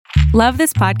Love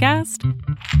this podcast?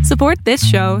 Support this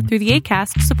show through the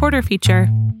Acast supporter feature.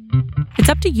 It's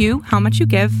up to you how much you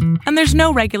give, and there's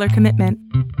no regular commitment.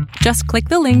 Just click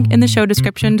the link in the show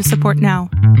description to support now.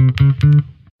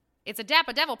 It's a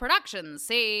Dapper Devil production,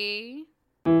 see?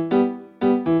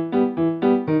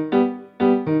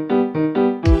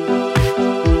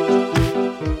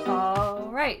 All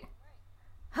right.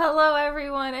 Hello,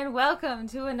 everyone, and welcome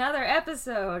to another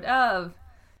episode of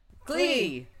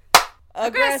Glee.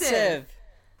 Aggressive.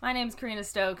 My name's Karina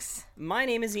Stokes. My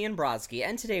name is Ian Brodsky,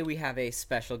 and today we have a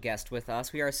special guest with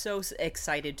us. We are so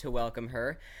excited to welcome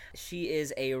her. She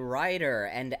is a writer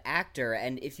and actor,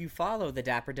 and if you follow the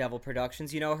Dapper Devil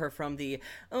Productions, you know her from the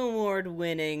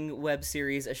award-winning web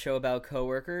series A Show About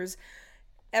Coworkers.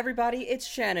 Everybody, it's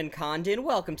Shannon Condon.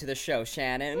 Welcome to the show,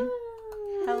 Shannon.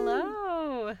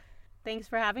 Hello. Thanks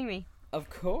for having me. Of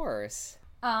course.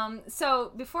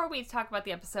 So before we talk about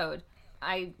the episode,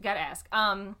 I gotta ask,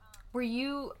 were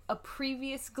you a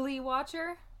previous Glee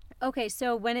watcher? Okay,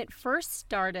 so when it first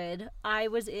started, I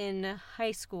was in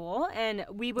high school, and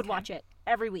we would watch it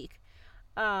every week.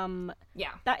 Yeah.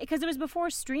 Because it was before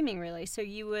streaming, really, so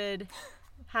you would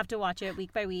have to watch it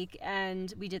week by week,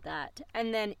 and we did that.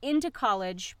 And then into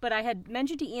college, but I had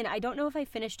mentioned to Ian, I don't know if I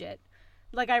finished it.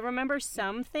 Like, I remember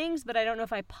some things, but I don't know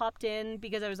if I popped in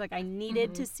because I was like, I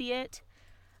needed to see it.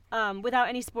 Without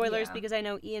any spoilers, because I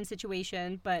know Ian's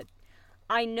situation, but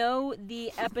I know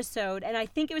the episode, and I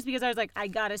think it was because I was like, I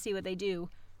gotta see what they do,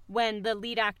 when the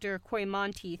lead actor, Cory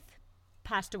Monteith,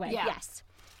 passed away. Yeah. Yes.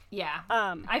 Yeah.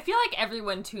 I feel like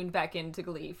everyone tuned back into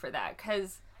Glee for that,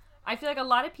 because I feel like a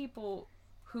lot of people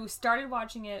who started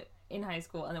watching it in high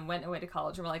school and then went away to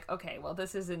college and were like, okay, well,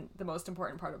 this isn't the most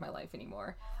important part of my life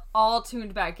anymore, all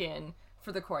tuned back in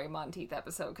for the Cory Monteith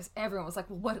episode, because everyone was like,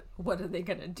 well, what are they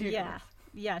gonna do?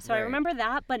 Yeah, so Right. I remember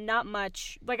that, but not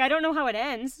much. Like, I don't know how it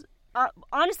ends.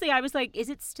 Honestly, I was like, is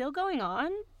it still going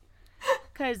on?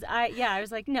 Because I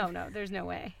was like, no, there's no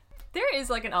way. There is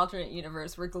like an alternate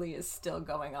universe where Glee is still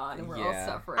going on and we're all Yeah.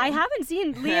 suffering. I haven't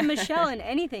seen Lea Michele in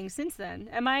anything since then.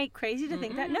 Am I crazy to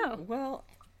think that? No. Well,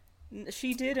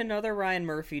 she did another Ryan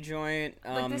Murphy joint,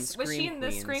 like this, was she in the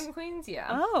Queens. Scream Queens? Yeah.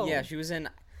 Oh. Yeah, she was in...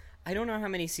 I don't know how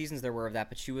many seasons there were of that,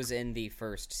 but she was in the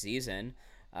first season.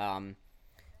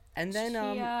 And then,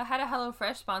 She had a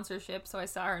HelloFresh sponsorship, so I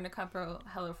saw her in a couple of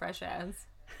HelloFresh ads.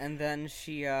 and then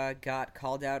she got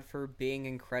called out for being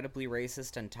incredibly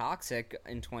racist and toxic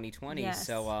in 2020. Yes.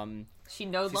 So, She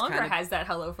no She's longer kinda- has that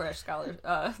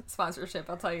HelloFresh sponsorship,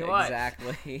 I'll tell you what.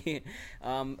 exactly.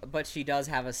 But she does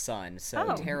have a son, so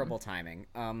Oh. terrible timing.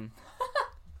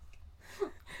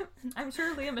 I'm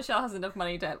sure Lea Michele has enough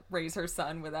money to raise her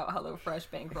son without HelloFresh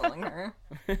bankrolling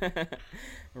her.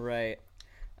 Right.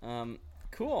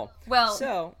 Cool. Well,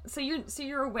 so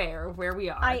you're aware of where we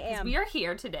are. I 'cause am. We are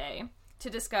here today to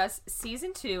discuss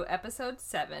Season 2, Episode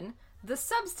 7, The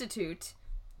Substitute,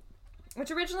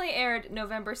 which originally aired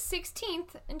November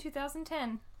 16th in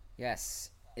 2010.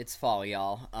 yes, it's fall,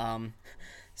 y'all.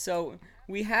 So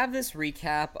we have this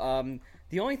recap.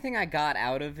 The only thing I got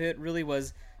out of it really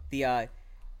was the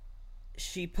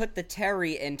she put the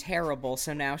Terry in terrible,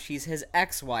 so now she's his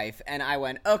ex-wife, and I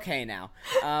went, okay now.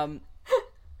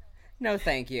 No,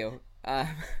 thank you.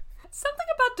 Something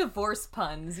about divorce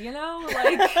puns, you know?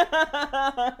 Like,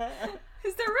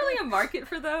 is there really a market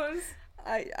for those?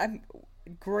 I'm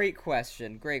great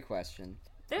question.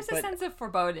 There's a But- sense of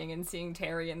foreboding in seeing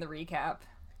Terry in the recap.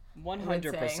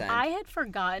 100%. I had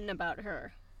forgotten about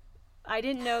her. I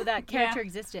didn't know that character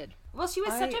existed. Well, she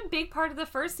was such a big part of the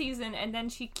first season, and then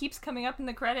she keeps coming up in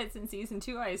the credits in Season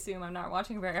 2, I assume. I'm not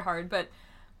watching very hard, but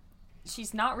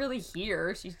she's not really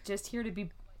here. She's just here to be,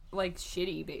 like,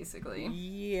 shitty, basically.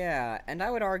 Yeah, and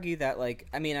I would argue that, like,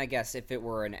 I mean, I guess if it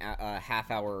were an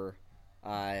half-hour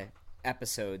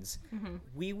episodes,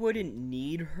 we wouldn't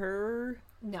need her,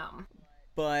 No.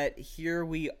 but here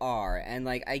we are, and,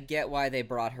 like, I get why they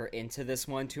brought her into this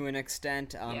one to an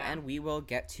extent, and we will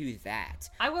get to that.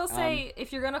 I will say,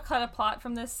 if you're going to cut a plot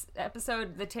from this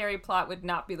episode, the Terry plot would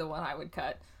not be the one I would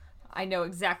cut. I know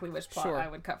exactly which plot Sure. I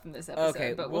would cut from this episode,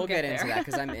 Okay, but we'll get there. into that,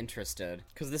 because I'm interested,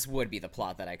 because this would be the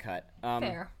plot that I cut.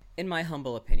 Fair. In my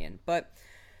humble opinion. But,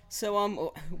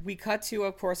 so, we cut to,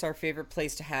 of course, our favorite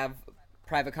place to have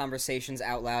private conversations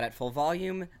out loud at full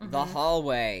volume, the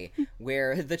hallway,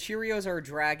 where the Cheerios are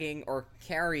dragging or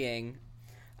carrying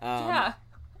Yeah.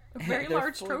 A very they're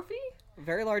large full- trophy?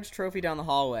 very large trophy down the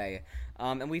hallway.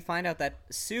 And we find out that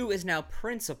Sue is now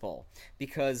principal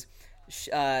because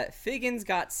Figgins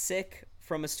got sick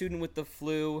from a student with the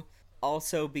flu,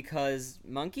 also because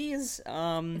monkeys?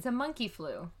 It's a monkey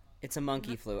flu. It's a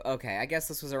monkey flu. Okay, I guess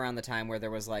this was around the time where there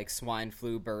was, like, swine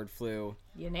flu, bird flu,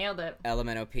 You nailed it.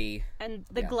 LMNOP. And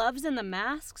the Yeah. gloves and the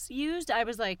masks used, I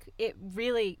was like, it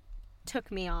really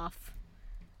took me off.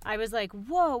 I was like,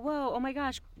 whoa, oh my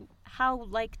gosh, how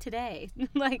like today?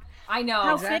 Like, I know.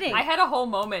 How fitting. I had a whole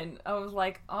moment. I was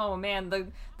like, oh man,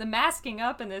 the masking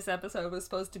up in this episode was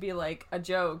supposed to be like a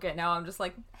joke, and now I'm just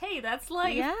like, hey, that's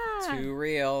life. yeah. Too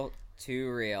real.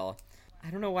 I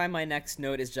don't know why my next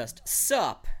note is just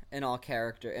sup in all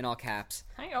caps.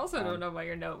 I also don't know why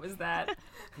your note was that.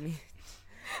 Me-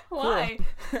 Why?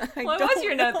 I Why don't was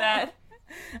your note know. that?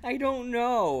 I don't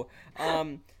know.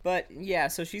 But yeah,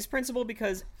 so she's principal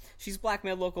because she's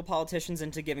blackmailed local politicians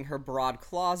into giving her broad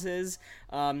clauses.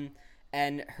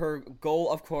 And her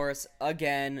goal, of course,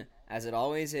 again, as it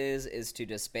always is to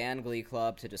disband Glee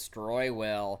Club, to destroy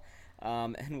Will.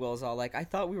 And Will's all like, I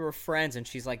thought we were friends. And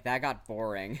she's like, that got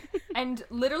boring. And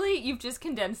literally, you've just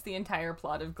condensed the entire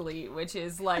plot of Glee, which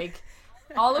is like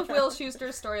all of Will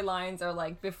Schuester's storylines are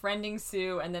like befriending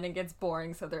Sue, and then it gets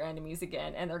boring, so they're enemies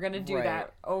again, and they're gonna do Right.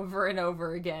 that over and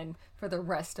over again for the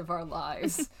rest of our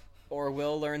lives. Or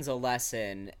Will learns a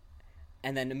lesson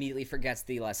and then immediately forgets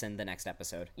the lesson the next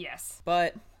episode. Yes.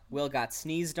 But Will got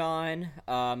sneezed on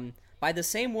by the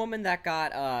same woman that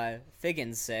got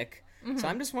Figgins sick. So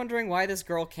I'm just wondering why this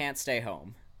girl can't stay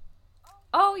home.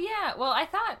 Oh yeah. Well, I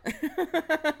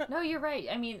thought. No, you're right.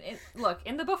 I mean, look,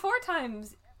 in the before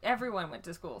times, everyone went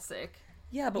to school sick.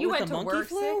 Yeah, but You with went the to monkey work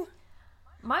flu? sick?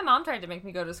 My mom tried to make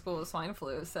me go to school with swine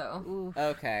flu, so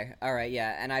Okay, all right,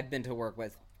 yeah, and I've been to work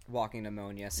with walking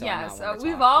pneumonia, so I'm yeah. not So one to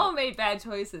we've talk, all but- made bad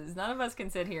choices. None of us can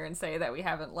sit here and say that we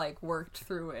haven't like worked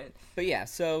through it. But yeah,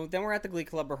 so then we're at the Glee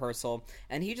Club rehearsal,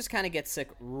 and he just kind of gets sick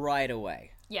right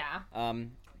away. Yeah.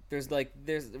 There's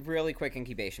a really quick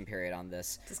incubation period on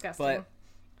this. Disgusting. But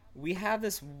we have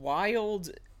this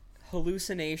wild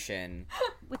hallucination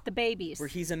With the babies. where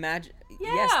he's yes,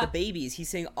 Yeah. the babies. He's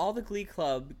seeing all the Glee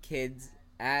Club kids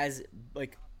as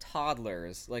like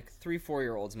toddlers, like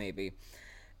 3-4-year-olds maybe.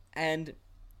 And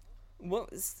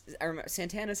I remember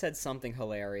Santana said something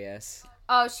hilarious.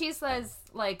 Oh, she says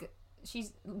like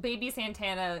baby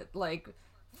Santana like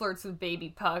flirts with baby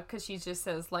Puck because she just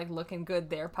says like looking good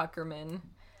there, Puckerman,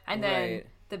 and then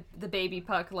Right. the baby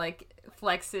Puck like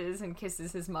flexes and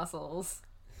kisses his muscles.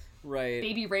 Right.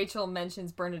 Baby Rachel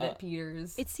mentions Bernadette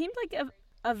Peters. It seemed like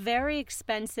a very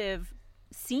expensive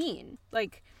scene.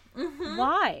 Like,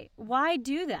 why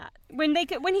do that when they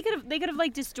could have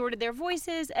like distorted their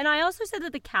voices? And I also said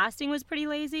that the casting was pretty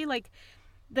lazy. Like,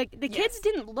 the kids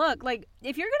didn't look like,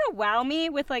 if you're gonna wow me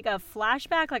with like a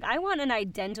flashback, like I want an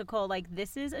identical, like,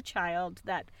 this is a child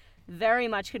that very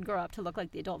much could grow up to look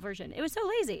like the adult version. It was so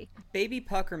lazy. Baby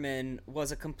Puckerman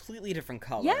was a completely different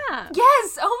color. Yeah.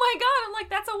 Yes! Oh my god, I'm like,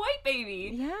 that's a white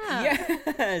baby. Yeah.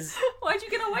 Yes. Why'd you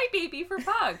get a white baby for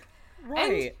Puck?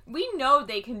 Right. And we know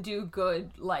they can do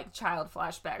good, like, child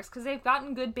flashbacks, because they've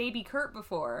gotten good baby Kurt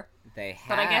before. They have.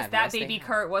 But I guess that yes, they baby have.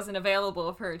 Kurt wasn't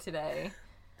available for today.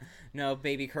 No,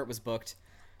 baby Kurt was booked.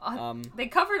 They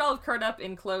covered all of Kurt up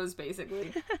in clothes,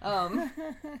 basically.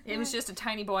 It was just a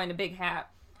tiny boy in a big hat.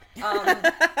 Yeah,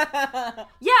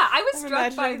 I was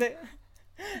struck by...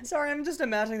 Sorry, I'm just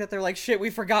imagining that they're like, shit,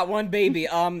 we forgot one baby.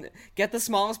 Get the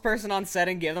smallest person on set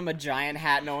and give them a giant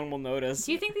hat. No one will notice.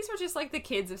 Do you think these were just, like, the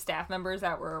kids of staff members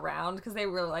that were around? Because they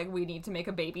were like, we need to make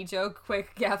a baby joke.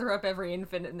 Quick, gather up every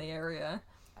infant in the area.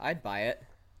 I'd buy it.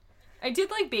 I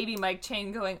did like baby Mike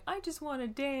Chang going, I just want to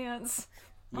dance.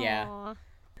 Yeah. Aw.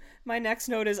 My next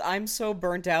note is, I'm so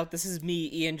burnt out. This is me,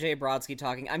 Ian J. Brodsky,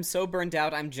 talking. I'm so burnt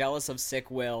out, I'm jealous of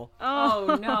sick Will.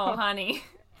 Oh, no, honey.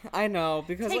 I know,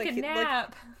 because Take a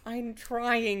nap. I'm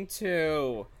trying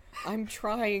to.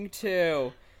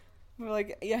 We're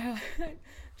like, yeah,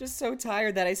 just so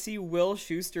tired that I see Will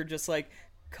Schuester just like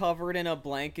covered in a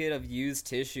blanket of used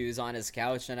tissues on his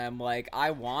couch, and I'm like,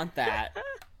 I want that.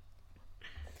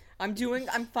 I'm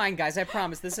fine, guys, I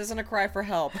promise. This isn't a cry for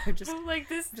help. I'm just, I'm like,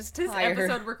 this tired.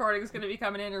 episode recording is going to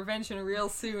become an intervention real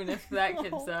soon if that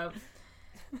keeps up.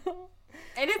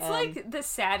 And it's like the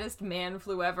saddest man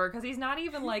flu ever, because he's not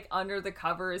even like under the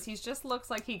covers. He just looks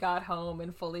like he got home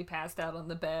and fully passed out on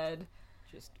the bed.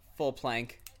 just full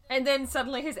plank. And then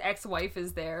suddenly his ex-wife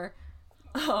is there.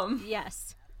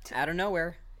 Yes. Out of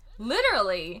nowhere.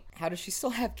 Literally. How does she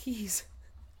still have keys?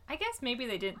 I guess maybe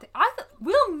they didn't.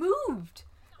 Will moved.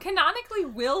 Canonically,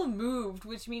 Will moved,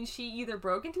 which means she either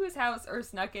broke into his house or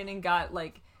snuck in and got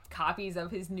like copies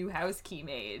of his new house key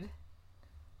made.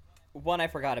 One, I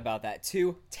forgot about that.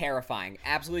 Two, terrifying.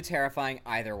 Absolutely terrifying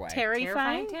either way.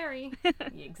 Terrifying. Terry.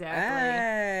 Exactly.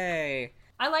 Hey!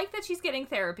 I like that she's getting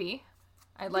therapy.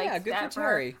 I like Yeah, good that for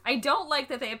Terry. I don't like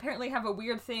that they apparently have a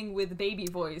weird thing with baby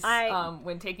voice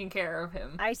when taking care of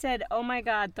him. I said, oh my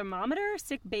god, thermometer,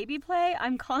 sick baby play?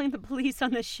 I'm calling the police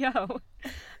on the show.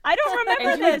 I don't remember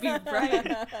And you would this. be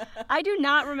right. I do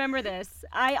not remember this.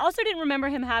 I also didn't remember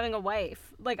him having a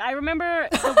wife. Like, I remember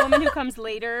the woman who comes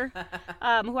later,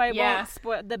 who I won't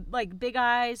spoil, the, like, big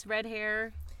eyes, red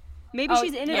hair. Maybe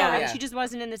she's in it already. She just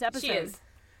wasn't in this episode. She is.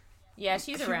 Yeah,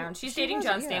 she's around. She's dating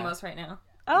John Stamos right now.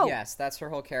 Oh. Yes, that's her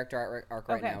whole character arc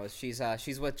right now. Is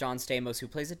she's with John Stamos, who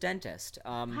plays a dentist.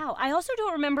 Wow. I also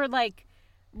don't remember, like,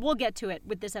 we'll get to it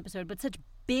with this episode, but such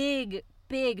big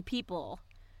people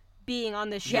being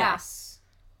on this show. Yes.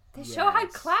 The show had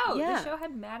clout. Yeah. The show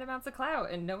had mad amounts of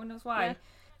clout, and no one knows why.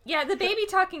 Yeah, the baby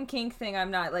talking kink thing I'm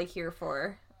not, like, here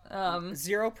for.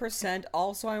 0%.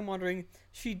 Also, I'm wondering,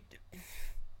 she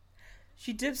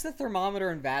dips the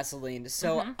thermometer in Vaseline,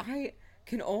 so I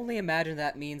can only imagine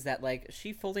that means that, like,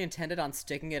 she fully intended on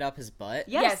sticking it up his butt.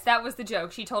 Yes, that was the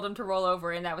joke. She told him to roll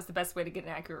over, and that was the best way to get an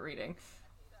accurate reading.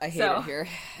 I hate it here.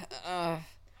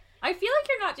 I feel like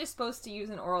you're not just supposed to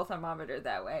use an oral thermometer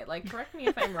that way. Like, correct me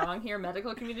if I'm wrong here,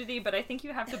 medical community, but I think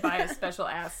you have to buy a special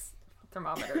ass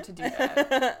thermometer to do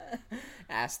that.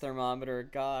 Ass thermometer,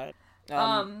 God.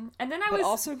 And then I was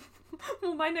also,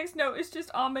 well, my next note is just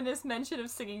ominous mention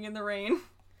of Singing in the Rain.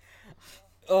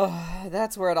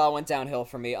 that's where it all went downhill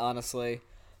for me, honestly.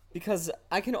 Because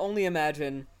I can only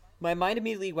imagine, my mind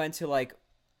immediately went to, like,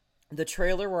 the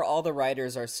trailer where all the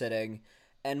writers are sitting,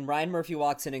 and Ryan Murphy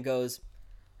walks in and goes,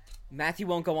 Matthew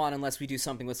won't go on unless we do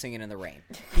something with Singing in the Rain.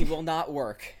 He will not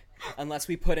work unless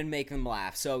we put in Make Them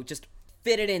Laugh. So just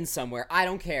fit it in somewhere. I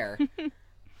don't care.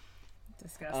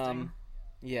 Disgusting.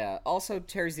 Yeah. Also,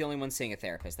 Terry's the only one seeing a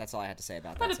therapist. That's all I had to say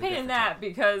about that. Put a So pin good in for that Terry.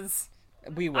 because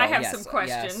We will. I have yes, some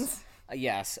questions. Yes.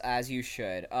 Yes, as you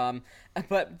should.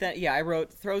 But then, yeah, I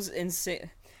wrote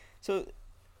so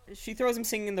she throws him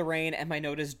Singing in the Rain, and my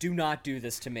note is, do not do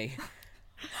this to me.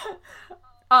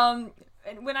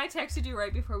 And when I texted you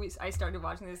right before I started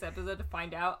watching this episode to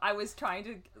find out, I was trying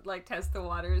to, like, test the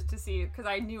waters to see, because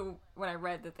I knew when I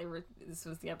read that this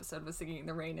was the episode with Singing in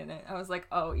the Rain in it. I was like,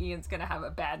 oh, Ian's gonna have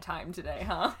a bad time today,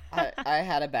 huh? I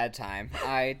had a bad time.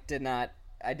 I did not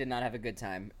have a good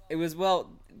time. It was,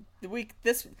 well,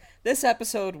 this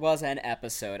episode was an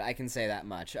episode, I can say that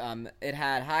much. It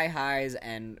had high highs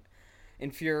and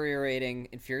infuriating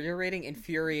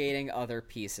other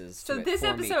pieces. So this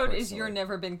episode is You're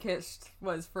Never Been Kissed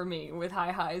was for me, with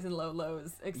high highs and low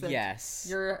lows, except yes.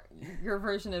 your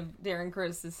version of Darren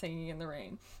Criss is Singing in the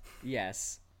Rain.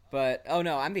 Yes. But, oh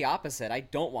no, I'm the opposite. I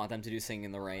don't want them to do Singing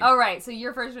in the Rain. Oh, right, so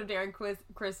your version of Darren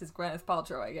Criss is Gwyneth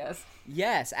Paltrow, I guess.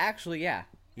 Yes, actually, yeah.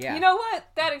 Yeah. You know what?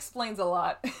 That explains a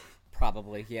lot.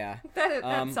 Probably, yeah.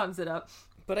 That sums it up.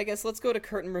 But I guess let's go to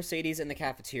Kurt and Mercedes in the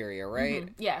cafeteria, right?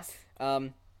 Mm-hmm. Yes.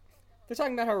 They're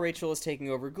talking about how Rachel is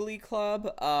taking over Glee Club.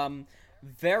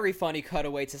 Very funny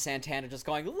cutaway to Santana just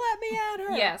going, let me at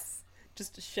her! Yes.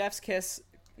 Just chef's kiss,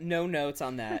 no notes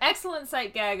on that. Excellent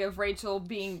sight gag of Rachel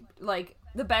being, like,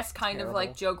 the best kind Terrible. of,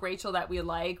 like, joke Rachel that we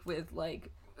like, with,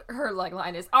 like, her, like,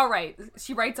 line is, all right,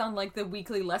 she writes on, like, the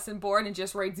weekly lesson board and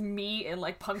just writes me and,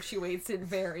 like, punctuates it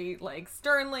very, like,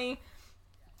 sternly.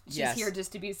 She's here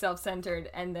just to be self-centered,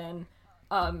 and then,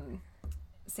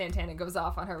 Santana goes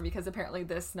off on her because apparently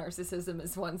this narcissism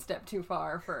is one step too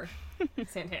far for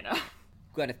Santana.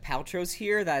 Gwyneth Paltrow's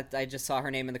here, that I just saw her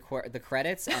name in the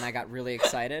credits, and I got really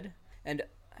excited. And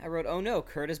I wrote, oh no,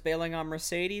 Kurt is bailing on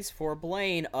Mercedes for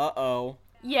Blaine, uh-oh.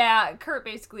 Yeah, Kurt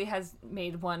basically has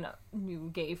made one new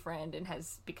gay friend and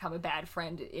has become a bad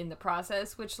friend in the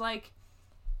process, which, like,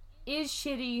 is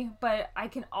shitty, but I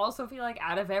can also feel like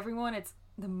out of everyone, it's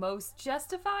the most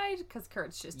justified, because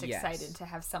Kurt's just excited to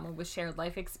have someone with shared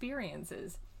life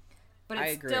experiences. But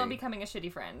it's still becoming a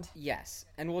shitty friend. Yes,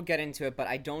 and we'll get into it, but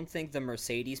I don't think the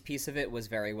Mercedes piece of it was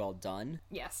very well done.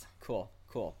 Yes. Cool.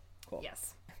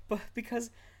 Yes. But because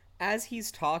as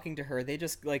he's talking to her, they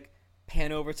just, like,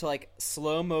 pan over to, like,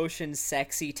 slow motion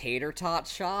sexy tater tot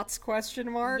shots, ?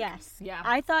 Yes. Yeah.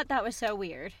 I thought that was so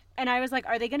weird. And I was like,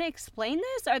 are they going to explain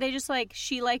this? Are they just like,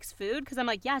 she likes food? Because I'm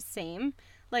like, yeah, same.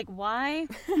 Like, why?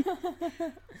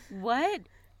 What?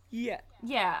 Yeah.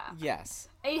 Yeah. Yes.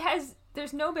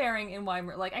 There's no bearing in why,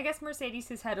 like, I guess Mercedes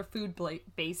has had a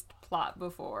food-based plot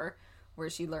before, where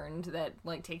she learned that,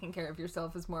 like, taking care of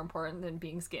yourself is more important than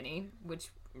being skinny, which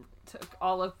took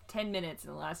all of 10 minutes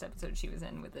in the last episode she was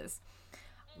in with this.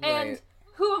 Right. And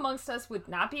who amongst us would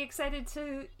not be excited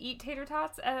to eat tater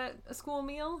tots at a school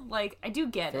meal? Like, I do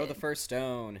get it. Throw the first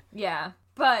stone. Yeah,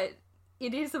 but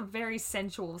it is a very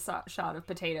sensual shot of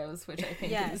potatoes, which I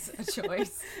think is a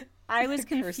choice. I was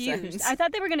confused. I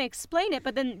thought they were going to explain it,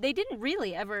 but then they didn't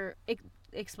really ever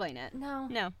explain it. No.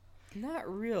 Not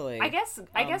really. I guess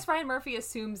Ryan Murphy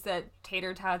assumes that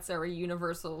tater tots are a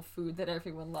universal food that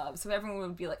everyone loves. So everyone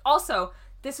would be like, also,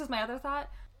 this was my other thought.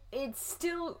 It's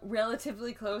still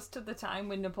relatively close to the time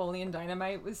when Napoleon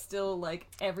Dynamite was still like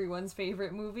everyone's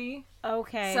favorite movie.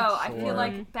 Okay. So I feel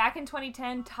like back in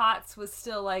 2010, tots was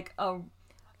still like I'm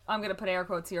gonna put air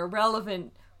quotes here,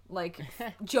 relevant like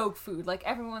joke food. Like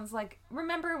everyone's like,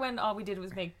 remember when all we did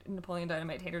was make Napoleon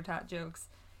Dynamite tater tot jokes?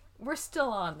 We're still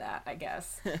on that, I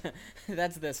guess.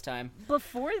 That's this time.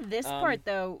 Before this part,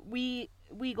 though, we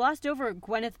glossed over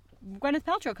Gwyneth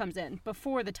Paltrow comes in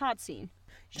before the tot scene.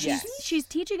 She's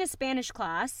teaching a Spanish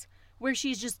class where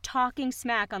she's just talking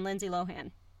smack on Lindsay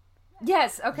Lohan.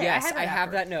 Yes, okay. Yes, I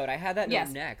have that note. I had that note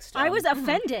next. I was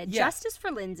offended. yeah. Justice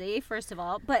for Lindsay, first of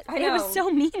all, but I it know. was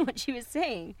so mean what she was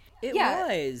saying. It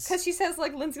was. Because she says,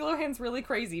 like, Lindsay Lohan's really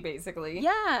crazy, basically.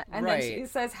 Yeah. And Right. then she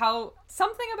says how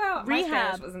something about my Rehab.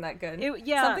 Spanish wasn't that good.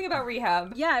 Yeah. Something about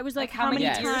rehab. Yeah, it was like how many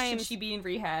years times should she be in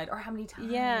rehab, or how many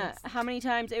times? Yeah, how many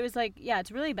times? It was like, yeah,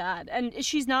 it's really bad. And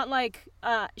she's not like,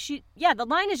 the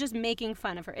line is just making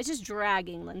fun of her. It's just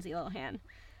dragging Lindsay Lohan.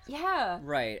 Yeah.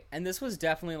 Right, and this was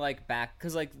definitely like back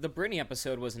because like the Britney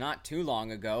episode was not too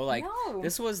long ago. Like No.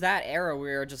 this was that era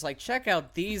where we were just like, check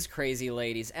out these crazy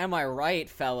ladies. Am I right,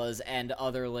 fellas and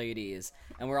other ladies?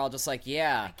 And we're all just like,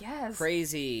 yeah, I guess.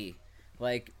 crazy.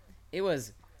 Like it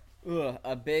was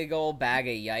a big old bag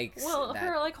of yikes. Well, that-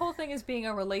 her like whole thing is being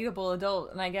a relatable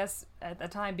adult, and I guess at the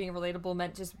time being relatable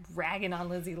meant just ragging on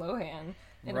Lindsay Lohan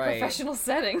in a Right. professional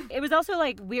setting. It was also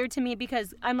like weird to me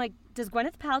because I'm like, does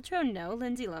Gwyneth Paltrow know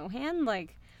Lindsay Lohan?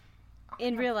 Like,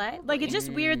 in real life? Like, it's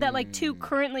just weird that like two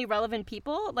currently relevant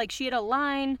people, like she had a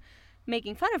line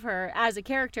making fun of her as a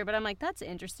character, but I'm like, that's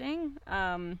interesting.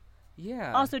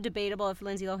 yeah. Also debatable if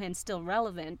Lindsay Lohan's still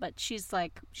relevant, but she's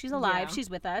alive, Yeah. she's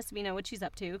with us, we know what she's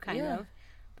up to, kind Yeah. of.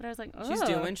 But I was like,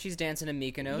 oh. she's dancing in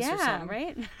Mykonos or Yeah, something.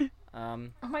 right?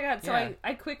 Oh my god, so Yeah.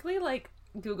 I quickly like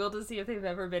Googled to see if they've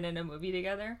ever been in a movie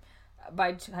together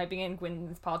by typing in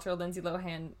Gwyneth Paltrow Lindsay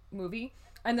Lohan movie.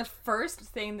 And the first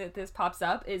thing that this pops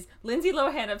up is Lindsay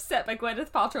Lohan upset by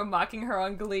Gwyneth Paltrow mocking her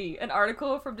on Glee, an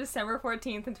article from December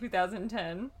 14th in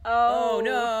 2010. Oh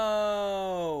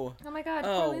no. Oh my god,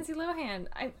 Oh. poor Lindsay Lohan.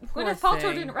 Poor Gwyneth Paltrow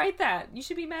thing. didn't write that. You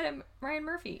should be mad at Ryan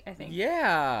Murphy, I think.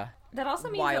 Yeah. That also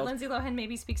means Wild. that Lindsay Lohan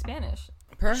maybe speaks Spanish.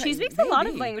 She speaks a lot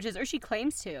of Maybe. languages, or she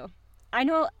claims to. I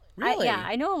know. Really?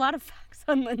 I know a lot of facts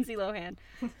on Lindsay Lohan.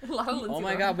 A lot of Lindsay Oh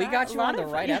my Lohan god, we facts. got you on the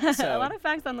right episode. A lot of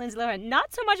facts on Lindsay Lohan.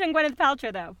 Not so much on Gwyneth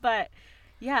Paltrow though, but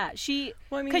yeah,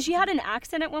 Well, I mean- because she had an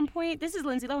accent at one point. This is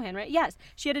Lindsay Lohan, right? Yes,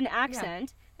 she had an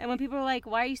accent, and when people were like,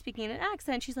 "Why are you speaking in an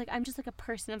accent?" She's like, "I'm just like a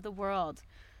person of the world."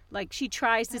 Like she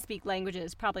tries to speak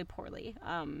languages, probably poorly.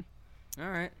 All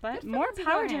right. But Good for more Lindsay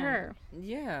power to Lohan. her.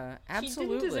 Yeah,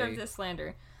 absolutely. She didn't deserve this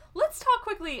slander. Let's talk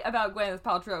quickly about Gwyneth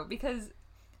Paltrow, because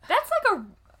that's like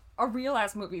a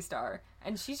real-ass movie star,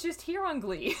 and she's just here on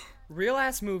Glee. Real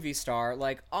ass movie star,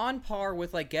 like on par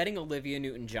with like getting Olivia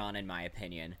Newton-John, in my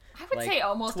opinion. I would Like, say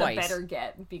almost twice. a better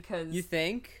get, because... You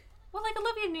think? Well, like,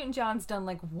 Olivia Newton-John's done,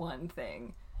 like, one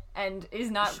thing, and is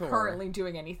not Sure. currently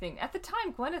doing anything. At the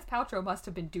time, Gwyneth Paltrow must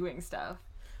have been doing stuff.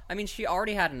 I mean, she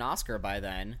already had an Oscar by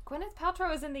then. Gwyneth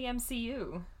Paltrow is in the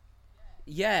MCU.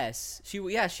 Yes, she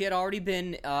had already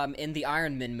been in the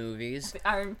Iron Man movies.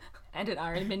 And an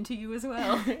Iron Man to you as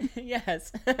well.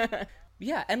 Yes.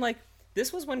 Yeah, and like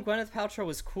this was when Gwyneth Paltrow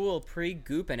was cool,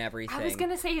 pre-Goop and everything. I was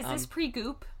gonna say, is this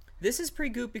pre-Goop? This is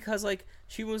pre-Goop because like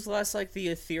she was less like the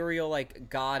ethereal like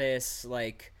goddess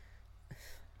like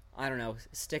I don't know,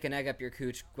 stick an egg up your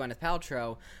cooch, Gwyneth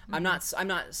Paltrow. I'm not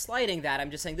slighting that. I'm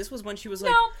just saying this was when she was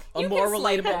like No, a you more can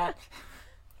slight relatable. that.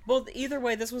 Well, either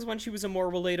way, this was when she was a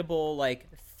more relatable like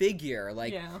figure.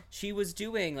 Like Yeah. she was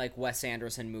doing like Wes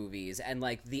Anderson movies and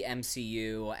like the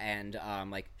MCU and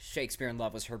like Shakespeare in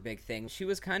Love was her big thing. She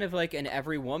was kind of like an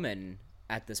every woman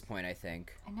at this point, I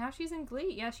think. And now she's in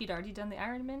Glee. Yeah, she'd already done the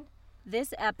Iron Man.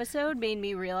 This episode made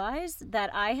me realize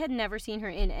that I had never seen her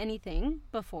in anything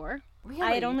before. Really?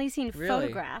 I had only seen Really?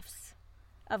 photographs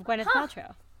of Gwyneth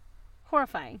Paltrow.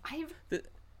 Horrifying.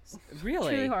 Really?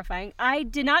 Truly horrifying. I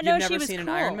did not know You've she never was seen an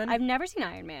cool. Iron Man? I've never seen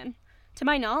Iron Man. To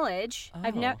my knowledge,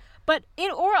 I've Oh. never. But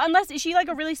unless is she like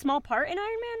a really small part in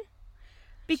Iron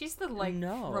Man? She's the, like,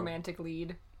 No. romantic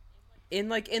lead. In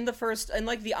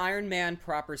the Iron Man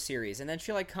proper series, and then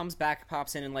she like comes back,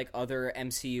 pops in like other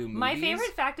MCU movies. My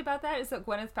favorite fact about that is that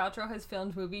Gwyneth Paltrow has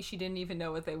filmed movies she didn't even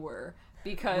know what they were.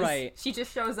 Because Right. she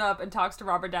just shows up and talks to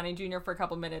Robert Downey Jr. for a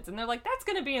couple minutes, and they're like, that's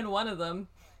gonna be in one of them.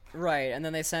 Right, and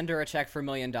then they send her a check for $1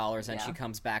 million, and she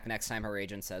comes back next time her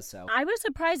agent says so. I was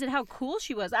surprised at how cool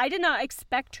she was. I did not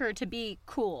expect her to be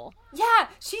cool. Yeah,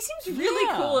 she seems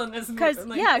really cool in this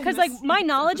movie. Because my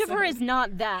knowledge of her is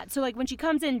not that. So like when she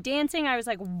comes in dancing, I was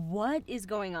like, what is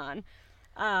going on?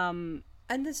 And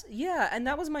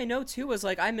that was my note too. Was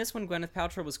like, I miss when Gwyneth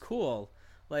Paltrow was cool.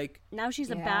 Like now she's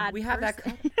a bad. We have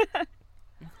person. that.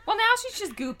 Well, now she's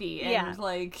just goopy and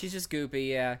like she's just goopy.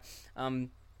 Yeah.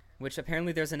 Which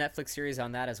apparently there's a Netflix series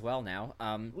on that as well now.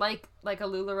 Like a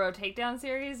LuLaRoe takedown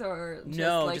series, or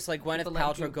just like Gwyneth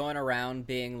Paltrow going around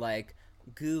being like,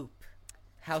 "Goop,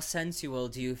 how sensual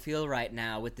do you feel right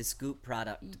now with this Goop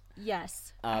product?"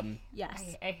 Yes.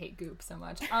 Yes. I hate Goop so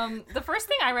much. The first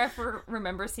thing I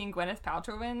remember seeing Gwyneth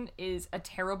Paltrow in is a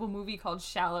terrible movie called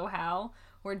Shallow Hal,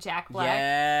 where Jack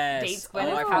Black dates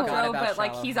Gwyneth Paltrow, but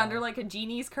like he's under like a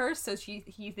genie's curse, so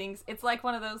he thinks it's like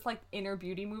one of those like inner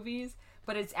beauty movies.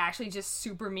 But it's actually just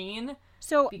super mean.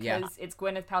 Because it's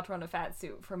Gwyneth Paltrow in a fat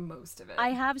suit for most of it. I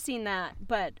have seen that,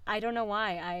 but I don't know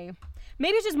why.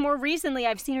 Maybe it's just more recently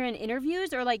I've seen her in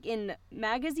interviews or like in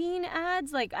magazine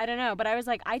ads. Like I don't know, but I was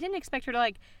like I didn't expect her to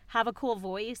like have a cool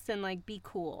voice and like be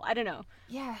cool. I don't know.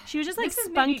 Yeah, she was just like this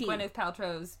spunky. Is maybe Gwyneth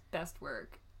Paltrow's best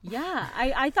work. Yeah,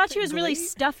 I thought she was really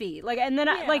stuffy. Like, and then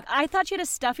I thought she had a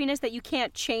stuffiness that you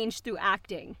can't change through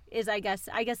acting. I guess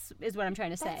is what I'm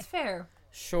trying to say. That's fair.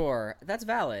 Sure, that's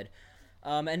valid.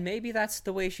 And maybe that's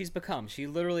the way she's become. She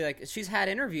literally, like, she's had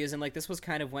interviews, and, like, this was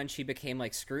kind of when she became,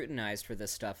 like, scrutinized for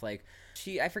this stuff. Like,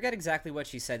 I forget exactly what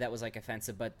she said that was, like,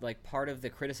 offensive, but, like, part of the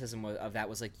criticism of that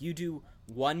was, like, you do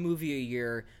one movie a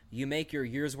year, you make your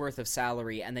year's worth of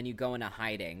salary, and then you go into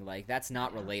hiding. Like, that's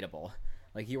not relatable.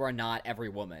 Like, you are not every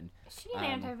woman. Is she an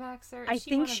anti-vaxxer? I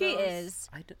think she is.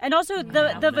 And also,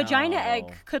 the vagina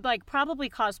egg could, like, probably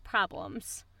cause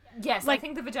problems. Yes, like, I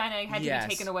think the vagina egg had to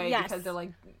be taken away because they're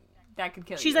like, that could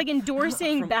kill you. She's like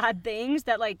endorsing bad things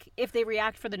that like if they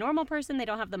react for the normal person, they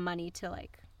don't have the money to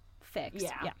like fix.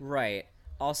 Yeah. Right.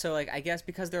 Also, like I guess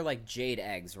because they're like jade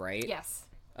eggs, right? Yes.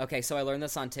 Okay, so I learned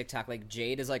this on TikTok. Like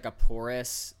jade is like a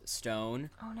porous stone.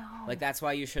 Oh no. Like that's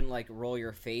why you shouldn't like roll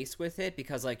your face with it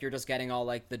because like you're just getting all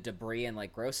like the debris and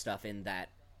like gross stuff in that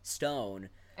stone.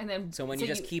 And then so when you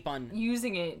just keep on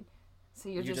using it. So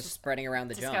you're just spreading around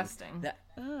the disgusting.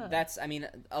 That's, I mean,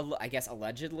 I guess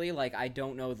allegedly, like, I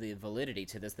don't know the validity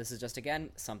to this. This is just, again,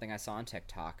 something I saw on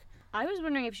TikTok. I was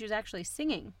wondering if she was actually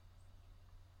singing.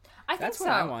 I think That's so.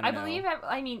 What I want to know. Believe,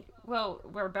 I mean, well,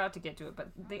 we're about to get to it, but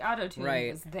the auto-tune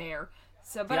was there.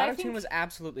 So, but the auto-tune was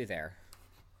absolutely there.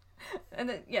 And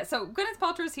then, so Gwyneth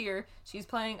Paltrow's here. She's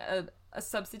playing a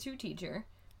substitute teacher.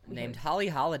 Named Holly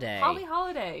Holiday. Holly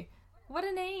Holiday. What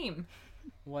a name.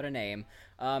 What a name.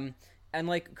 And,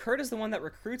 like, Kurt is the one that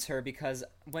recruits her because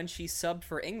when she subbed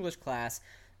for English class,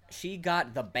 she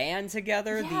got the band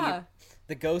together,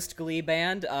 the Ghost Glee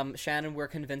band. Shannon, we're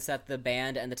convinced that the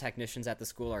band and the technicians at the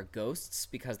school are ghosts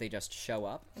because they just show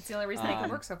up. It's the only reason they can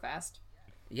work so fast.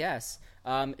 Yes.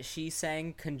 She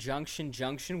sang Conjunction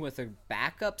Junction with her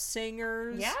backup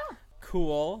singers. Yeah.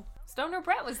 Cool. Stoner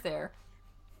Brett was there.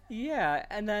 Yeah,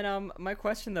 and then my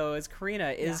question though is,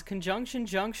 Karina, is Conjunction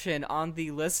Junction on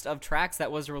the list of tracks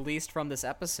that was released from this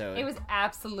episode? It was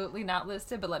absolutely not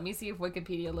listed, but let me see if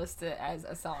Wikipedia lists it as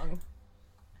a song.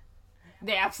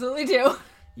 They absolutely do.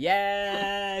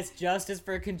 Yes, justice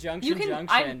for Conjunction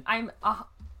Junction. I'm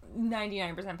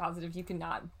 99% positive you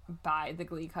cannot buy the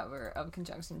Glee cover of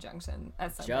Conjunction Junction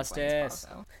at some Justice.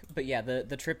 But yeah, the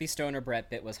trippy Stoner Brett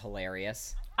bit was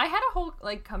hilarious. I had a whole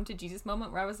like come to Jesus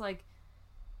moment where I was like,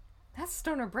 that's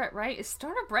Stoner Brett, right? Is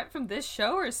Stoner Brett from this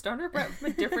show or is Stoner Brett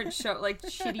from a different show, like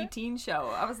shitty teen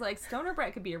show? I was like, Stoner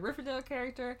Brett could be a Riverdale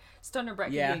character. Stoner Brett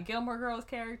could be a Gilmore Girls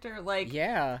character. Like,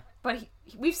 yeah. But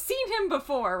we've seen him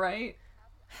before, right?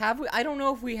 Have we? I don't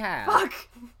know if we have. Fuck.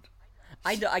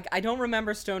 I don't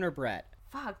remember Stoner Brett.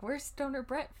 Fuck, where's Stoner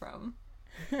Brett from?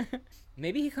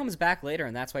 Maybe he comes back later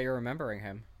and that's why you're remembering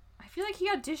him. I feel like he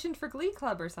auditioned for Glee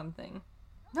Club or something.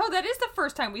 No, that is the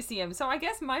first time we see him, so I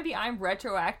guess maybe I'm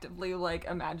retroactively, like,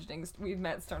 imagining we've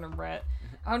met Stoner Brett.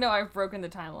 Oh no, I've broken the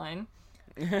timeline.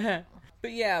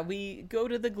 But yeah, we go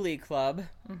to the Glee Club,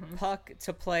 Puck,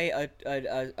 to play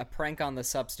a prank on the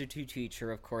substitute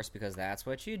teacher, of course, because that's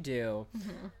what you do.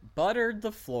 Buttered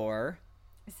the floor.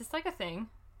 Is this like a thing?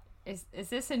 Is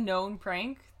this a known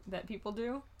prank that people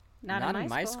do? Not in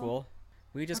my school.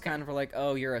 We just kind of were like,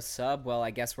 oh, you're a sub? Well,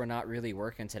 I guess we're not really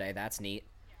working today. That's neat.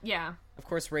 Yeah. Of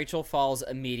course, Rachel falls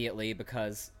immediately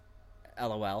because,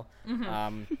 LOL.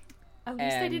 At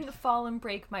least they didn't fall and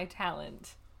break my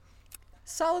talent.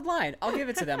 Solid line. I'll give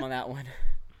it to them on that one.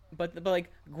 But like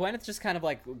Gwyneth just kind of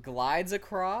like glides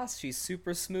across. She's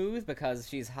super smooth because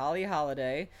she's Holly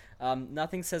Holiday.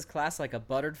 Nothing says class like a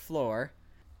buttered floor.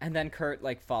 And then Kurt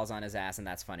like falls on his ass, and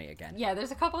that's funny again. Yeah,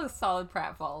 there's a couple of solid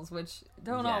pratfalls, which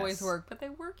don't always Yes. work, but they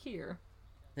work here.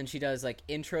 Then she does like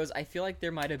intros. I feel like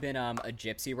there might have been a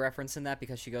gypsy reference in that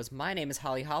because she goes, "My name is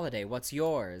Holly Holiday. What's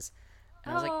yours?"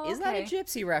 And I was like, "Is that a okay.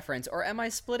 gypsy reference, or am I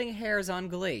splitting hairs on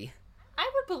Glee?" I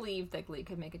would believe that Glee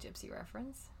could make a gypsy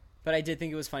reference. But I did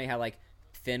think it was funny how like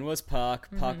Finn was Puck,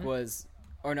 Puck was,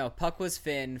 or no, Puck was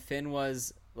Finn, Finn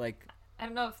was like, I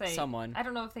don't know if they Someone. I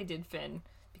don't know if they did Finn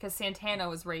because Santana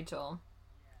was Rachel.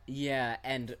 yeah,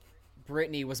 and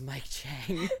Brittany was Mike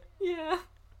Chang. Yeah.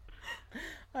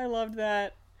 I loved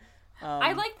that.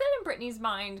 I like that in Brittany's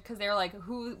mind because they're like,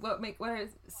 what are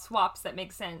swaps that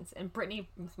make sense? And Brittany's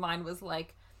mind was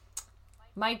like,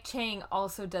 Mike Chang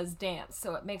also does dance,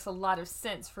 so it makes a lot of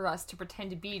sense for us to pretend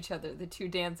to be each other, the two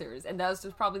dancers. And that was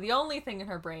just probably the only thing in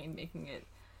her brain making it,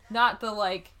 not the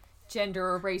like gender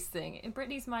or race thing. In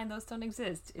Brittany's mind, those don't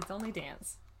exist. It's only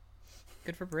dance.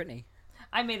 Good for Brittany.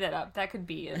 I made that up. That could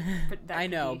be. I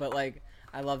know, but like,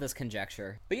 I love this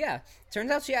conjecture. But yeah,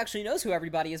 turns out she actually knows who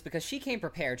everybody is because she came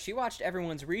prepared. She watched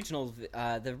everyone's regionals,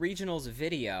 the regionals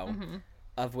video,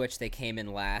 of which they came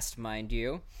in last, mind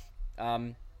you,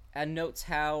 and notes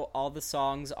how all the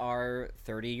songs are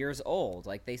 30 years old.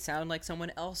 Like, they sound like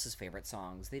someone else's favorite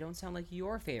songs. They don't sound like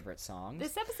your favorite songs.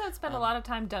 This episode spent a lot of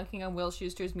time dunking on Will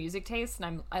Schuster's music taste,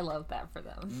 and I love that for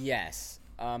them. Yes.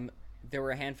 There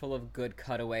were a handful of good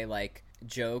cutaway, like,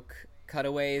 joke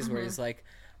cutaways where he's like,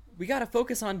 we gotta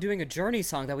focus on doing a Journey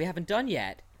song that we haven't done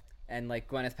yet. And, like,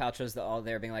 Gwyneth Paltrow's all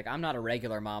there being like, I'm not a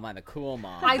regular mom, I'm a cool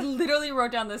mom. I literally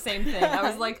wrote down the same thing. I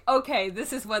was like, okay,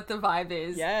 this is what the vibe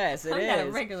is. Yes, it I'm is. not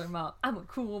a regular mom. I'm a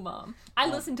cool mom. I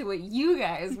listen to what you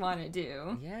guys want to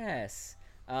do. Yes.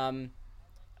 And,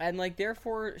 like,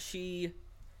 therefore, she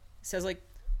says, like,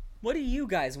 what do you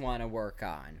guys want to work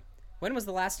on? When was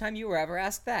the last time you were ever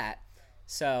asked that?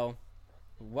 So,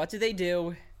 what do? They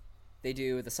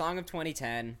do the song of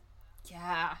 2010,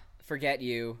 Yeah. Forget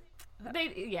You, They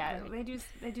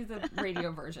do the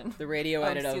radio version. the radio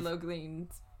edit of... CeeLo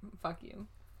Green's Fuck You.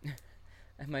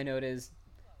 And my note is,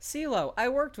 CeeLo, I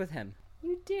worked with him.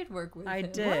 You did work with I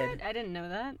him. did. What? I didn't know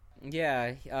that.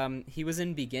 Yeah, he was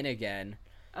in Begin Again.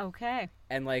 Okay.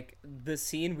 And, like, the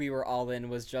scene we were all in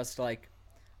was just, like,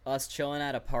 us chilling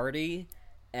at a party,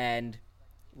 and,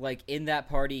 like, in that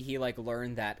party, he, like,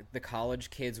 learned that the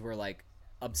college kids were, like,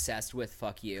 obsessed with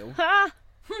Fuck You. Ha!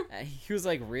 And he was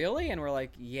like, really? And we're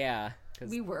like, yeah. 'Cause,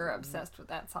 We were obsessed with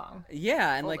that song.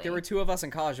 yeah, and, like, there fully. were two of us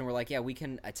in college, and we're like, yeah, we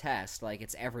can attest. Like,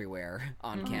 it's everywhere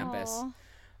on campus.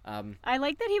 Aw. I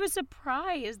like that he was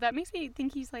surprised. That makes me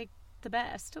think he's, like, the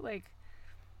best. Like,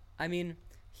 I mean,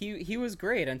 he was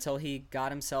great until he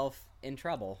got himself in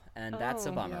trouble, and that's a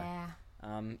Oh, bummer.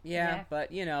 Yeah. Yeah,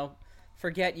 but, you know,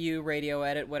 Forget You, radio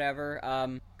edit,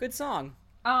 whatever. Good song.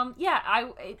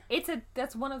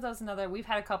 That's one of those we've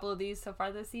had a couple of these so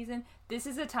far this season. This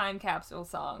is a time capsule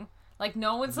song. Like,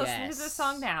 no one's listening to this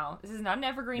song now. This is not an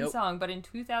evergreen Nope. song, but in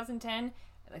 2010,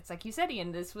 it's like you said,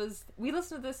 Ian, we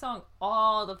listened to this song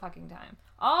all the fucking time.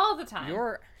 All the time.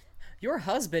 Your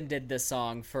husband did this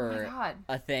song Oh my for God.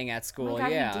 a thing at Oh school, my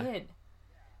God, yeah. he did.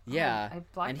 Yeah. I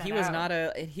blocked and that he was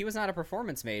out. he was not a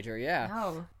performance major, yeah.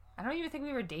 No. I don't even think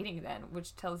we were dating then,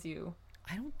 which tells you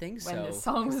I don't think when so. this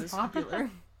song 'cause was this- popular.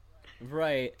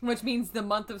 Right. Which means the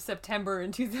month of September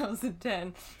in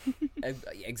 2010.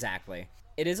 Exactly.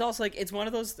 It is also, like, it's one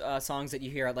of those songs that you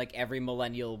hear at, like, every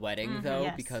millennial wedding, though,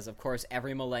 Yes. because, of course,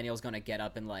 every millennial's gonna get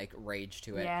up and, like, rage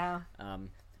to it. Yeah.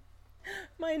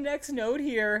 My next note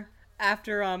here,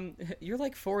 after, you're,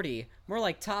 like, 40, more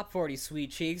like top 40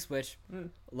 sweet cheeks, which,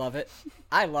 love it.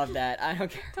 I love that. I don't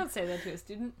care. Don't say that to a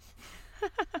student.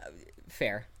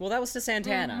 Fair. Well, that was to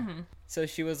Santana. So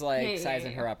she was, like, Yeah,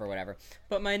 sizing yeah. her up or whatever.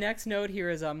 But my next note here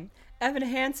is, Evan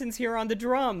Hansen's here on the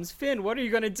drums. Finn, what are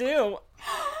you gonna do?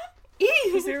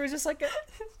 'Cause there was just like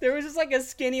a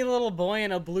skinny little boy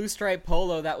in a blue striped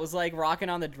polo that was, like, rocking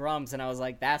on the drums, and I was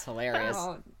like, that's hilarious.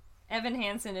 Oh, Evan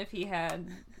Hansen if he had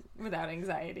without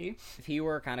anxiety. If he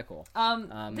were kind of cool.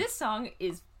 This song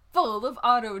is full of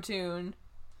auto-tune.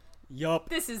 Yup.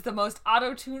 This is the most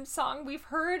auto-tuned song we've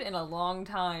heard in a long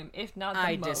time, if not the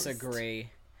I most. disagree.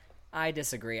 I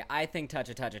think Touch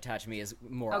a Touch a Touch Me is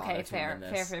more Okay, auto-tuned fair,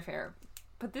 than this. fair.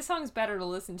 But this song's better to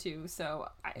listen to, so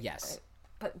Yes.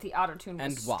 but the auto-tune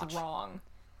was And watch. strong.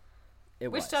 It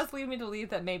Which was. does lead me to believe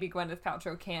that maybe Gwyneth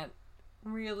Paltrow can't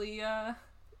really,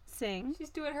 sing. she's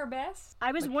doing her best.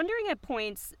 I was wondering at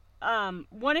points,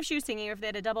 one, if she was singing or if they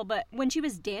had a double, but when she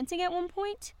was dancing at one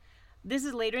point, this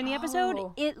is later in the episode,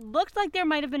 Oh. it looked like there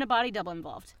might have been a body double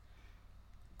involved.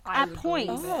 I At would points.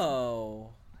 believe it. Oh.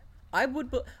 I would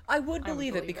believe it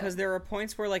believe because it. there are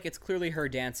points where like it's clearly her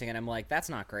dancing and I'm like, that's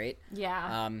not great.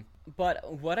 Yeah.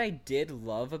 But what I did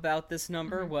love about this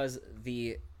number was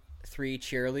the 3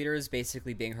 cheerleaders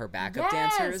basically being her backup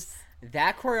dancers.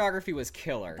 That choreography was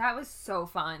killer. That was so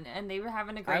fun, and they were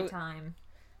having a great time.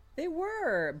 They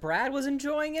were. Brad was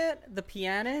enjoying it, the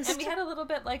pianist. And we had a little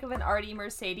bit like of an Artie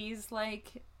Mercedes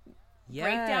like Yes.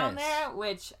 breakdown there,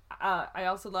 which I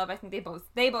also love. I think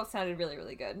they both sounded really,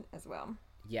 really good as well.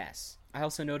 Yes. I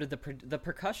also noted the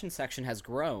percussion section has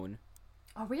grown.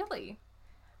 Oh, really?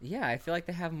 Yeah, I feel like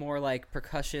they have more like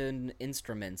percussion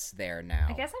instruments there now.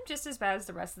 I guess I'm just as bad as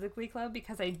the rest of the Glee Club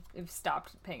because I've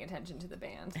stopped paying attention to the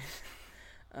band.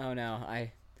 Oh no,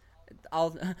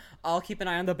 I'll keep an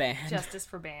eye on the band. Justice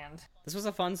for band. This was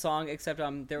a fun song, except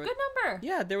there was Good number.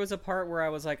 Yeah, there was a part where I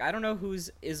was like, I don't know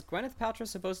is Gwyneth Paltrow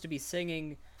supposed to be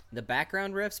singing the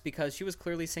background riffs because she was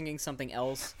clearly singing something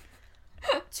else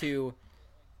to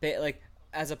like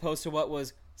as opposed to what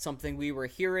was something we were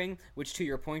hearing, which to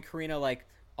your point, Karina, like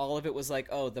all of it was like,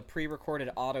 oh, the pre-recorded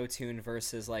auto-tune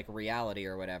versus like reality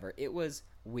or whatever. It was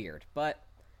weird, but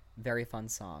very fun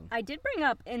song. I did bring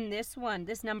up in this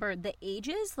number, the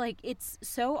ages. Like, it's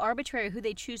so arbitrary who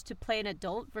they choose to play an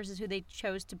adult versus who they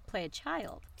chose to play a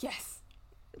child. Yes.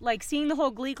 Like, seeing the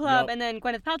whole Glee Club Yep. and then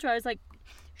Gwyneth Paltrow, I was like,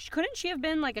 couldn't she have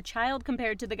been, like, a child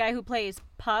compared to the guy who plays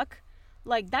Puck?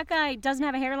 Like, that guy doesn't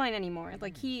have a hairline anymore.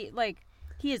 Like, he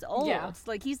is old. Yeah.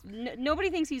 Like, nobody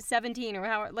thinks he's 17 or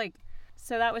how, like,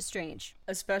 so that was strange.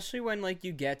 Especially when like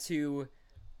you get to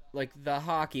like the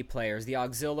hockey players, the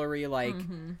auxiliary like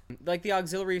the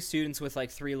auxiliary students with like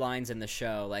 3 lines in the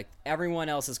show. Like everyone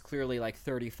else is clearly like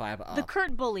 35 up. The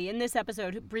Kurt bully in this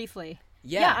episode, briefly.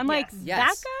 Yeah, I'm like,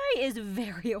 yes. that guy is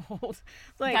very old.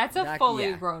 Like, That's a That- fully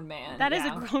yeah. grown man. that is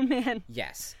yeah. a grown man.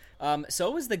 Yes. So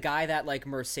was the guy that like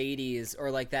Mercedes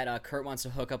or like that Kurt wants to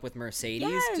hook up with Mercedes.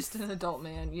 Yes. Just an adult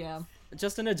man, yeah.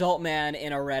 Just an adult man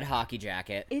in a red hockey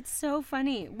jacket. It's so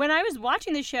funny. When I was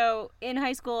watching the show in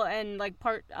high school and like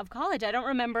part of college, I don't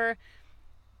remember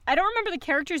the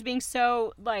characters being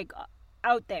so like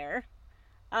out there.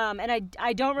 And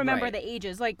I don't remember Right. the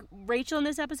ages. Like Rachel in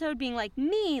this episode being like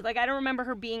me. Like I remember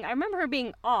her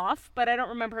being off, but I don't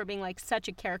remember her being like such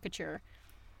a caricature,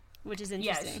 which is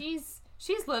Yeah, interesting.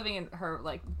 she's living in her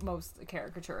like most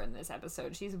caricature in this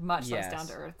episode. She's much less Yes. down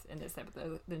to earth in this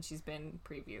episode than she's been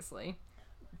previously.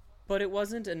 But it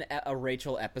wasn't a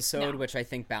Rachel episode, No. which I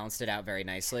think balanced it out very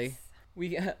nicely.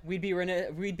 We'd be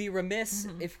remiss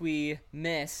if we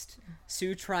missed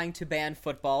Sue trying to ban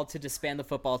football to disband the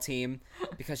football team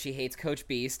because she hates Coach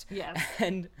Beast. Yes.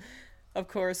 And of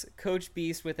course, Coach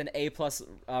Beast with an A+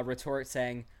 retort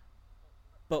saying,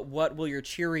 "But what will your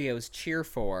Cheerios cheer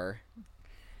for?"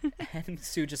 And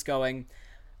Sue just going,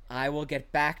 "I will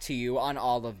get back to you on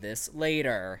all of this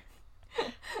later."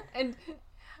 And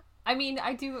I mean,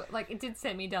 I do like it did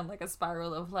send me down like a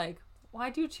spiral of like, why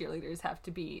do cheerleaders have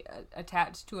to be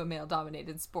attached to a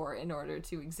male-dominated sport in order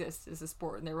to exist as a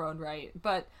sport in their own right?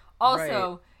 But also,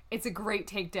 Right. it's a great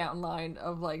takedown line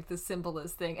of like the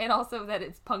simplest thing, and also that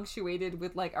it's punctuated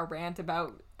with like a rant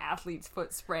about athlete's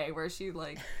foot spray, where she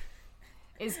like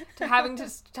is having to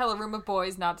tell a room of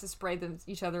boys not to spray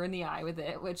each other in the eye with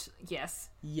it, which yes,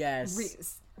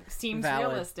 Yes. seems Valid.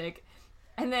 realistic.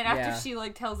 And then after Yeah. she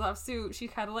like tells off Sue, she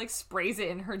kind of like sprays it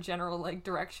in her general like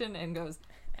direction and goes,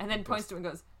 and then points to it and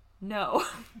goes, "No."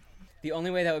 The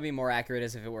only way that would be more accurate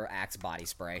is if it were Axe body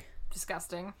spray.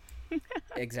 Disgusting.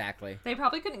 Exactly. They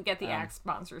probably couldn't get the Axe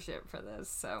sponsorship for this,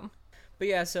 so. But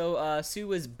yeah, so Sue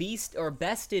was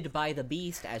bested by the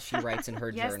beast, as she writes in her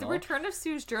Yes, journal. the return of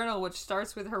Sue's journal, which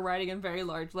starts with her writing in very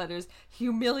large letters,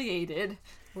 "humiliated,"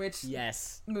 which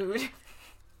Yes. mood.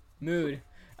 Mood.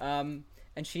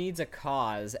 And she needs a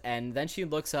cause, and then she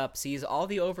looks up, sees all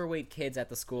the overweight kids at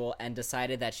the school, and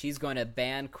decided that she's going to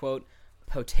ban, quote,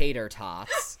 potato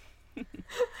tots.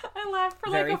 I laughed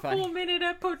for Very like a funny. full minute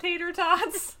at potato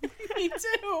tots. Me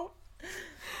too.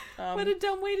 What a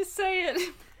dumb way to say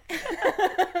it.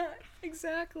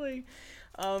 Exactly.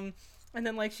 And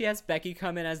then, like, she has Becky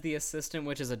come in as the assistant,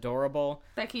 which is adorable.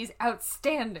 Becky's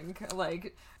outstanding.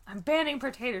 Like, I'm banning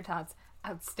potato tots.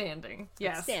 Outstanding.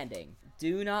 Yes. Outstanding.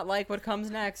 Do not like what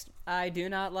comes next. I do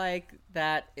not like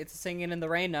that it's a Singing in the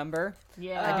Rain number.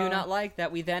 Yeah. I do not like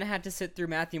that we then had to sit through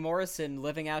Matthew Morrison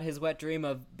living out his wet dream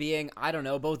of being, I don't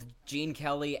know, both Gene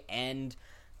Kelly and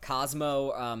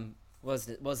Cosmo, what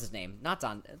was his name? Not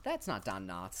Don, that's not Don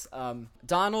Knotts.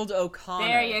 Donald O'Connor.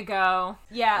 There you go.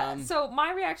 Yeah. Um, So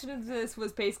my reaction to this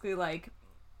was basically like,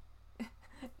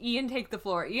 Ian, take the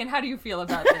floor. Ian, how do you feel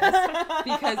about this?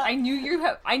 Because I knew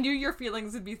your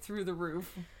feelings would be through the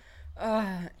roof.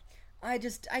 I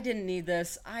didn't need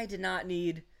this. I did not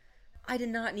need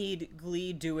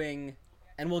Glee doing,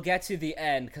 and we'll get to the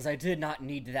end because I did not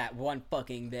need that one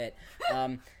fucking bit.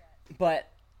 But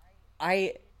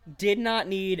I did not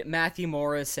need Matthew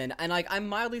Morrison, and like I'm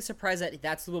mildly surprised that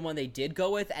that's the one they did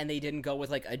go with, and they didn't go with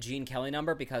like a Gene Kelly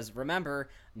number, because remember,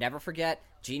 never forget,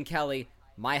 Gene Kelly,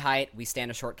 my height, we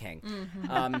stand a short king.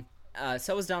 Mm-hmm.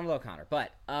 So is Donald O'Connor,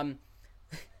 but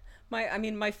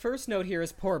my first note here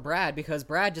is poor Brad, because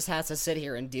Brad just has to sit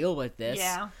here and deal with this.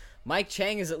 Yeah. Mike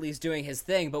Chang is at least doing his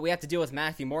thing, but we have to deal with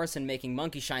Matthew Morrison making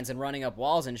monkey shines and running up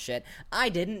walls and shit. I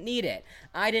didn't need it.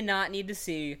 I did not need to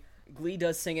see Glee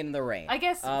does Singing in the Rain. I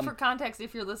guess, for context,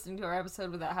 if you're listening to our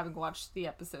episode without having watched the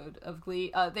episode of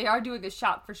Glee, they are doing a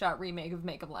shot-for-shot remake of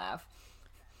Make 'Em Laugh.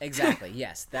 Exactly,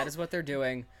 yes. That is what they're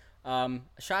doing. A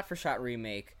shot-for-shot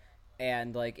remake,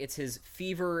 and, like, it's his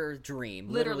fever dream.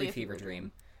 Literally a fever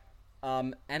dream.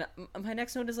 And my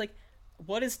next note is, like,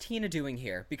 what is Tina doing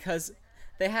here? Because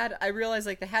I realized,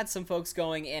 like, they had some folks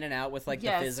going in and out with, like, the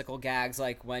physical gags,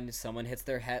 like, when someone hits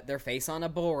their face on a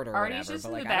board or Artie's whatever. just but,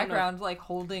 in like, the background, like,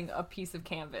 holding a piece of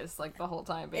canvas, like, the whole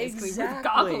time, basically, Exactly. with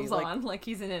goggles like, on, like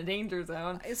he's in a danger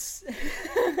zone.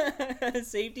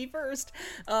 Safety first.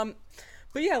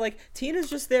 But yeah, like, Tina's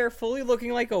just there fully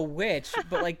looking like a witch,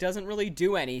 but, like, doesn't really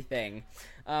do anything.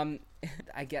 I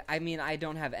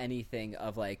don't have anything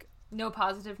of, like... No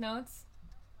positive notes?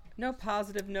 No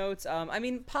positive notes.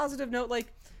 Positive note,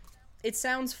 like, it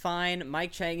sounds fine.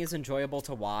 Mike Chang is enjoyable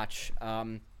to watch.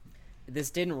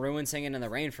 This didn't ruin Singing in the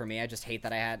Rain for me. I just hate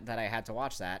that I had to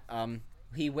watch that.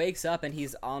 He wakes up and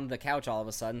he's on the couch all of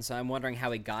a sudden, so I'm wondering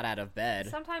how he got out of bed.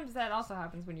 Sometimes that also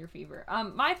happens when you're fever.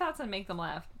 My thoughts on Make 'Em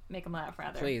Laugh,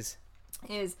 Please.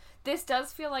 Is this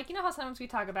does feel like, you know how sometimes we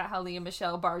talk about how Lea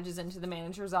Michele barges into the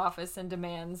manager's office and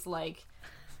demands, like,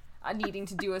 needing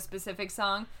to do a specific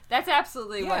song? That's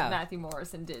absolutely what Matthew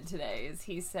Morrison did today, is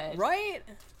he said, right?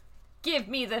 Give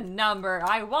me the number,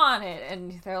 I want it.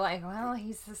 And they're like, well,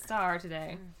 he's the star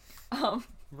today.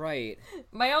 Right.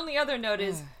 My only other note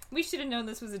is, we should have known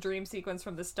this was a dream sequence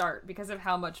from the start because of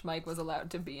how much Mike was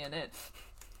allowed to be in it.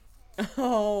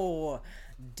 Oh,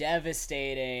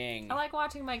 devastating. I like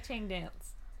watching Mike Chang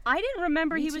dance. I didn't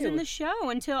remember he was in the show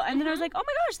until, and then I was like, oh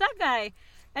my gosh, that guy.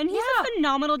 And he's a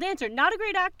phenomenal dancer. Not a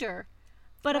great actor,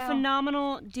 but a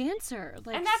phenomenal dancer.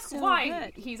 Like, and that's so why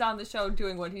good. he's on the show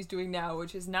doing what he's doing now,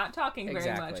 which is not talking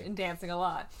very much and dancing a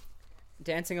lot.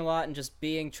 Dancing a lot and just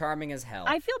being charming as hell.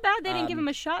 I feel bad they didn't give him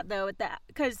a shot, though, at that.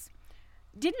 Because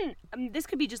this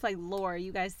could be just like lore.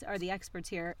 You guys are the experts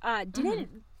here.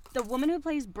 Didn't the woman who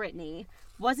plays Brittany,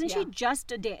 wasn't she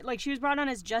just she was brought on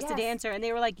as just a dancer, and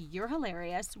they were like, you're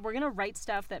hilarious. We're going to write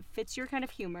stuff that fits your kind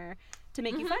of humor to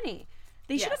make you funny.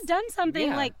 They should have done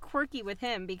something like quirky with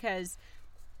him, because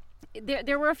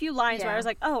there were a few lines where I was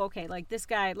like, oh, okay, like this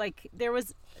guy, like there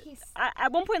was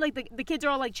at one point, like the kids are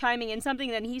all like chiming in something,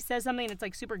 and then he says something that's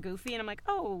like super goofy, and I'm like,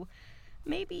 oh,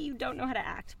 maybe you don't know how to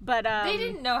act. But they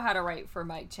didn't know how to write for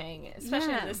Mike Chang,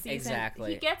 especially in this season.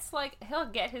 Exactly. He gets he'll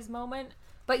get his moment.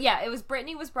 But yeah, it was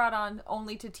Brittany was brought on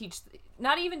only to teach,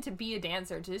 not even to be a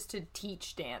dancer, just to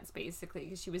teach dance, basically,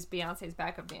 because she was Beyonce's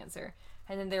backup dancer.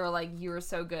 And then they were like, you were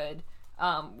so good.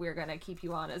 We're going to keep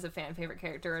you on as a fan favorite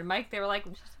character. And Mike, they were like,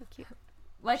 so cute.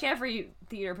 Like every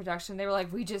theater production, they were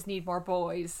like, we just need more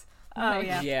boys. Oh,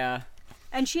 yeah. Yeah.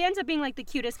 And she ends up being like the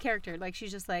cutest character. Like,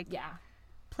 she's just like,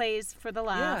 plays for the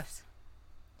laughs.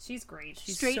 Yeah. She's great.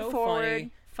 She's straightforward, so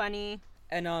funny.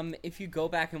 And if you go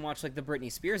back and watch like the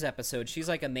Britney Spears episode, she's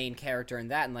like a main character in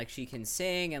that, and like she can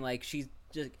sing, and like she's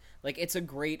just like, it's a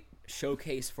great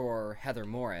showcase for Heather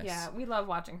Morris. Yeah, we love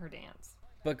watching her dance.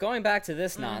 But going back to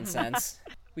this nonsense,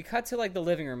 we cut to like the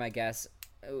living room, I guess.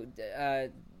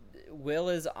 Will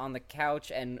is on the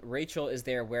couch and Rachel is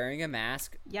there wearing a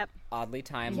mask. Yep. Oddly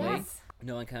timely. Yes.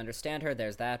 No one can understand her.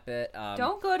 There's that bit.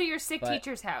 Don't go to your sick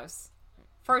teacher's house.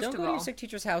 First of all. Don't go to your sick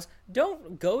teacher's house.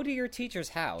 Don't go to your teacher's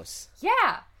house.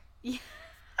 Yeah.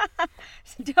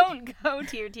 Don't go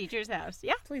to your teacher's house.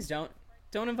 Yeah. Please don't.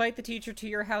 Don't invite the teacher to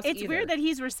your house It's either. weird that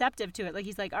he's receptive to it. Like,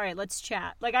 he's like, all right, let's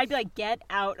chat. Like, I'd be like, get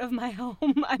out of my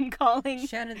home. I'm calling,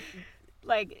 Shannon,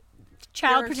 like,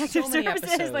 Child there are Protective so many Services.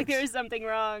 episodes. Like, there is something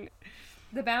wrong.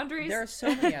 The boundaries. there are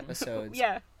so many episodes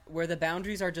Yeah. where the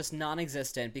boundaries are just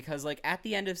non-existent because, like, at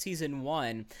the end of season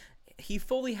 1, he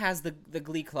fully has the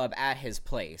Glee Club at his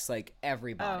place. Like,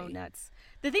 everybody. Oh, nuts.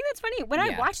 The thing that's funny, when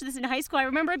I watched this in high school, I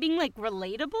remember it being, like,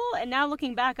 relatable, and now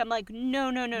looking back, I'm like, no.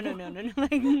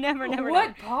 Like, never.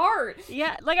 What part?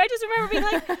 Yeah, like, I just remember being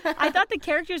like, I thought the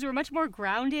characters were much more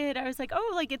grounded. I was like,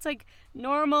 oh, like, it's, like,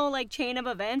 normal, like, chain of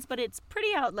events, but it's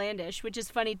pretty outlandish, which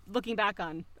is funny looking back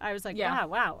on. I was like,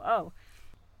 wow, oh.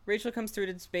 Rachel comes through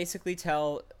to basically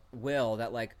tell Will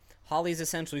that like Holly's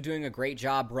essentially doing a great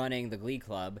job running the Glee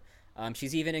Club.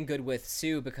 She's even in good with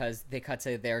Sue because they cut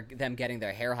to them getting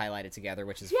their hair highlighted together,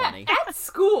 which is funny. At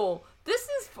school. This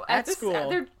is At school.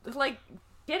 They're like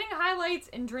getting highlights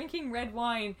and drinking red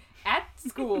wine at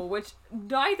school, which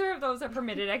neither of those are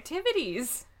permitted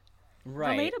activities.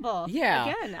 Right. Relatable. Yeah.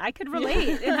 Again, I could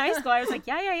relate. In high school, I was like,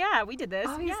 yeah, we did this.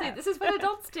 Obviously, yeah. this is what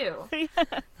adults do.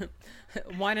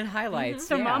 Wine and highlights.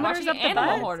 Thermometers up the Animal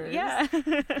butt. hoarders. Yeah.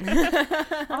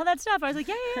 All that stuff. I was like,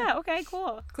 yeah, okay,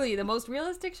 cool. Glee, the most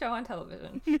realistic show on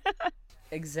television.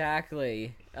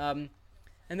 Exactly. And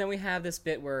then we have this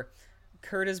bit where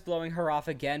Kurt is blowing her off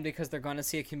again because they're going to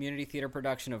see a community theater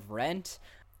production of Rent.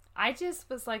 I just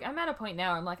was like, I'm at a point now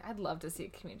where I'm like, I'd love to see a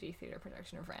community theater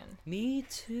production of Ren. Me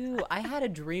too. I had a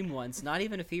dream once, not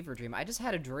even a fever dream. I just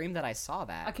had a dream that I saw A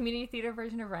that. community theater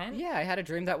version of Ren? Yeah, I had a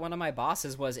dream that one of my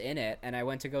bosses was in it, and I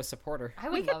went to go support her. I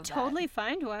would We could love that. totally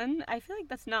find one. I feel like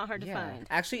that's not hard to find.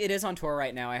 Actually, it is on tour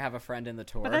right now. I have a friend in the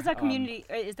tour. But that's not community.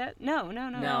 Is that? No.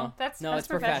 No, That's it's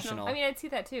professional. I mean, I'd see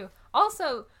that too.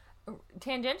 Also,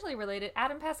 tangentially related,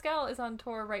 Adam Pascal is on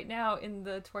tour right now in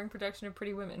the touring production of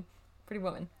Pretty Woman.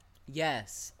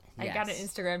 Yes. I got an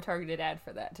Instagram targeted ad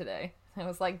for that today. I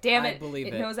was like, damn I it, believe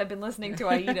it it. knows I've been listening to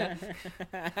Aida.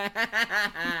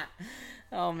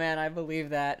 Oh man, I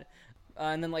believe that.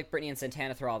 And then like Brittany and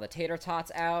Santana throw all the tater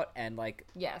tots out, and like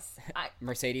Yes.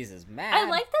 Mercedes is mad. I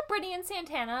like that Brittany and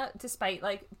Santana, despite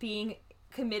like being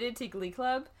committed to Glee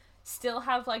Club, still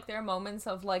have like their moments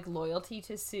of like loyalty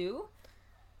to Sue.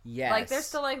 Yes. Like they're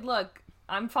still like, look,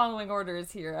 I'm following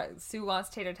orders here. Sue wants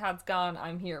tater tots gone.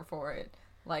 I'm here for it.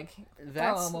 Like,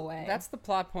 throw them away. That's the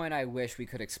plot point I wish we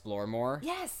could explore more.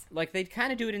 Yes. Like they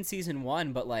kind of do it in season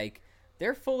 1, but like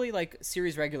they're fully like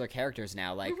series regular characters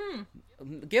now. Like,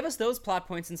 give us those plot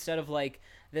points instead of like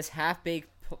this half-baked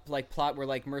like plot where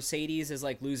like Mercedes is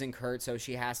like losing Kurt, so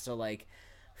she has to like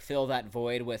fill that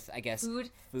void with, I guess, Food.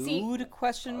 Food? See,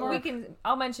 Question mark.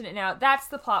 I'll mention it now. That's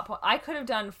the plot point. I could have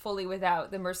done fully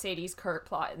without the Mercedes Kurt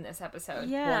plot in this episode.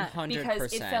 Yeah. 100%.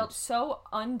 Because it felt so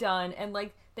undone, and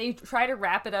like they try to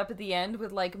wrap it up at the end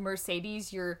with like,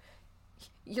 Mercedes, you're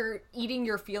eating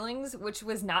your feelings, which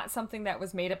was not something that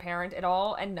was made apparent at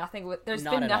all, and there's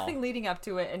Not been at nothing all. leading up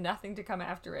to it and nothing to come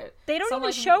after it. They don't So I'm even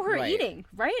like, show her Right. eating,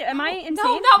 right? Am I insane?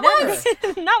 No, not Never. once.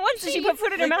 Not once did she put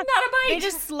food in her like, mouth. not a bite. They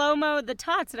just slow-mo the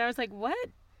tots, and I was like, what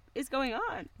is going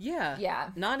on? Yeah. Yeah.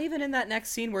 Not even in that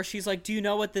next scene where she's like, "Do you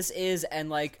know what this is?" And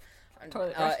like,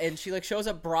 Toilet brush. and she like shows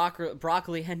up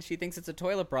broccoli, and she thinks it's a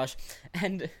toilet brush.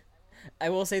 And I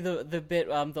will say the bit,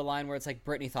 the line where it's like,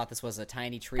 Brittany thought this was a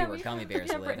tiny tree where gummy bears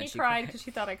yeah, live, Brittany and she cried because she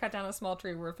thought I cut down a small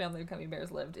tree where a family of gummy bears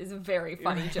lived. Is a very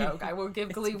funny joke. I will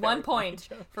give Glee 1 point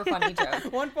for funny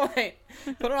joke. 1 point.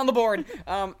 Put it on the board.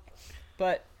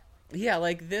 But yeah,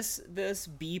 like this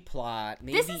B plot,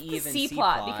 maybe This is the even C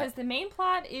plot because the main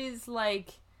plot is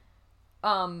like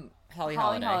Holly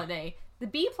Holiday. The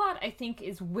B plot, I think,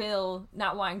 is Will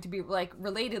not wanting to be like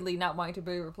relatedly not wanting to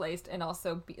be replaced, and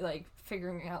also be like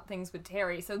figuring out things with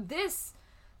Terry. So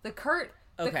the Kurt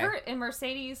and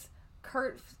Mercedes.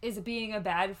 Kurt is being a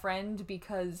bad friend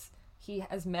because he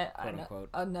has met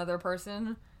another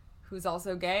person who's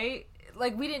also gay.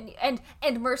 Like we didn't,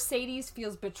 and Mercedes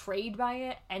feels betrayed by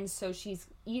it, and so she's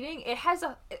eating.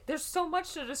 There's so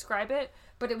much to describe it,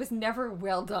 but it was never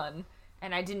well done,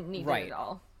 and I didn't need it at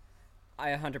all. I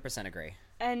 100% agree.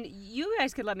 And you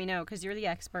guys could let me know because you're the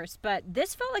experts, but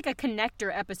this felt like a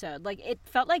connector episode. Like it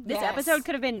felt like this episode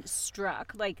could have been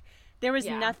struck. Like there was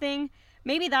nothing.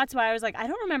 Maybe that's why I was like, I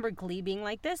don't remember Glee being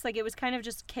like this. Like it was kind of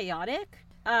just chaotic.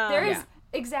 There is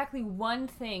exactly one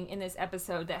thing in this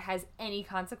episode that has any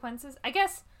consequences. I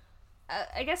guess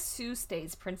Sue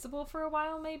stays principal for a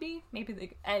while, maybe.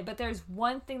 But there's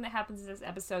one thing that happens in this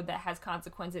episode that has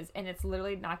consequences, and it's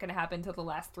literally not going to happen until the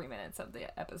last 3 minutes of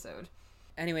the episode.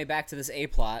 Anyway, back to this A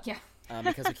plot. Yeah.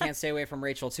 Because we can't stay away from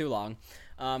Rachel too long.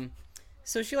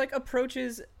 So she like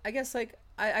approaches, I guess like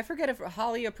I forget if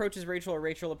Holly approaches Rachel or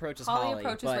Rachel approaches Holly. Holly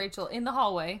approaches Rachel in the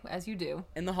hallway, as you do.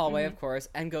 In the hallway, of course,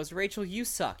 and goes, "Rachel, you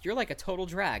suck. You're like a total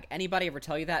drag. Anybody ever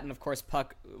tell you that?" And of course,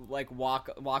 Puck like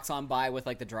walks on by with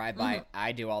like the drive-by.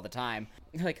 I do all the time.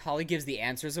 Like Holly gives the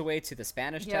answers away to the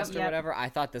Spanish test or whatever. I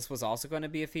thought this was also going to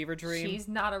be a fever dream. She's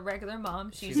not a regular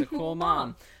mom. She's a cool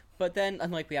mom. But then,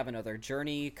 unlike we have another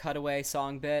Journey cutaway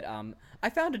song bit, I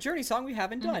found a Journey song we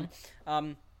haven't done.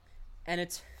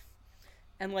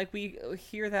 And like we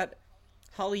hear that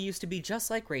Holly used to be just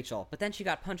like Rachel, but then she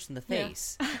got punched in the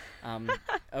face.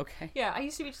 Okay. Yeah, I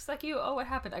used to be just like you. Oh, what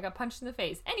happened? I got punched in the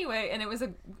face. Anyway, and it was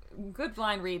a good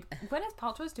blind read. Gwyneth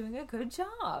Paltrow's doing a good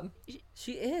job.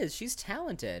 She is. She's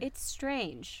talented. It's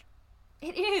strange.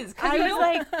 It is. 'Cause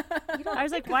I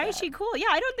was like, why is she cool? Yeah,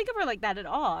 I don't think of her like that at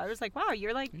all. I was like, wow,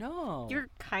 you're like, No. you're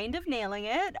kind of nailing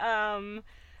it.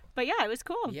 But yeah, it was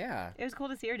cool. Yeah. It was cool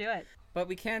to see her do it. But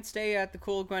we can't stay at the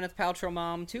cool Gwyneth Paltrow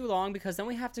mom too long because then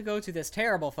we have to go to this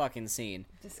terrible fucking scene.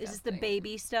 Is this the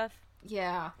baby stuff?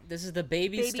 Yeah. This is the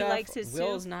baby stuff. likes his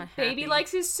Will's soup. not happy. Baby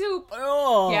likes his soup.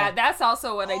 Oh. Yeah, that's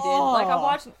also what I did. Like, I'm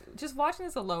watching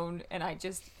this alone, and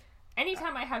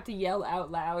anytime I have to yell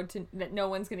out loud that no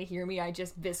one's gonna hear me, I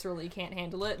just viscerally can't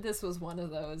handle it. This was one of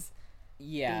those.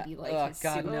 Yeah. Baby like Oh his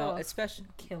God, soup. no. Ugh. Especially.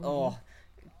 Kill me. Oh.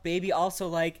 Baby also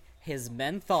like his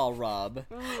menthol rub.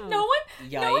 No one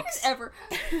has Yikes. ever.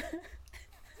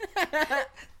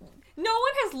 No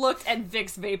one has looked at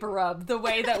Vicks Vapor Rub the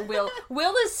way that Will.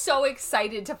 Will is so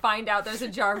excited to find out there's a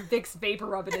jar of Vicks Vapor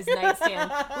Rub in his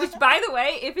nightstand. Which, by the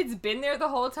way, if it's been there the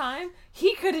whole time,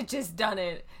 he could have just done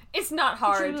it. It's not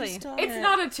hard. Truly. It's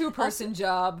not a two-person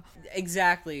job.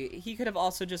 Exactly. He could have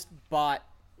also just bought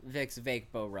Vicks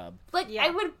Vapor Rub. Like, Yeah.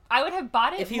 I would have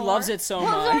bought it If he more. loves it so Well,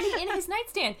 it was much. already in his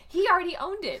nightstand. He already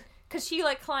owned it. Because she,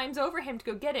 like, climbs over him to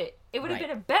go get it. It would have Right.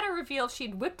 been a better reveal if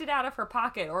she'd whipped it out of her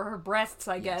pocket, or her breasts,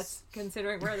 I guess,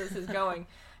 considering where this is going.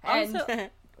 And Also,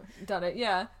 done it,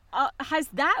 yeah. has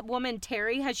that woman,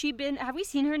 Terry, have we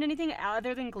seen her in anything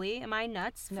other than Glee? Am I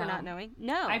nuts for No. not knowing?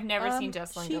 No. I've never seen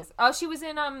Jessalyn she- Gilson. Oh, she was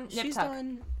in Nip She's Tuck.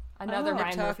 done. Another Nip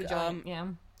Ryan Tuck, Murphy joint, yeah.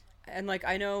 And, like,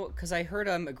 I know, because I heard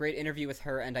a great interview with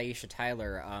her and Aisha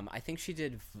Tyler. I think she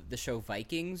did the show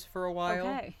Vikings for a while.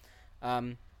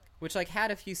 Okay. Which, like, had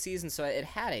a few seasons, so it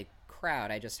had a crowd.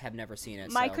 I just have never seen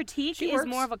it. My so critique she is works.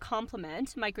 more of a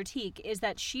compliment. My critique is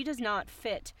that she does not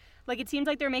fit. Like, it seems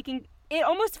like they're making... It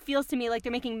almost feels to me like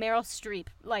they're making Meryl Streep,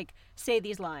 like, say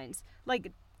these lines.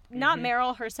 Like, not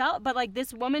Meryl herself, but, like,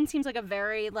 this woman seems like a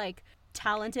very, like,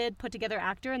 talented, put-together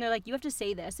actor, and they're like, you have to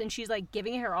say this, and she's, like,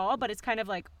 giving it her all, but it's kind of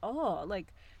like, oh, like,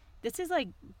 this is, like,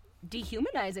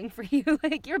 dehumanizing for you.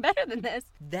 Like, you're better than this.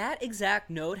 That exact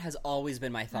note has always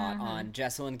been my thought on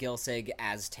Jessalyn Gilsig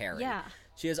as Terry. Yeah.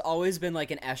 She has always been,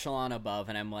 like, an echelon above,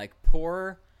 and I'm like,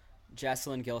 poor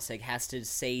Jessalyn Gilsig has to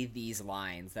say these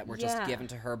lines that were just Yeah. given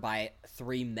to her by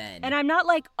three men. And I'm not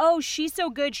like, oh, she's so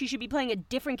good, she should be playing a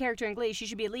different character in Glee, she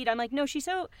should be a lead. I'm like, no, she's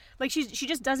so, like, she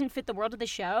just doesn't fit the world of the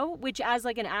show, which as,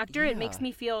 like, an actor, it makes Yeah.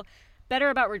 me feel better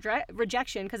about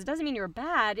rejection, because it doesn't mean you're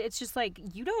bad. It's just, like,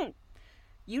 you don't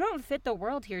fit the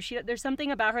world here. There's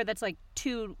something about her that's, like,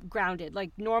 too grounded,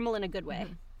 like, normal in a good way.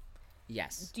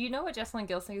 Yes. Do you know what Jessalyn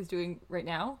Gilson is doing right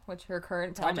now? What her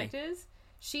current Tell me. project is?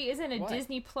 She is in a What?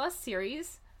 Disney Plus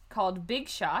series called Big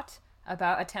Shot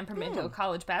about a temperamental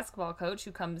college basketball coach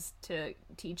who comes to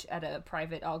teach at a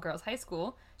private all-girls high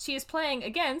school. She is playing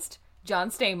against John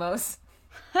Stamos.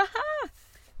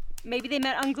 Maybe they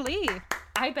met on Glee.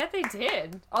 I bet they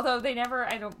did. Although they never,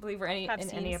 I don't believe, were in Have any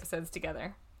scenes. episodes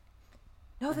together.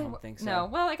 No, they don't think so. No,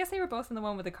 well, I guess they were both in the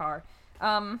one with the car.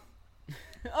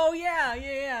 Oh,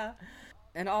 yeah.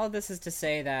 And all of this is to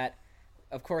say that,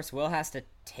 of course, Will has to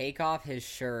take off his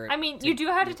shirt. I mean, you do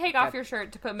have to take off your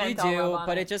shirt to put You menthol do, rub on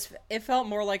but it. it felt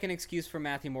more like an excuse for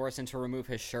Matthew Morrison to remove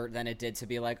his shirt than it did to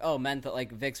be like, oh, menthol,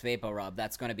 like Vicks Vapor Rub,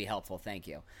 that's going to be helpful, thank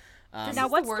you. This Now,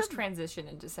 is what's the worst the- transition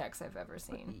into sex I've ever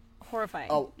seen. Horrifying.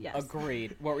 Oh, yes.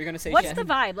 agreed. What were you going to say, What's Shannon?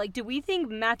 the vibe? Like, do we think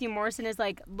Matthew Morrison is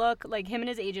like, look, like him and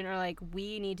his agent are like,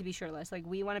 we need to be shirtless. Like,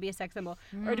 we want to be a sex symbol.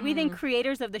 Or do we think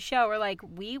creators of the show are like,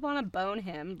 we want to bone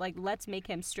him. Like, let's make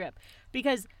him strip.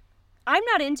 Because I'm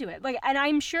not into it. Like, and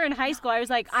I'm sure in high school I was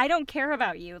like, I don't care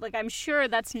about you. Like, I'm sure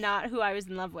that's not who I was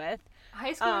in love with.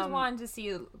 High schoolers wanted to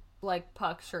see, like,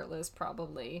 Puck shirtless,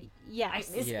 probably.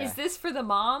 Yes. Is this for the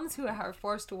moms who are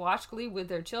forced to watch Glee with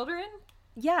their children?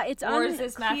 Yeah, it's Or is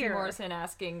this Matthew unclear. Morrison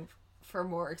asking for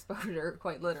more exposure,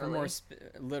 quite literally? More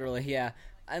literally, yeah.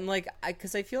 And, like,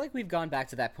 because I feel like we've gone back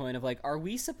to that point of, like, are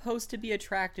we supposed to be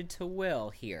attracted to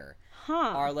Will here? Huh.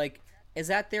 Are, like, is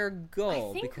that their goal?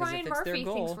 I think because Ryan if it's Murphy their thinks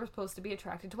goal... we're supposed to be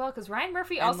attracted to Will, because Ryan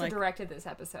Murphy also like- directed this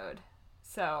episode.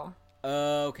 So,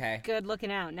 Okay. Good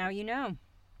looking out. Now you know.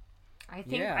 I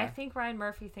think Yeah. I think Ryan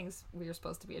Murphy thinks we're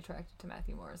supposed to be attracted to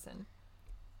Matthew Morrison.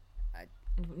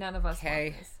 And none of us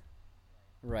Okay. want this.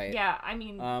 Right. Yeah, I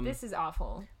mean, this is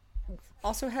awful.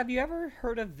 Also, have you ever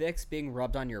heard of Vicks being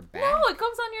rubbed on your back? No, it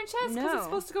goes on your chest because No. it's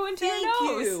supposed to go into Thank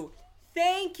your nose. you!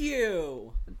 Thank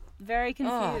you! Very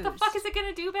confused. What the fuck is it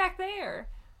gonna do back there?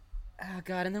 Oh,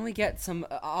 God, and then we get some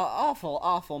awful,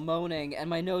 awful moaning, and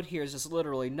my note here is just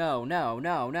literally, no.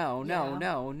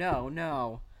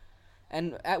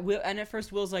 And at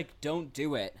first, Will's like, don't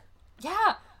do it.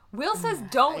 Yeah, Will says I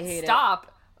don't hate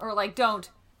stop, or like don't,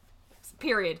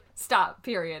 period, stop,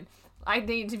 period. I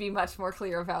need to be much more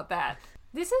clear about that.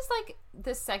 This is like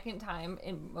the second time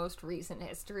in most recent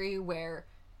history where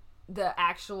the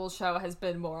actual show has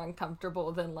been more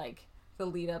uncomfortable than like the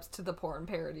lead-ups to the porn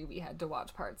parody we had to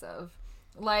watch parts of.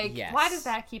 Like, Yes. why does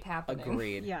that keep happening?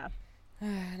 Agreed. Yeah.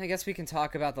 And I guess we can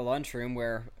talk about the lunchroom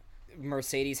where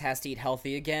Mercedes has to eat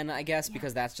healthy again, I guess,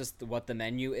 because that's just what the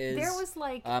menu is. There was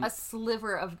like a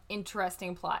sliver of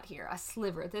interesting plot here. A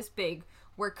sliver this big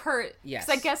where Kurt... Yes.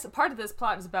 'cause I guess part of this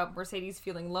plot is about Mercedes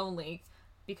feeling lonely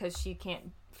because she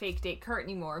can't fake date Kurt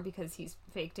anymore because he's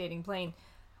fake dating Blaine.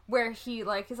 Where he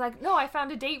like is like, no, I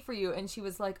found a date for you, and she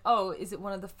was like, oh, is it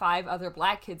one of the 5 other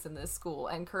black kids in this school?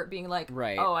 And Kurt being like,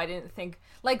 Right. oh, I didn't think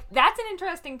like that's an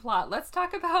interesting plot. Let's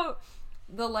talk about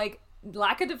the like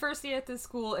lack of diversity at this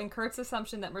school and Kurt's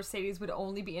assumption that Mercedes would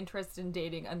only be interested in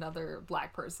dating another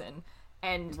black person.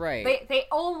 And Right.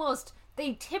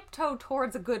 they tiptoe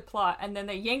towards a good plot and then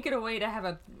they yank it away to have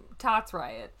a tots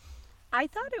riot. I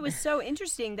thought it was so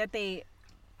interesting that they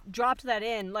dropped that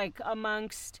in, like,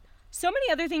 amongst so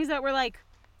many other things that were, like,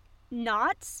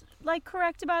 not, like,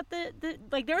 correct about the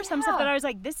like, there was some stuff that I was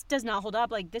like, this does not hold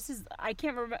up. Like, this is, I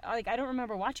can't remember, like, I don't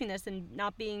remember watching this and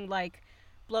not being, like,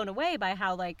 blown away by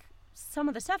how, like, some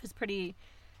of the stuff is pretty,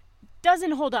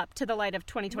 doesn't hold up to the light of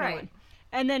 2021. Right.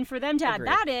 And then for them to add Agreed.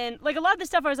 that in, like, a lot of the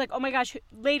stuff I was like, oh my gosh,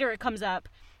 later it comes up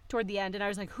toward the end, and I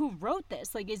was like, who wrote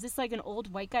this? Like, is this like an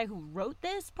old white guy who wrote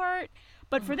this part?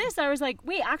 But for this, I was like,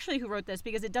 wait, actually, who wrote this?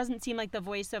 Because it doesn't seem like the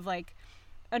voice of, like,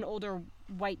 an older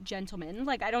white gentleman.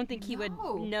 Like, I don't think he would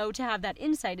know to have that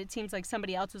insight. It seems like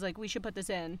somebody else was like, we should put this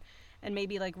in, and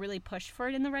maybe, like, really push for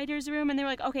it in the writer's room, and they were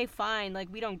like, okay, fine, like,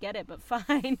 we don't get it, but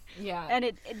fine. Yeah. And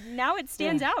it now it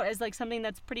stands out as, like, something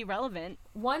that's pretty relevant.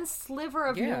 One sliver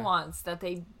of Yeah. nuance that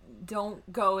they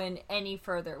don't go in any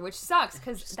further, which sucks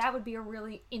because that would be a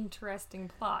really interesting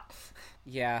plot.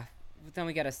 Yeah. But then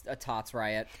we get a tots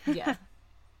riot. Yeah.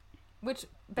 Which,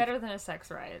 better than a sex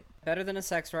riot. Better than a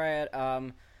sex riot.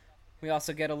 We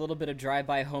also get a little bit of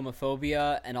drive-by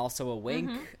homophobia and also a wink.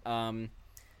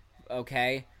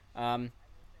 Okay.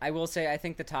 I will say I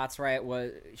think the tots riot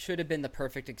should have been the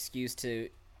perfect excuse to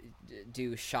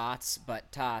do shots,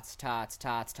 but tots, tots,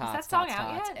 tots, tots, that song tots,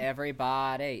 out tots. yet?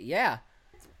 Everybody. Yeah.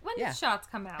 When Yeah. did Shots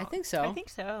come out? I think so. I think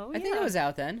so. I think it was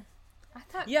out then. I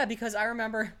thought. Yeah, because I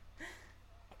remember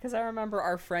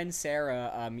our friend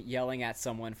Sarah yelling at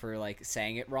someone for like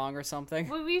saying it wrong or something.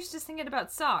 Well, we used to sing it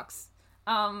about socks.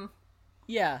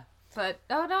 Yeah. But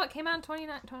oh no, it came out in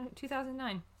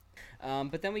 2009.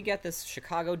 But then we get this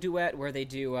Chicago duet where they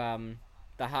do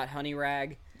the Hot Honey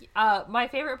Rag. My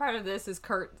favorite part of this is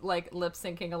Kurt like lip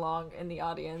syncing along in the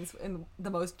audience in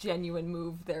the most genuine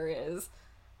move there is.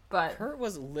 But Kurt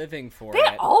was living for they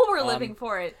it. all were living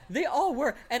for it. They all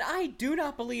were, and I do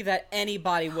not believe that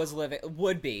anybody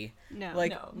would be. No.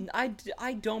 Like, No.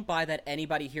 I don't buy that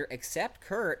anybody here except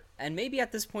Kurt, and maybe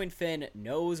at this point Finn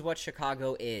knows what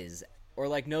Chicago is, or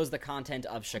like knows the content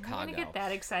of Chicago. I'm gonna get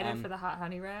that excited for the Hot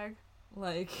Honey Rag.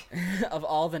 Like, Of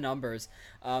all the numbers,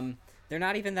 they're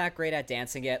not even that great at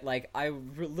dancing yet. Like, I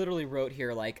literally wrote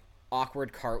here like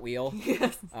awkward cartwheel.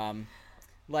 yes.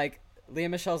 Like Lea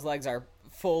Michele's legs are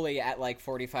fully at like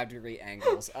 45-degree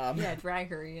angles. Yeah, drag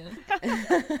her in.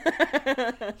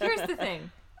 Here's the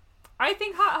thing. I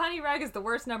think Hot Honey Rag is the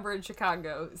worst number in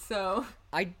Chicago, so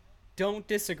I don't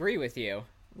disagree with you.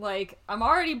 like I'm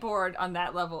already bored on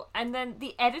that level. And then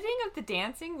the editing of the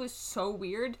dancing was so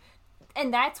weird.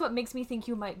 And that's what makes me think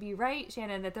you might be right,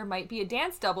 Shannon, that there might be a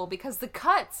dance double because the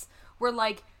cuts were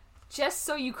like just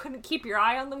so you couldn't keep your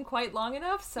eye on them quite long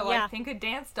enough. So Yeah. I think a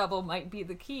dance double might be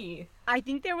the key. I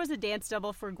think there was a dance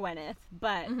double for Gwyneth,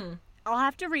 but I'll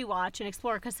have to rewatch and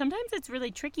explore because sometimes it's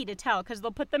really tricky to tell because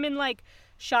they'll put them in like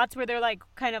shots where they're like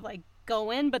kind of like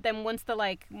going, but then once the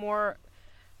like more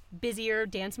busier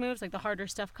dance moves, like the harder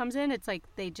stuff comes in, it's like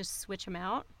they just switch them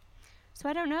out. So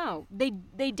I don't know.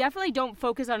 They definitely don't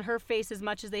focus on her face as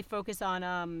much as they focus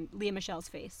on Lea Michele's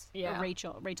face. Yeah. Or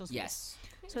Rachel's face. Yes.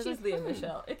 So it's She's like, Lea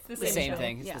Michele. It's the The same, same show.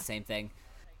 thing. It's Yeah. the same thing.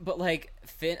 But like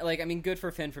Finn, like I mean, good for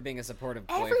Finn for being a supportive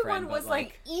boyfriend. Everyone but, was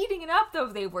like eating it up though.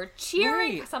 They were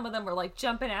cheering. Right. Some of them were like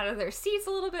jumping out of their seats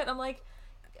a little bit. I'm like,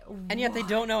 and yet they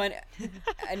don't know, and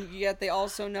yet they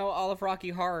also know all of Rocky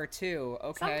Horror too.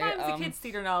 Okay. sometimes the kids'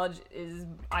 theater knowledge is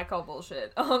I call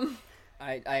bullshit.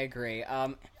 I agree.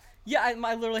 Yeah,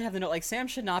 I literally have the note like Sam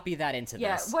should not be that into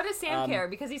Yeah, this. what does Sam care?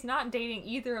 Because he's not dating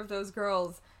either of those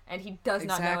girls, and he does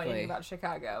not know Exactly. anything about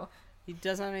Chicago. He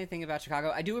doesn't know anything about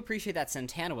Chicago. I do appreciate that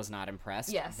Santana was not impressed.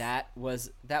 Yes. That was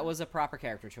a proper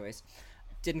character choice.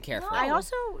 Didn't care for I it.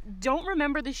 also don't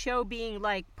remember the show being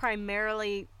like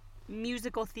primarily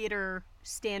musical theater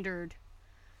standard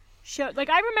show. Like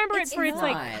I remember It's it for its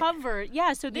like not. cover.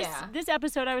 Yeah, so this Yeah. this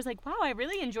episode I was like, wow, I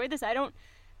really enjoyed this. I don't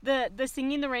The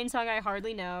Singing the Rain song I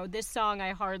hardly know. This song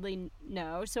I hardly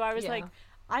know. So I was like,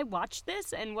 I watched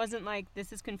this and wasn't like,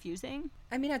 this is confusing.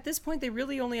 I mean, at this point, they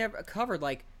really only have covered,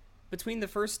 like, between the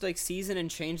first, like, season and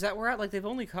change that we're at, like, they've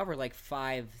only covered, like,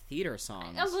 5 theater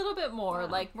songs. A little bit more.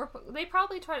 Like, they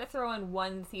probably try to throw in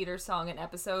one theater song an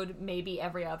episode, maybe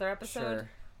every other episode. Sure.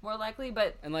 More likely,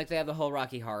 but... And, like, they have the whole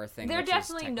Rocky Horror thing, There which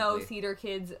definitely is no technically... theater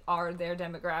kids are their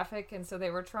demographic, and so they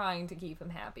were trying to keep them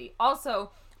happy.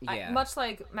 Also, Yeah. much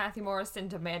like Matthew Morrison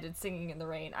demanded Singing in the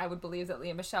Rain, I would believe that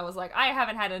Lea Michele was like, I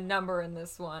haven't had a number in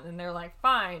this one. And they're like,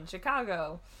 fine,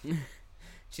 Chicago.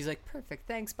 She's like, perfect,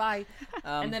 thanks, bye.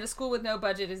 And then a school with no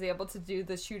budget is able to do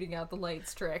the shooting out the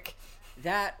lights trick.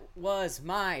 That was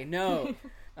my note.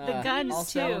 The guns,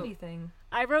 also, too. Anything.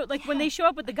 I wrote, like, when they show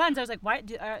up with the guns, I was like, why?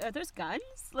 Are those guns?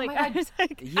 Like, my I God. was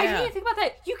like... Yeah. I didn't even think about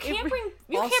that. You can't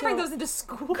bring Also- those into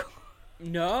school.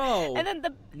 No. And then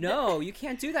No, you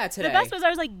can't do that today. The best was I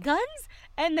was like, guns?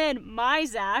 And then my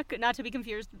Zach, not to be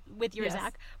confused with your Yes.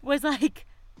 Zach, was like,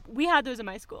 we had those in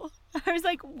my school. I was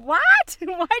like, what?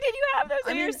 Why did you have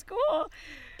those in your mean, school?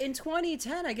 In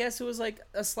 2010, I guess it was, like,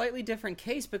 a slightly different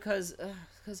case because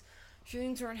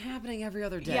shootings aren't happening every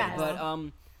other day. Yes.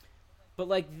 But,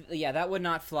 like, yeah, that would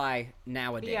not fly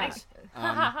nowadays.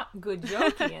 Yeah. Good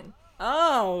joke, Ian.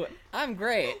 Oh, I'm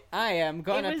great. I am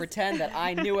going to was- pretend that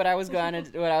I knew what I was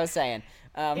saying.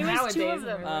 It was two of Nowadays,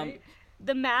 them. right?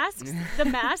 The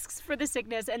masks for the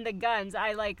sickness and the guns,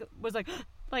 I, like, was like,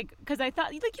 because I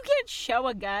thought, like, you can't show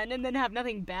a gun and then have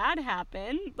nothing bad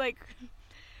happen. Like...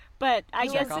 But I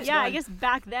guess, Chekhov's yeah, I gun. guess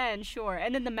back then, sure.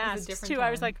 And then the masks different too.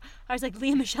 I was time. like,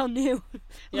 Lea Michele knew. Lea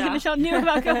Yeah. Michele knew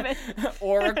about COVID.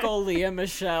 Oracle Lea I was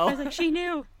Michele. like, she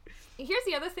knew. Here's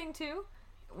the other thing too,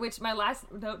 which my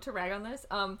last note to rag on this.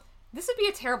 This would be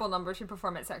a terrible number to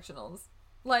perform at sectionals.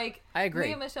 Like, I agree.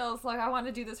 Lea Michele's like, I want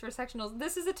to do this for sectionals.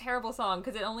 This is a terrible song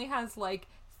because it only has like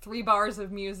 3 bars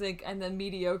of music and then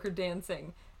mediocre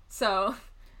dancing. So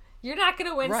you're not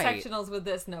gonna win Right. sectionals with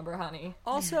this number, honey.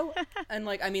 Also, and,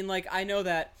 like, I mean, like, I know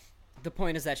that the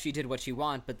point is that she did what she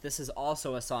wanted, but this is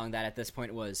also a song that at this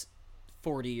point was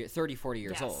 40 years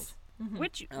Yes. old.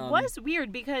 Which was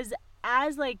weird because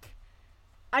as, like,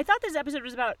 I thought this episode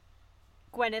was about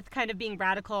Gwyneth kind of being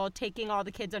radical, taking all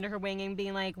the kids under her wing and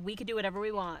being like, we could do whatever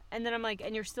we want. And then I'm like,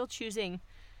 and you're still choosing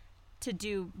to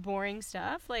do boring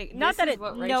stuff? Like, not This that is it,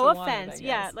 what no Rachel wanted, offense. I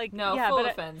Yeah, guess. like, no, yeah, full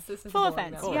but offense. This is full a boring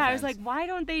offense. number. Yeah, I was offense. like, why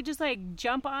don't they just, like,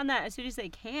 jump on that as soon as they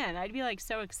can? I'd be, like,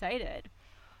 so excited.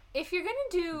 If you're gonna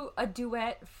do a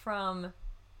duet from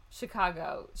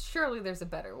Chicago, surely there's a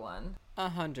better one.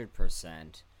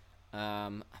 100%.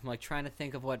 I'm, like, trying to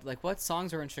think of what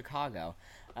songs are in Chicago.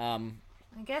 I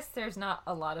guess there's not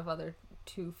a lot of other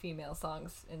 2 female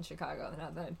songs in Chicago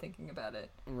now that I'm thinking about it.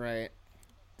 Right.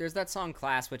 There's that song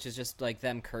Class, which is just, like,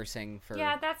 them cursing for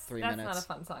Yeah, that's 3 not minutes. a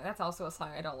fun song. That's also a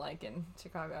song I don't like in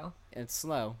Chicago. It's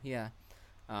slow, yeah.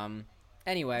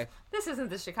 Anyway, This isn't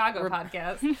the Chicago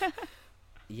podcast.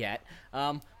 yet.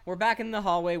 We're back in the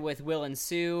hallway with Will and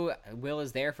Sue. Will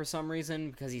is there for some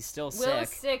reason because he's still sick. Will is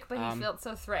sick, but he felt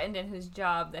so threatened in his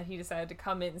job that he decided to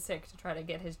come in sick to try to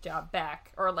get his job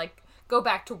back, or like go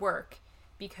back to work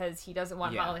because he doesn't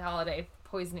want Yeah. Holly Holiday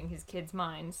poisoning his kids'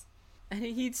 minds. And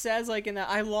he says, like, in that,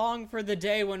 I long for the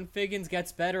day when Figgins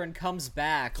gets better and comes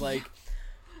back. Like,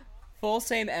 full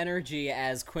same energy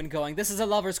as Quinn going, this is a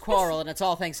lover's quarrel and it's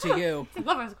all thanks to you.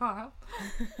 Lover's quarrel.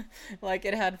 Like,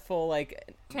 it had full,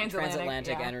 like,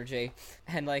 Transatlantic, yeah. energy.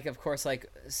 And, like, of course, like,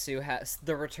 Sue has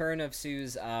the return of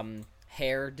Sue's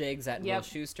hair digs at Will Yep.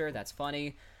 Schuster. That's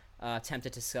funny.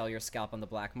 Tempted to sell your scalp on the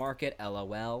black market.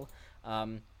 LOL.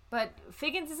 But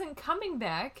Figgins isn't coming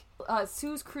back.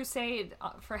 Sue's crusade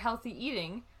for healthy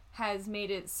eating has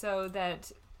made it so that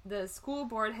the school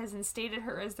board has instated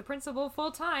her as the principal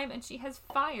full-time, and she has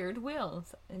fired Will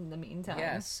in the meantime.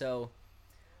 Yes, so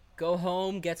go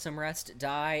home, get some rest,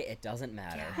 die. It doesn't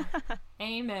matter.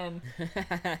 Amen.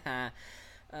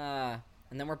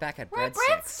 And then we're back at We're at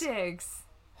breadsticks. breadsticks.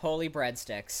 Holy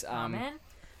breadsticks. Amen.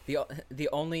 The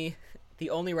only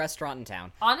restaurant in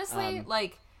town. Honestly,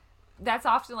 like, that's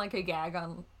often like a gag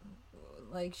on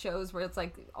like shows where it's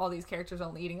like all these characters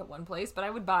only eating at one place, but I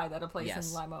would buy that a place Yes.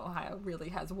 in Lima, Ohio really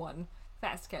has one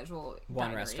fast casual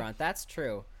One dinery. restaurant. That's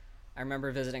true. I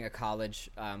remember visiting a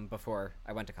college before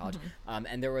I went to college, Mm-hmm.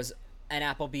 and there was an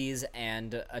Applebee's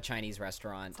and a Chinese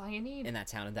restaurant That's all you need. in that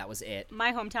town, and that was it.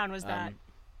 My hometown was that.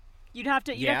 You'd have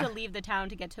to yeah? leave the town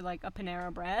to get to, like, a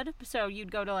Panera Bread. So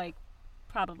you'd go to, like,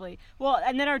 probably, well,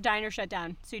 and then our diner shut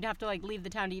down, so you'd have to, like, leave the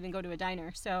town to even go to a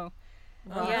diner. So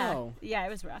Oh. yeah, it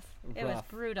was rough. It was Rough.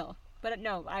 brutal. But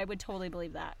no, I would totally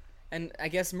believe that. And I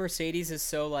guess Mercedes is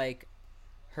so, like,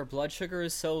 her blood sugar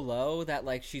is so low that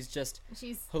like she's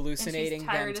hallucinating and she's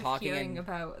tired them talking of hearing and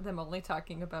about them only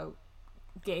talking about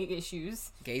gay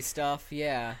issues. gay stuff.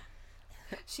 Yeah.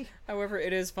 She However,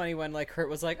 it is funny when like Kurt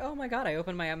was like, "Oh my god, I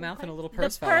opened my mouth and a little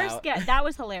purse The fell purse, out." yeah, that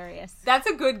was hilarious. That's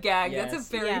a good gag. Yes. That's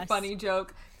a very Yes. funny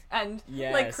joke. And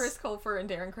Yes. like Chris Colfer and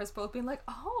Darren Criss both being like,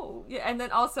 "Oh," yeah. And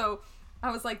then also, I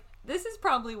was like, "This is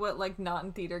probably what like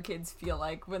non-theater kids feel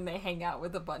like when they hang out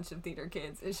with a bunch of theater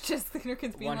kids. It's just theater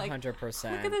kids being like,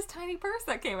 100%. look at this tiny purse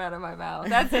that came out of my mouth.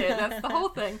 That's it. That's the whole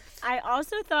thing." I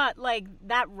also thought like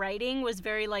that writing was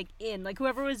very like like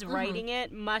whoever was writing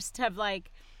it must have like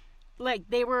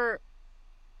they were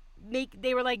like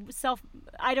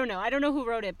I don't know who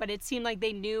wrote it, but it seemed like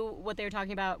they knew what they were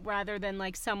talking about rather than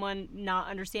like someone not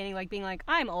understanding, like being like,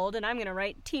 I'm old and I'm gonna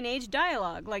write teenage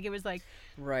dialogue. Like it was like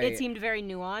Right. it seemed very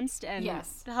nuanced and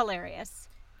Yes. hilarious.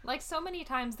 Like so many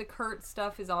times, the Kurt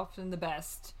stuff is often the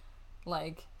best.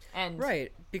 Like, and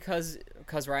Right, because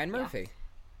Ryan Murphy.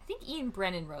 I think Ian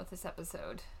Brennan wrote this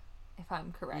episode, if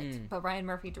I'm correct. But Ryan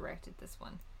Murphy directed this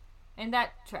one, and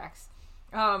that tracks.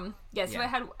 So Yeah. I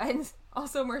had, and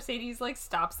also Mercedes like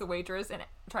stops the waitress and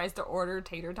tries to order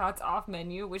tater tots off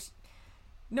menu, which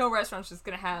no restaurant's just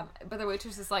gonna have. But the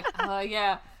waitress is like,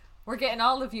 yeah, we're getting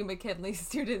all of you McKinley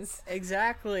students.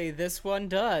 Exactly. This one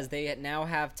does. They now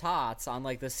have tots on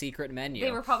like the secret menu.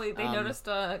 They were probably noticed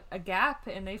a gap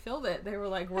and they filled it. They were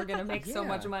like, we're gonna make so Yeah.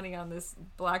 much money on this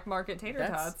black market tater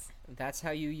tots. That's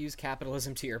how you use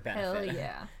capitalism to your Hell benefit.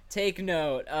 yeah. Take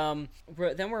note.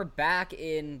 Then we're back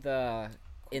in the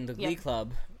Glee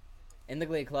Club. In the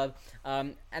Glee Club.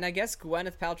 And I guess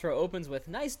Gwyneth Paltrow opens with,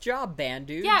 "Nice job, band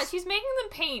dudes." Yeah, she's making them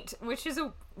paint, which is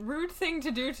a rude thing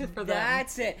to do for them.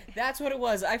 That's it. That's what it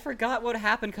was. I forgot what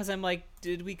happened because I'm like,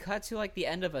 did we cut to like the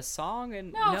end of a song?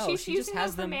 And No, she's she just using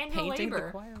has them for them manual painting labor.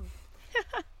 the choir.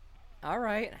 All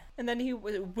right. And then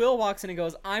Will walks in and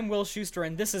goes, "I'm Will Schuester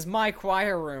and this is my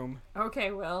choir room."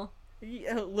 Okay, Will.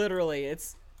 Yeah, literally,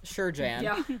 it's sure Jan.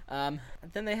 Yeah.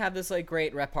 Then they have this like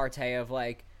great repartee of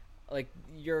like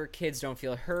your kids don't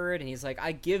feel heard, and he's like,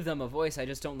 "I give them a voice, I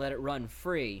just don't let it run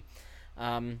free."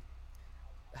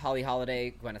 Holly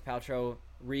Holiday, Gwyneth Paltrow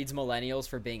reads millennials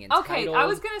for being entitled. Okay, I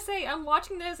was gonna say, I'm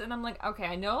watching this and I'm like, okay,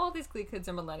 I know all these Glee kids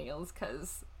are millennials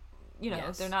because,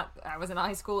 Yes. they're not, I was in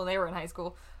high school and they were in high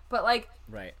school. But like,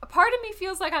 Right. a part of me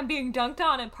feels like I'm being dunked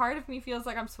on and part of me feels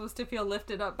like I'm supposed to feel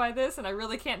lifted up by this and I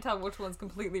really can't tell which one's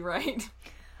completely right.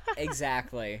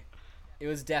 Exactly. It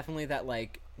was definitely that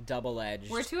like double-edged.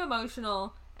 We're too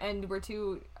emotional and we're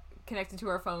too connected to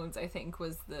our phones, I think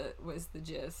was the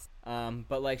gist.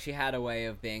 But like she had a way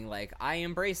of being like, "I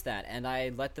embrace that and I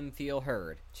let them feel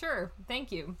heard." Sure,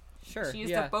 thank you. Sure. She is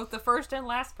yeah. both the first and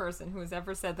last person who has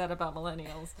ever said that about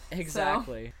millennials.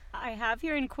 Exactly. I have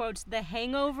here in quotes the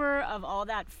hangover of all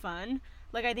that fun.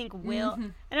 Like I think Will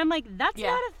and I'm like, that's Yeah.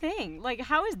 not a thing. Like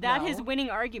how is that his No. winning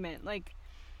argument? Like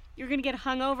you're gonna get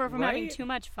hungover from having Right? too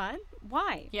much fun?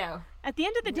 Why? Yeah. At the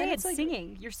end of the day, And it's it's like-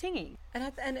 singing. You're singing.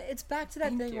 And it's back to that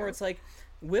Thank thing you. where it's like,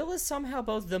 Will is somehow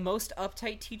both the most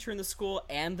uptight teacher in the school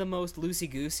and the most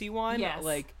loosey-goosey one. Yes.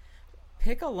 Like,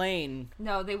 pick a lane.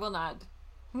 No, they will not.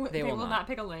 They will will not. not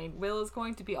pick a lane. Will is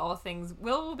going to be all things.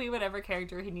 Will will be whatever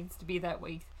character he needs to be that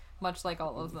week, much like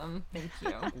all of them. Thank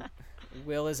you.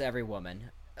 Will is every woman.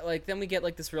 Like, then we get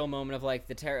like this real moment of like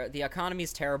the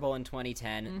economy's terrible in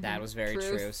 2010. That was very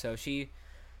Truth. true.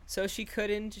 So she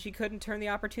couldn't turn the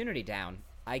opportunity down.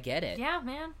 I get it. Yeah,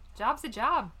 man. Job's a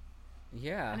job.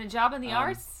 Yeah. And a job in the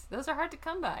arts, those are hard to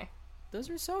come by. Those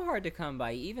are so hard to come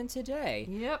by even today.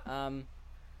 Yep.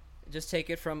 Just take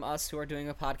it from us who are doing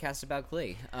a podcast about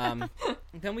Glee.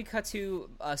 Then we cut to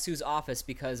Sue's office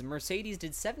because Mercedes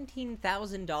did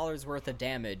 $17,000 worth of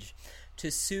damage to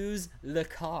Sue's Le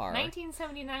Car.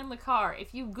 1979 Le Car.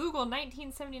 If you Google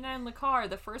 1979 Le Car,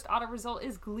 the first auto result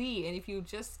is Glee. And if you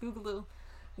just Google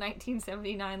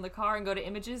 1979 Le Car and go to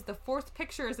images, the fourth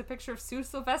picture is a picture of Sue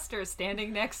Sylvester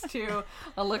standing next to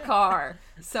a Le Car.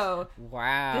 So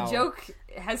Wow. the joke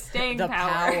has staying The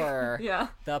power. Yeah.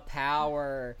 The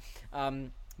power.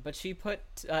 But she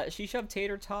shoved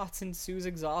tater tots in Sue's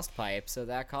exhaust pipe, so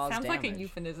that caused Sounds damage. like a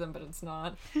euphemism, but it's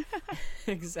not.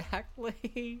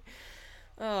 Exactly.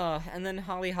 And then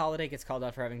Holly Holiday gets called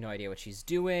out for having no idea what she's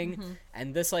doing.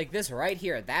 And this right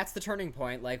here, that's the turning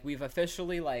point. Like, we've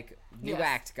officially, like, new Yes.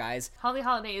 act, guys. Holly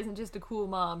Holiday isn't just a cool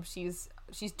mom. She's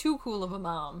too cool of a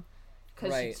mom.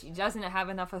 Because Right. she doesn't have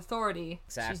enough authority.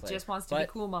 Exactly. She just wants to But-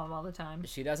 be cool mom all the time.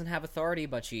 She doesn't have authority,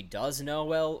 but she does know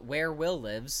where Will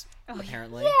lives,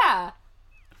 apparently. Yeah!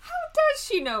 How does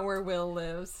she know where Will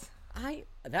lives?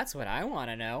 That's what I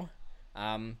want to know.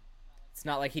 It's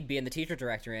not like he'd be in the teacher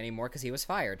directory anymore because he was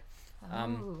fired.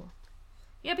 Oh.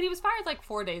 Yeah, but he was fired like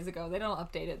 4 days ago. They don't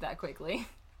update it that quickly.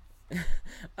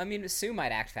 I mean, Sue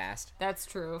might act fast. That's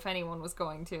true, if anyone was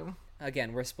going to.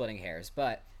 Again, we're splitting hairs,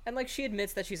 but... And, like, she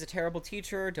admits that she's a terrible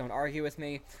teacher, don't argue with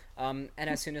me, and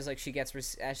as soon as she gets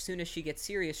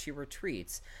serious, she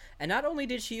retreats. And not only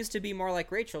did she used to be more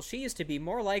like Rachel, she used to be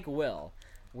more like Will,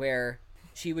 where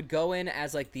she would go in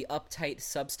as, like, the uptight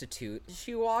substitute.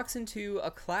 She walks into a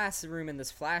classroom in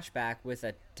this flashback with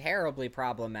a terribly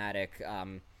problematic,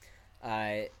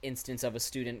 instance of a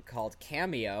student called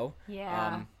Cameo.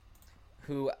 Yeah.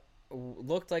 Who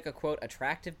looked like a, quote,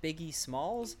 attractive Biggie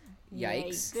Smalls.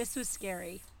 Yikes. This was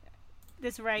scary.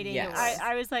 This writing. Yes.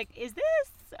 I was like, is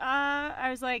this? I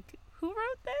was like, who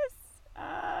wrote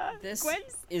this? This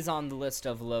Gwen's? is on the list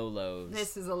of low lows.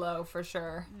 This is a low for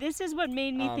sure. This is what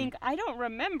made me think, I don't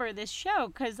remember this show,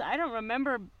 because I don't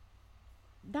remember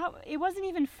that. It wasn't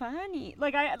even funny.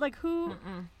 Who...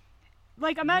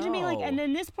 Like, imagine being like, and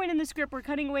then this point in the script, we're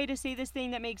cutting away to say this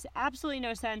thing that makes absolutely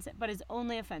no sense, but is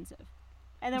only offensive.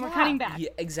 And then we're cutting back. Yeah,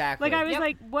 exactly. Like, I was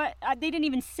like, what? They didn't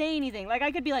even say anything. Like,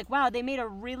 I could be like, wow, they made a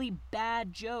really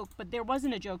bad joke, but there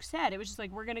wasn't a joke said. It was just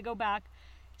like, we're going to go back,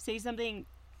 say something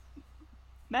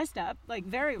messed up, like,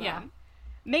 very wrong. Yeah.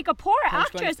 Make a poor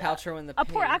actress, a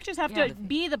poor actress have to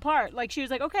be the part. Like, she was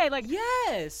like, okay, like...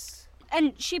 Yes!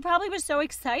 And she probably was so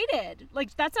excited.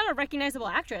 Like, that's not a recognizable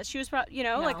actress. She was probably,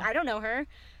 No. like, I don't know her.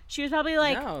 She was probably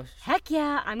like, No. heck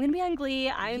yeah, I'm going to be on Glee.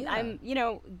 I'm,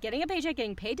 getting a paycheck,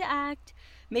 getting paid to act.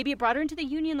 Maybe it brought her into the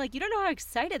union. Like, you don't know how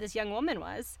excited this young woman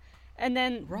was. And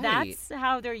then that's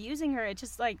how they're using her. It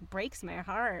just, like, breaks my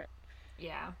heart.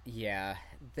 Yeah. Yeah.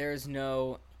 There's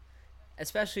no...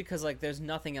 Especially because, like, there's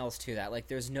nothing else to that. Like,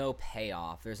 there's no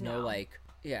payoff. There's no like...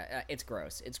 Yeah, it's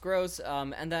gross. It's gross.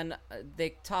 And then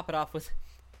they top it off with...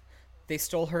 They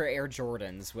stole her Air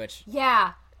Jordans, which...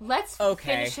 Yeah. Let's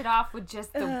finish it off with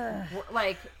just the,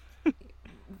 like,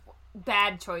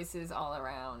 bad choices all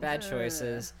around. Bad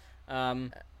choices.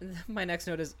 My next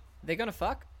note is, they gonna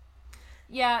fuck?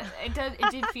 Yeah, it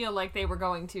did feel like they were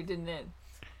going to, didn't it?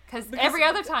 Because every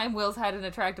other time Will's had an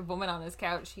attractive woman on his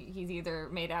couch, he's either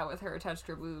made out with her or touched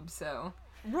her boobs, so...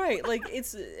 Right, like,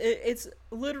 it's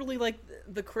literally like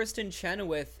the Kristen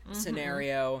Chenoweth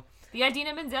scenario. The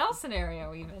Idina Menzel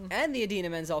scenario, even. And the Idina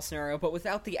Menzel scenario, but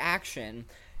without the action.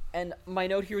 And my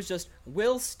note here was just,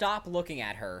 Will stop looking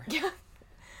at her.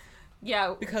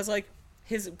 Yeah. Because, like,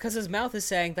 his mouth is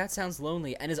saying, that sounds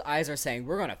lonely, and his eyes are saying,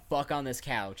 we're gonna fuck on this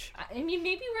couch. I mean,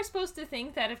 maybe we're supposed to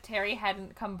think that if Terry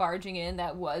hadn't come barging in,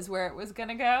 that was where it was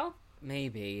gonna go.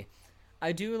 Maybe.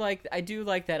 I do like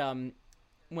that,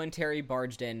 when Terry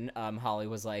barged in, Holly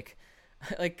was like,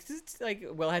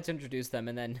 Will had to introduce them,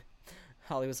 and then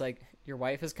Holly was like, your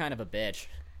wife is kind of a bitch.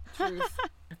 Truth.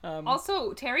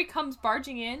 Also, Terry comes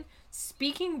barging in,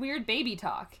 speaking weird baby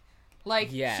talk. Like,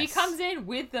 yes. She comes in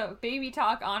with the baby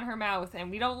talk on her mouth, and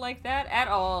we don't like that at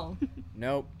all.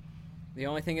 Nope. The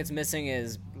only thing it's missing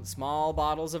is small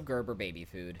bottles of Gerber baby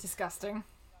food. Disgusting.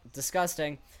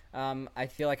 I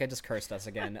feel like I just cursed us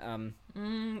again.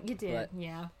 You did,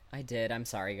 yeah. I did. I'm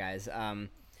sorry, guys.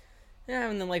 Yeah,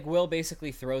 and then, like, Will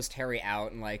basically throws Terry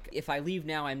out, and, like, if I leave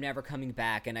now, I'm never coming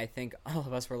back, and I think all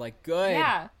of us were like, good.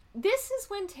 Yeah. This is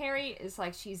when Terry is,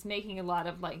 like, she's making a lot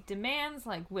of, like, demands,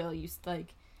 like, Will, you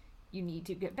need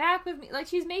to get back with me. Like,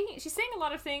 she's saying a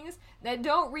lot of things that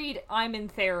don't read, I'm in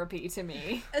therapy to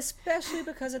me. Especially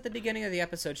because at the beginning of the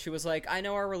episode, she was like, I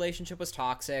know our relationship was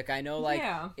toxic. I know, like,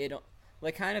 it...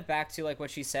 Like, kind of back to, like,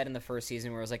 what she said in the first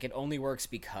season where it was like, it only works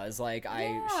because, like,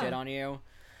 I shit on you.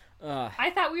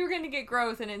 I thought we were going to get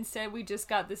growth, and instead we just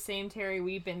got the same Terry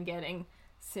we've been getting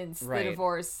since the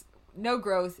divorce. No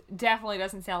growth. Definitely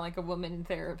doesn't sound like a woman in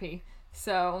therapy.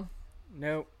 So.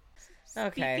 Nope.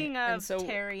 Okay. Speaking of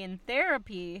Terry in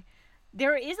therapy,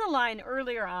 there is a line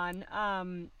earlier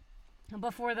on,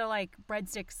 before the, like,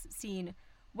 breadsticks scene,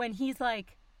 when he's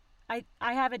like, I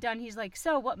have it done. He's like,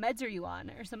 so what meds are you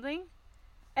on? Or something.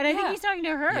 And I think he's talking to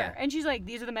her. Yeah. And she's like,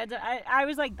 these are the meds. I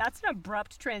was like, that's an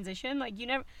abrupt transition. Like, you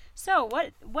never... So,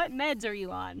 what meds are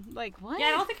you on? Like, what? Yeah,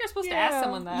 I don't think you're supposed to ask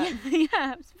someone that.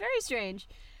 Yeah, it's very strange.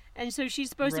 And so she's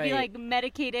supposed to be, like,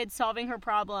 medicated, solving her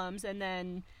problems, and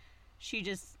then she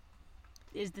just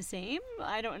is the same?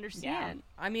 I don't understand.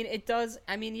 Yeah. I mean, it does...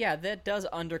 I mean, yeah, that does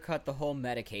undercut the whole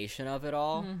medication of it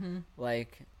all. Mm-hmm.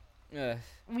 Like...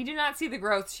 We do not see the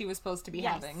growth she was supposed to be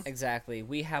having. Exactly.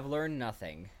 We have learned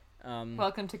nothing.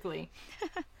 Welcome to Glee.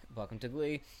 Welcome to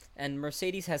Glee. And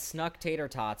Mercedes has snuck Tater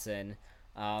Tots in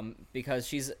because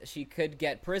she could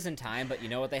get prison time, but you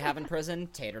know what they have in prison?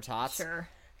 Tater Tots. Sure.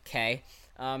 Okay.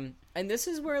 And this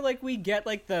is where, like, we get,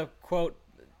 like, the, quote,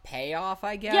 payoff,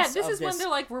 I guess. Yeah, this is when they're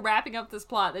like, we're wrapping up this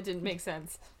plot that didn't make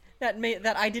sense.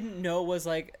 that I didn't know was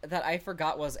like that I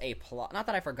forgot was a plot. Not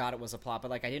that I forgot it was a plot,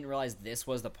 but like I didn't realize this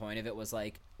was the point of it. Was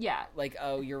like Yeah. like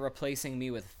oh, you're replacing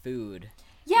me with food.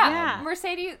 Yeah,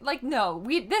 Mercedes, like, no,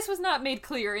 this was not made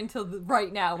clear until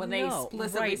right now when they No,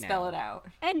 explicitly right spell now. it out.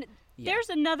 And there's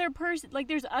another person, like,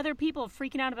 there's other people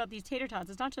freaking out about these tater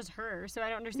tots. It's not just her, so I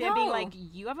don't understand being No. like,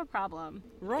 you have a problem.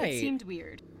 Right. It seemed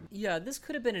weird. Yeah, this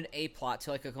could have been an A plot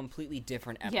to like a completely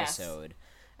different Yes. episode,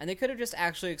 and they could have just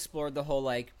actually explored the whole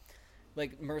like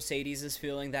Mercedes is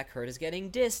feeling that Kurt is getting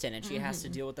distant, and she has to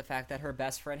deal with the fact that her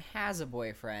best friend has a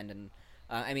boyfriend, and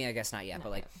I mean, I guess not yet,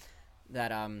 but like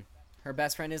that her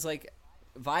best friend is like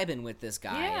vibing with this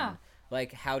guy. Yeah. And,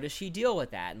 like, how does she deal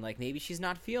with that? And like maybe she's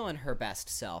not feeling her best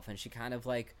self, and she kind of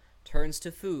like turns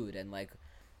to food, and like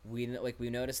we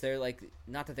noticed there, like,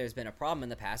 not that there's been a problem in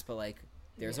the past, but like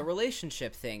there's a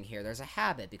relationship thing here. There's a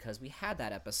habit because we had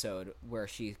that episode where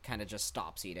she kind of just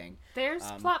stops eating. There's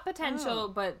plot potential,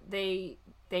 but they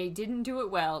didn't do it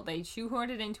well. They shoehorned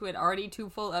it into an already too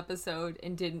full episode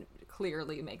and didn't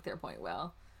clearly make their point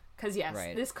well. Because, yes,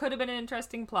 Right. this could have been an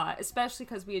interesting plot, especially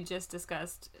because we had just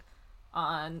discussed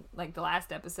on, like, the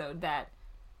last episode that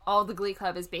all the Glee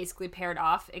Club is basically paired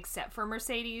off except for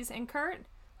Mercedes and Kurt.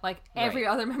 Like, every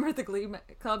Right. other member of the Glee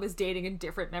Club is dating a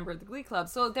different member of the Glee Club.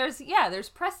 So there's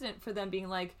precedent for them being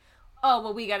like, oh,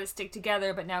 well, we got to stick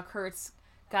together, but now Kurt's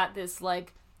got this,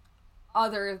 like,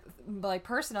 other, like,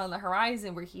 person on the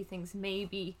horizon where he thinks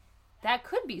maybe that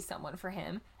could be someone for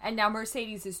him. And now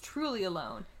Mercedes is truly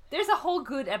alone. There's a whole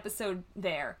good episode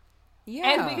there.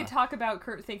 Yeah, And we could talk about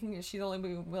Kurt thinking that she's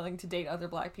only willing to date other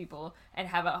black people and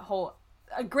have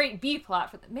a great B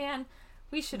plot for the man.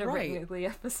 We should have written Right. a Glee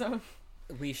episode.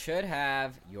 We should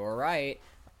have. You're right.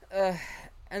 And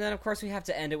then, of course, we have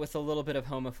to end it with a little bit of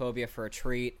homophobia for a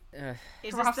treat.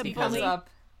 Is this the He comes bully? up.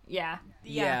 Yeah.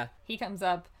 Yeah. He comes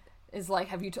up, is like,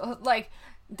 have you like,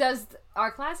 does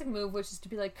our classic move, which is to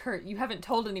be like, Kurt, you haven't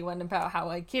told anyone about how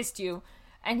I kissed you.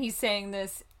 And he's saying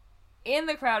this in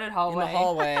the crowded hallway. In the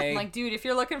hallway. I'm like, dude, if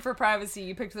you're looking for privacy,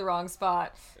 you picked the wrong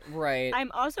spot. Right.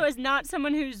 I'm also, as not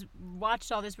someone who's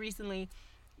watched all this recently,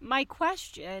 my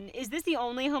question, is this the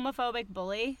only homophobic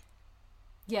bully?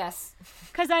 Yes.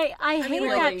 Because I hate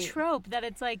that really. trope that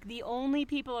it's like the only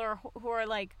people who are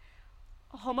like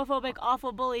homophobic,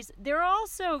 awful bullies. They're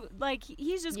also like,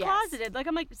 he's just Yes. closeted. Like,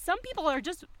 I'm like, some people are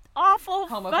just awful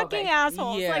Homophobic. fucking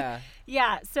assholes. Yeah. Like,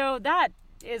 yeah, so that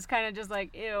is kind of just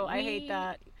like, ew, I hate We-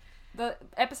 that. The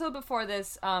episode before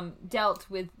this dealt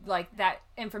with, like, that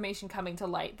information coming to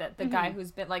light that the guy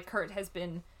who's been, like, Kurt has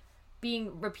been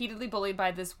being repeatedly bullied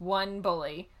by this one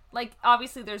bully. Like,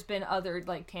 obviously there's been other,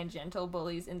 like, tangential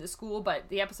bullies in the school, but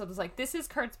the episode was like, this is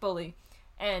Kurt's bully.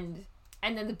 And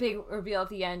then the big reveal at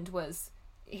the end was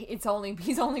he's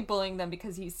only bullying them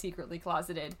because he's secretly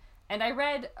closeted. And I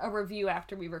read a review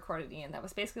after we recorded Ian that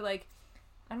was basically like,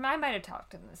 and I might have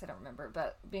talked in this, I don't remember,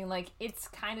 but being like, it's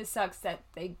kind of sucks that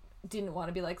they didn't want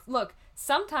to be like, look,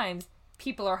 sometimes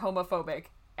people are homophobic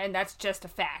and that's just a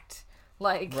fact.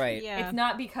 Like, Right. Yeah. it's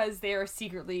not because they are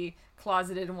secretly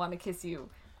closeted and want to kiss you.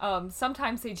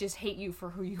 Sometimes they just hate you for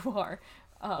who you are.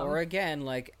 Or again,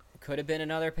 like, could have been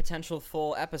another potential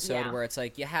full episode Yeah. where it's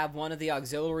like you have one of the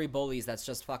auxiliary bullies that's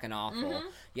just fucking awful. Mm-hmm.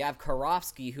 You have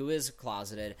Karofsky, who is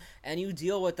closeted, and you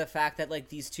deal with the fact that, like,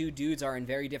 these two dudes are in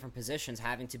very different positions,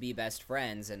 having to be best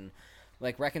friends, and,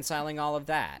 like, reconciling all of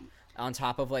that. On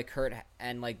top of, like, Kurt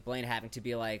and, like, Blaine having to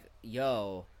be like,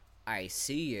 yo, I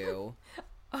see you.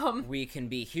 We can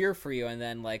be here for you. And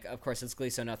then, like, of course, it's Glee,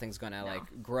 so nothing's gonna,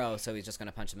 like, grow, so he's just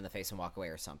gonna punch him in the face and walk away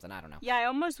or something. I don't know. Yeah, I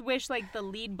almost wish, like, the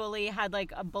lead bully had,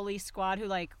 like, a bully squad who,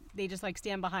 like, they just, like,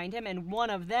 stand behind him, and one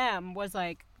of them was,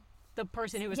 like, the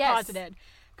person who was Yes. closeted.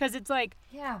 Because it's like,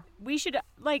 Yeah. we should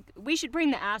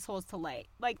bring the assholes to light.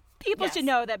 Like, people Yes. should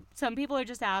know that some people are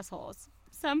just assholes.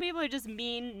 Some people are just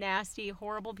mean, nasty,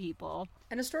 horrible people.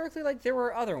 And historically, like, there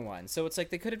were other ones, so it's like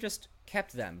they could have just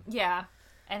kept them. Yeah.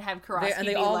 And have Karofsky And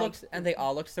they be all like, looked 35.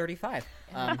 all looks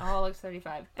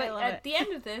 35. But love at it. the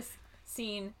end of this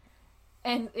scene,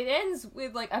 and it ends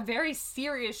with, like, a very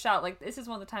serious shot. Like, this is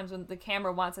one of the times when the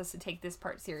camera wants us to take this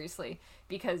part seriously,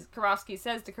 because Karofsky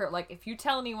says to Kurt, like, if you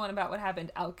tell anyone about what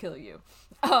happened, I'll kill you.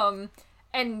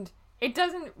 And it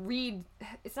doesn't read,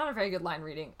 it's not a very good line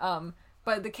reading,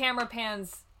 but the camera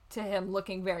pans to him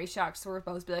looking very shocked, so we're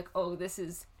supposed to be like, oh, this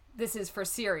is for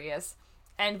serious.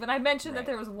 And when I mentioned that Right.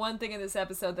 there was one thing in this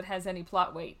episode that has any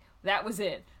plot weight, that was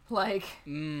it. Like,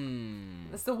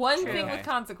 it's the one thing Okay. with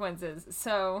consequences.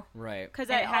 So Right. Because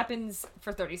it happens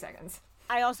for 30 seconds.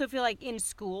 I also feel like in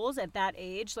schools at that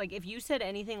age, like, if you said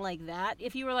anything like that,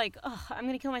 if you were like, oh, I'm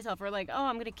going to kill myself, or like, oh,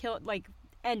 I'm going to kill, like,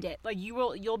 end it. Like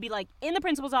you'll be like in the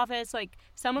principal's office, like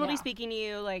someone will be Yeah. speaking to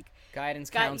you, like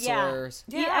Guidance yeah. counselors.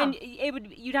 Yeah. and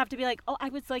you'd have to be like, oh, I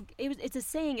was like, it's a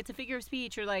saying, it's a figure of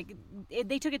speech, or like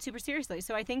they took it super seriously.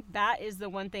 So I think that is the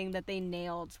one thing that they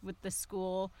nailed with the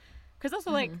school, because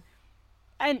also like.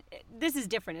 And this is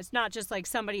different. It's not just like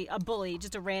a bully,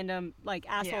 just a random like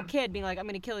asshole kid being like, I'm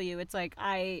going to kill you. It's like,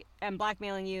 I am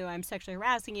blackmailing you. I'm sexually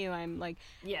harassing you. I'm like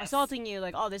assaulting you,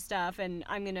 like all this stuff. And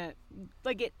I'm going to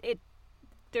like it.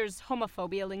 There's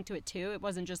homophobia linked to it too. It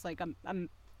wasn't just like a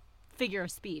figure of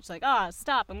speech. Like,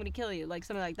 stop. I'm going to kill you. Like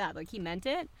something like that. Like he meant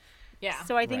it. Yeah.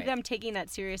 So I think Right. them taking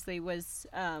that seriously was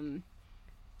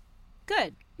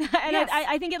good. And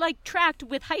I think it like tracked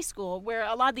with high school, where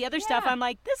a lot of the other stuff I'm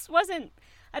like, this wasn't.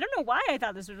 I don't know why I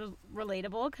thought this was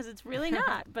relatable, because it's really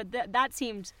not. But that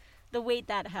seemed, the weight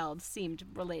that held seemed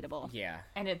relatable. Yeah.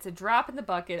 And it's a drop in the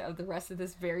bucket of the rest of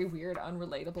this very weird,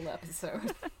 unrelatable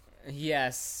episode.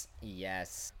 Yes.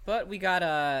 But we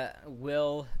got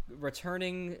Will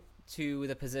returning to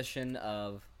the position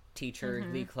of teacher,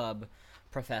 Glee Club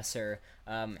professor.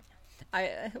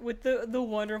 I with the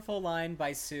wonderful line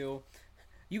by Sue,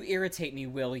 "You irritate me,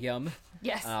 William."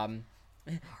 Yes.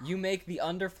 You make the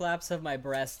underflaps of my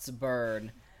breasts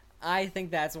burn. I think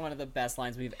that's one of the best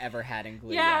lines we've ever had in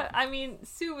Glee. Yeah, I mean,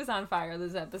 Sue was on fire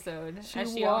this episode,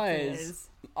 as she often is.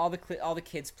 All the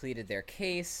kids pleaded their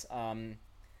case.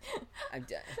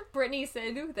 Brittany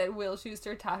said that Will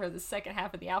Schuester taught her the second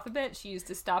half of the alphabet. She used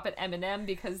to stop at M&M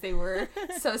because they were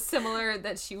so similar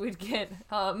that she would get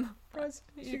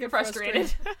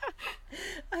frustrated.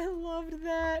 I loved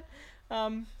that.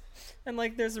 And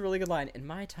like, there's a really good line: "In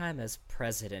my time as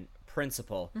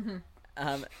principal,"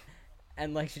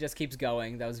 and like she just keeps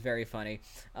going. That was very funny.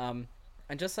 And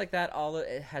just like that, all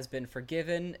it has been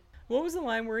forgiven. What was the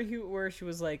line where she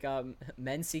was like,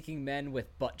 "Men seeking men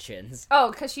with butt chins"?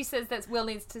 Oh, because she says that Will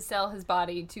needs to sell his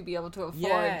body to be able to afford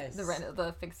Yes.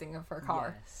 the fixing of her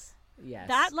car. Yes.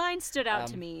 That line stood out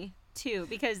to me too,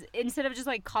 because instead of just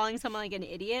like calling someone like an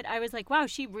idiot, I was like, wow,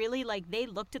 she really, like, they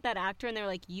looked at that actor and they were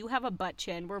like, you have a butt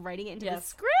chin, we're writing it into the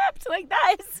script. Like,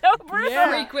 that is so brutal. Yeah.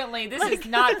 Frequently, this is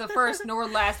not the first nor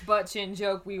last butt chin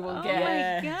joke we will get.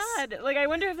 Oh my god! Like, I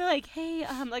wonder if they're like, hey,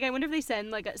 like, I wonder if they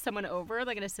send like someone over,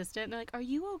 like an assistant, and they're like, are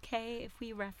you okay if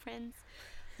we reference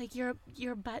like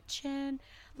your butt chin?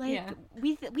 Like,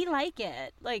 we like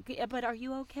it. Like, but are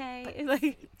you okay?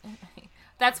 Like,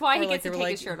 that's why he Or, like, gets to they take were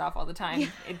his like- shirt off all the time.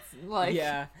 It's like,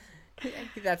 Yeah.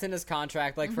 That's in his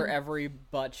contract. Like, for every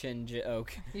butt chin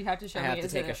joke, you have to show I have me to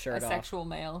as take a a shirt off. sexual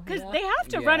male. because Yeah. they have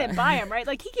to run Yeah. it by him, right?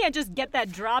 Like, he can't just get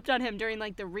that dropped on him during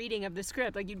like the reading of the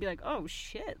script. Like, you'd be like, oh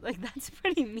shit, like that's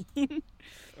pretty mean.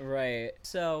 right?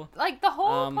 So Like, the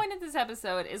whole point of this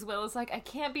episode is Will is like, I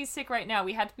can't be sick right now.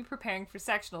 We had to be preparing for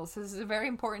sectionals, so this is a very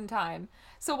important time.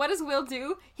 So what does Will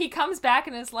do? He comes back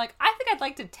and is like, I think I'd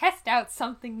like to test out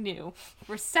something new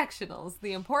for sectionals,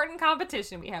 the important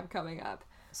competition we have coming up.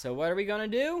 So what are we gonna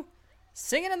do?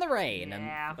 Singing in the Rain,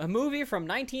 Yeah. a movie from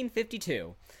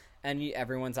 1952, and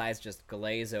everyone's eyes just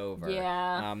glaze over.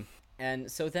 Yeah.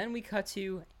 And so then we cut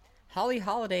to Holly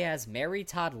Holiday as Mary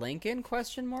Todd Lincoln? ?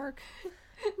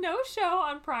 No show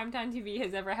on primetime TV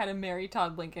has ever had a Mary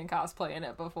Todd Lincoln cosplay in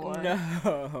it before.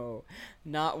 No,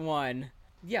 not one.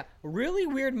 Yeah, really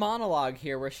weird monologue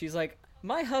here where she's like,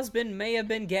 my husband may have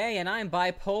been gay and I'm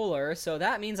bipolar, so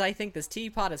that means I think this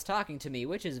teapot is talking to me,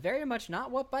 which is very much not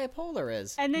what bipolar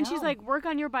is. And then she's No. like, work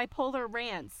on your bipolar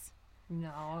rants.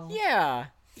 No. Yeah,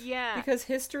 Yeah. because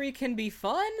history can be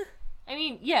fun. I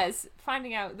mean, yes,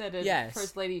 finding out that a Yes.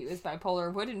 first lady is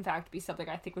bipolar would in fact be something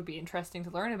I think would be interesting to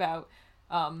learn about.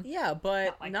 Yeah,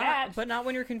 but like not that. but not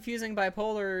when you're confusing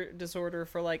bipolar disorder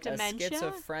for like Dementia? a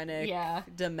schizophrenic Yeah.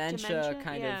 dementia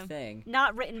kind Yeah. of thing.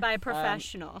 Not written by a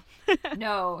professional.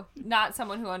 No, not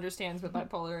someone who understands what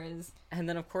bipolar is. And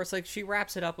then of course like she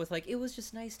wraps it up with like, it was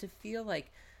just nice to feel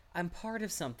like I'm part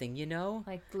of something, you know?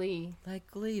 Like Glee. Like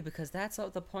Glee, because that's all,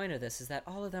 the point of this is that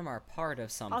all of them are part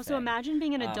of something. Also, imagine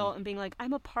being an adult and being like,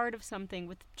 I'm a part of something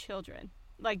with children.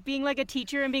 Like being like a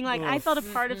teacher and being like, I felt a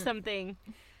part of something.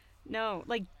 No,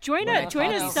 like join Well, a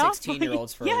join a these softball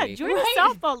 16-year-olds for a yeah, week. join Right. a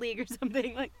softball league or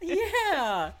something. Like,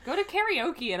 Yeah, Go to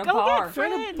karaoke at a go bar. get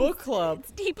friends. join a book club.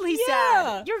 It's deeply Yeah.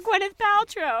 sad. You're Gwyneth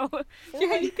Paltrow.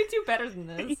 Yeah, you could do better than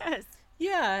this. Yes.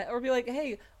 Yeah, or be like,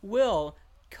 hey, Will,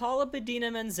 call up Idina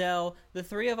Menzel. The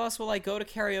three of us will like go to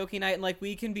karaoke night and like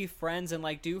we can be friends and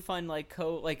like do fun like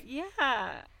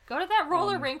Yeah. Go to that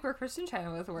roller rink where Kristen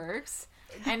Chenoweth works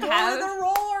and go to have the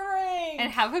roller rink.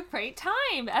 and have a great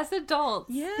time as adults.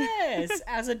 Yes,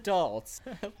 as adults.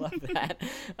 I love that.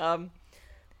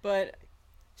 But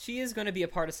she is going to be a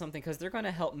part of something because they're going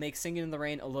to help make Singing in the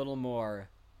Rain a little more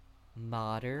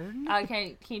modern.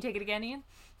 Can you take it again, Ian?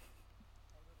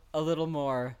 A little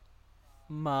more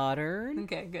modern.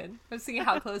 Okay, good. I was thinking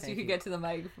how close you could get to the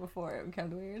mic before it would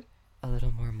become weird. A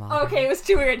little more modern. Okay, it was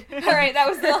too weird. All right, that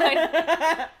was the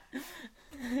line.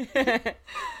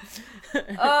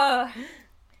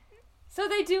 So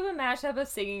they do a mashup of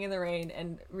Singing in the Rain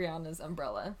and Rihanna's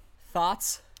Umbrella.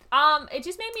 Thoughts? It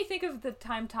just made me think of the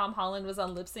time Tom Holland was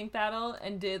on Lip Sync Battle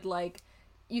and did, like,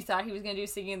 you thought he was going to do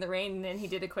Singing in the Rain, and then he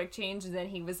did a quick change, and then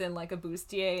he was in, like, a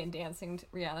bustier and dancing to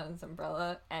Rihanna's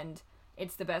Umbrella, and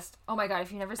it's the best. Oh my god,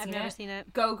 if you've never seen I've never seen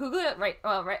it. Go Google it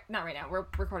not right now, we're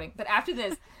recording, but after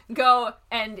this, go,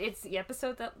 and it's the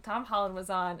episode that Tom Holland was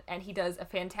on, and he does a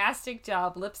fantastic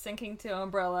job lip syncing to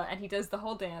Umbrella, and he does the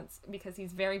whole dance because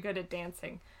he's very good at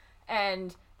dancing,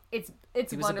 and it's He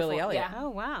was a wonderful. Billy Elliot. Yeah. Oh,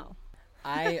 wow.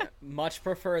 I much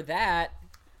prefer that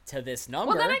to this number.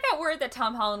 Well, then I got word that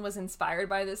Tom Holland was inspired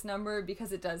by this number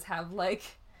because it does have, like...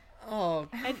 Oh,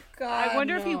 God, I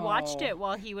wonder if he no. watched it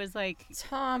while he was like...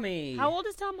 Tommy. How old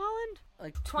is Tom Holland?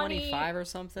 Like 20 25 or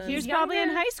something? He was Younger. probably in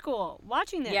high school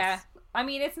watching this. Yeah. I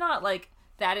mean, it's not, like,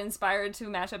 that inspired to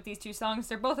mash up these two songs.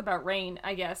 They're both about rain,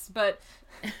 I guess, but...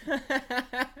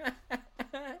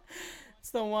 It's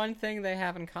the one thing they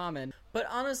have in common. But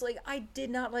honestly, I did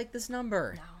not like this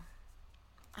number.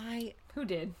 No. Who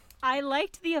did? I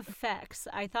liked the effects.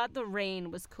 I thought the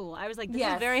rain was cool. I was like, this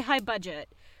Yes. is very high budget.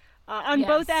 On Yes.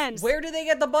 both ends. Where do they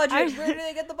get the budget? I- Where do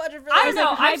they get the budget for I that? don't know.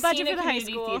 like, high I've budget seen for a the high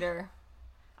community school. theater.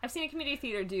 I've seen a community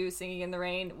theater do Singing in the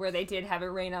Rain where they did have it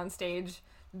rain on stage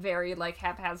very, like,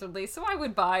 haphazardly. So I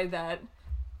would buy that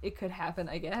it could happen,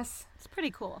 I guess. It's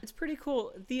pretty cool. It's pretty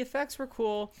cool. The effects were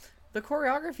cool. The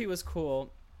choreography was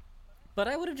cool. But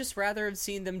I would have just rather have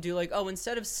seen them do, like, oh,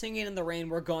 instead of Singing in the Rain,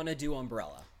 we're gonna do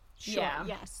Umbrella. Sure. Yeah.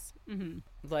 Yes. Mm-hmm.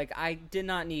 Like, I did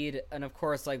not need, and of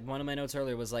course, like, one of my notes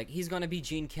earlier was like, he's gonna be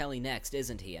Gene Kelly next,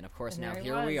 isn't he? And of course, And now there he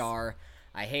here we was. are.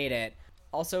 I hate it.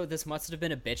 Also, this must have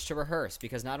been a bitch to rehearse,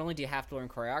 because not only do you have to learn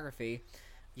choreography,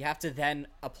 you have to then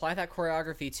apply that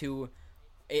choreography to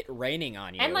it raining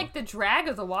on you. And, like, the drag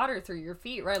of the water through your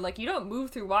feet, right? Like, you don't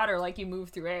move through water like you move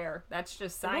through air. That's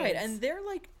just science. Right, and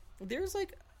there's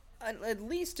like at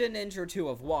least an inch or two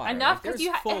of water. enough Like, because there's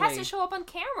it has to fully- show up on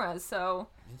camera, so...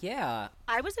 Yeah.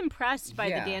 I was impressed by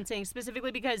Yeah. the dancing,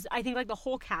 specifically because I think, like, the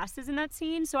whole cast is in that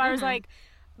scene. So I Mm-hmm. was like,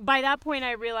 by that point,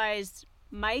 I realized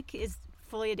Mike is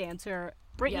fully a dancer.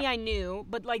 Brittany, Yep. I knew,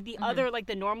 but, like, the other, like,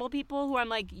 the normal people who I'm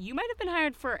like, you might have been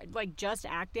hired for, like, just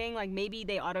acting. Like, maybe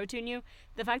they auto-tune you.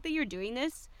 The fact that you're doing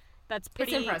this, that's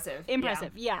pretty... impressive,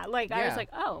 Impressive, yeah. Like, I was Yeah. like,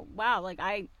 oh, wow. Like,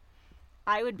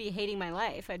 I would be hating my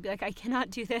life. I'd be like, I cannot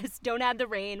do this. Don't add the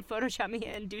rain. Photoshop me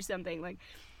in. Do something. Like,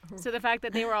 so the fact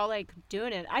that they were all, like,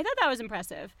 doing it, I thought that was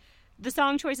impressive. The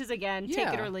song choices, again, take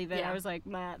it Yeah. or leave it. Yeah. I was like,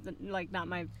 nah, not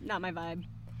my vibe.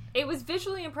 It was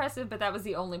visually impressive, but that was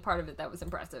the only part of it that was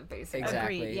impressive, basically.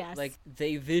 Exactly. Agreed, yes. Like,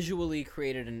 they visually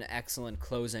created an excellent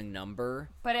closing number.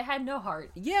 But it had no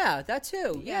heart. Yeah, that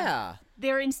too. Yeah.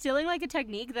 They're instilling, like, a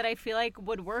technique that I feel like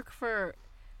would work for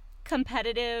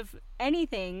competitive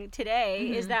anything today,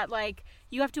 is that, like,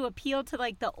 you have to appeal to,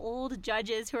 like, the old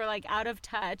judges who are, like, out of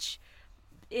touch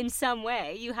in some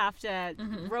way. You have to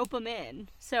rope them in.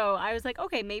 So I was like,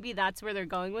 okay, maybe that's where they're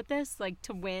going with this. Like,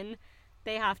 to win,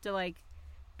 they have to, like,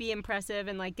 be impressive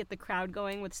and, like, get the crowd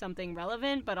going with something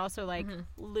relevant, but also, like,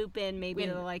 loop in maybe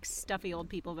Win. the, like, stuffy old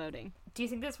people voting. Do you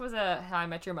think this was a How I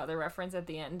Met Your Mother reference at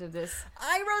the end of this?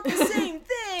 I wrote the same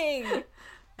thing.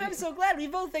 I'm so glad we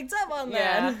both picked up on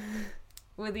that.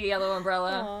 With the yellow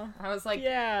umbrella. I was like,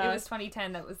 Yeah. it was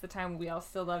 2010. That was the time we all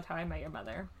still loved How I Met Your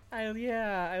Mother. I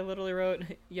literally wrote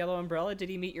Yellow Umbrella. Did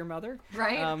he meet your mother?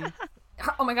 Right? Um,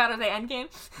 Oh my god, are they Endgame?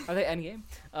 are they Endgame?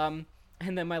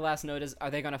 And then my last note is,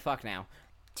 are they gonna fuck now?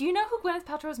 Do you know who Gwyneth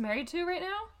Paltrow's married to right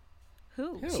now?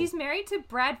 Who? Who? She's married to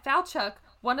Brad Falchuk,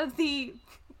 one of the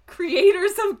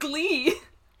creators of Glee.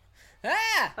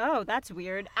 Ah! Oh, that's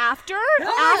weird. After?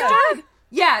 After?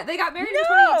 Yeah, they got married in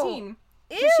No! 2018.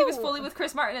 'Cause She was Ew. fully with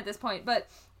Chris Martin at this point, but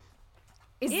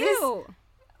is Ew. this...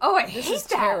 Oh, I This hate is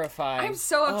that. terrifying. I'm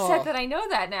so upset Oh. that I know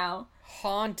that now.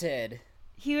 Haunted.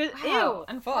 He was Wow, ew.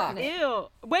 unfortunate. Ew.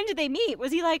 When did they meet?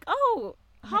 Was he like, oh,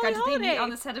 Holly God, did they Holiday? meet on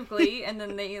the set of Glee and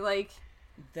then they like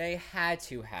They had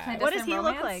to have. Kinda- What does he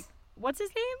Romance? look like? What's his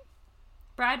name?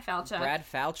 Brad Falchuk? Brad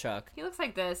Falchuk. He looks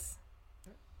like this.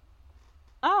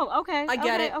 Oh, okay. I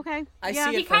get okay, it. Okay. I yeah.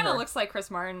 see He it for kind of her. looks like Chris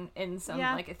Martin in some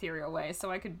Yeah. like ethereal way, so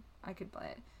I could buy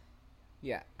it.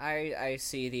 Yeah, I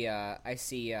see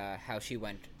how she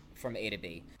went from A to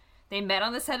B. They met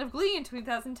on the set of Glee in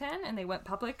 2010, and they went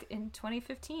public in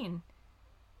 2015.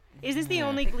 Is this the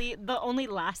only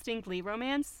lasting Glee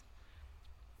romance?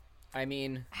 I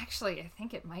mean, Actually, I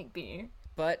think it might be.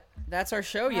 But that's our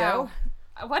show, yo.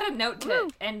 Wow. What a note to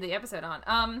end the episode on.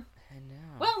 I know.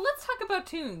 Well, let's talk about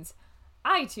tunes.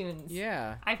 iTunes.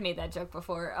 Yeah. I've made that joke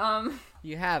before.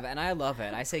 You have, and I love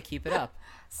it. I say keep it up.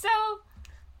 So,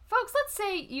 folks, let's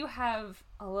say you have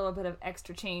a little bit of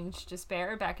extra change to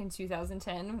spare back in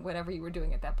 2010, whatever you were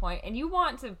doing at that point, and you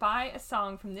want to buy a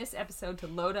song from this episode to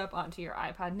load up onto your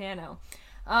iPod Nano.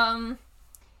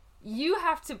 You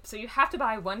have to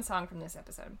buy one song from this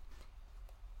episode.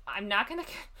 I'm not gonna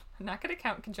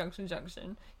count Conjunction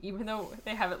Junction, even though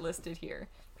they have it listed here,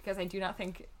 because I do not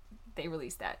think they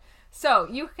released that. So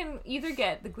you can either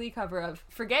get the Glee cover of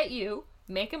 "Forget You,"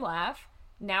 "Make 'Em Laugh,"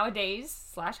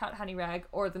 "Nowadays" / "Hot Honey Rag,"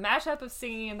 or the mashup of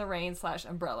 "Singing in the Rain" /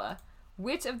 "Umbrella."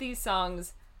 Which of these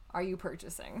songs are you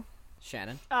purchasing?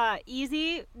 Shannon?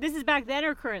 Easy. This is back then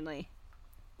or currently?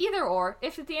 Either or.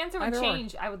 If the answer would Either or.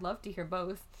 change, I would love to hear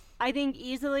both. I think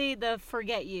easily the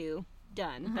 "Forget You"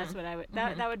 done. That's what I would.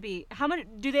 That would be. How much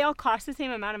do they all cost? The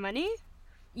same amount of money?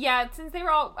 Yeah, since they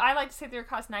were all, I like to say they were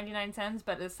cost 99 cents,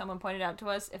 but as someone pointed out to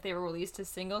us, if they were released as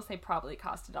singles, they probably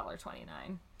cost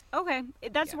 $1.29. Okay,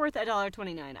 that's worth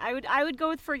 $1.29. I would go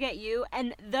with "Forget You,"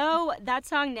 and though that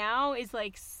song now is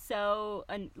like so,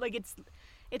 like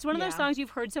it's one of those songs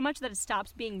you've heard so much that it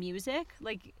stops being music.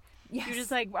 Like you're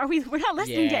just like, we're not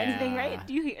listening to anything, right?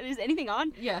 Is anything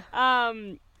on? Yeah.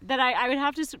 That I would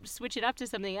have to switch it up to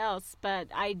something else, but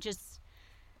I just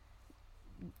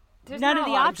There's none not of a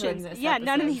the lot to options. this Yeah,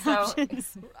 none of the episode,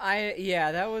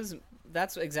 options.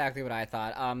 That's exactly what I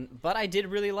thought. But I did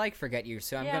really like "Forget You,"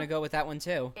 so I'm gonna go with that one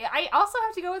too. I also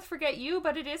have to go with "Forget You,"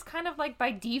 but it is kind of like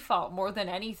by default more than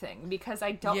anything, because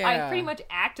I pretty much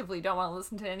actively don't want to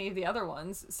listen to any of the other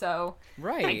ones, so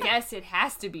Right. I guess it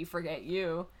has to be "Forget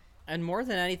You." And more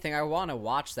than anything, I want to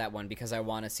watch that one because I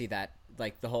want to see that,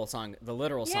 like, the whole song, the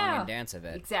literal song and dance of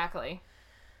it. Exactly.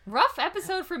 Rough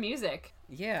episode for music.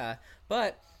 Yeah,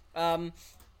 but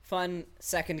fun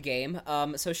second game.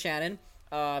 So Shannon,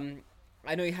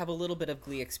 I know you have a little bit of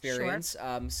Glee experience.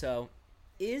 Sure. So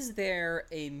is there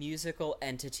a musical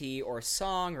entity or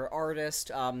song or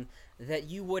artist that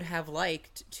you would have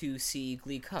liked to see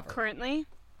Glee cover? Currently,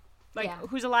 like Yeah.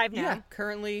 who's alive now? Yeah,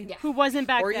 currently. Yeah. Who wasn't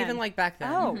back Or then? even like back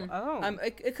then. Oh.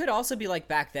 It could also be like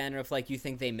back then, or if like you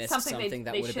think they missed something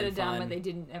that they would have should been have done fun. when they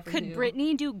didn't ever Could do.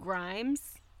 Britney do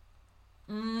Grimes?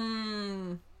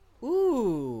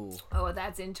 Ooh. Oh,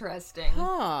 that's interesting.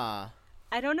 Huh.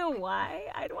 I don't know why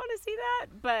I'd want to see that,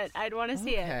 but I'd want to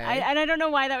see it. Okay. And I don't know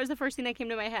why that was the first thing that came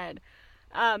to my head.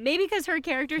 Maybe because her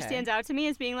character Okay. stands out to me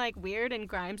as being like weird, and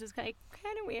Grimes is kind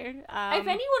of weird. If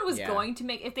anyone was yeah. going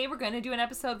to if they were going to do an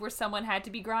episode where someone had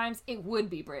to be Grimes, it would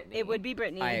be Britney. it would be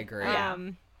Britney. I agree.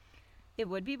 It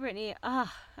would be Britney.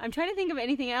 I'm trying to think of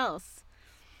anything else.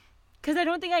 Because I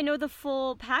don't think I know the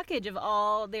full package of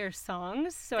all their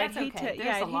songs, so That's I'd hate okay. to.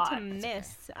 There's a I'd lot. hate to That's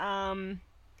miss.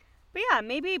 But yeah,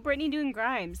 maybe Britney doing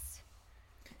Grimes.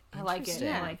 I like it.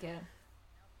 Interesting. I like it.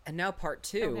 And now part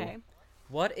two. Okay.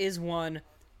 What is one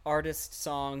artist,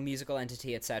 song, musical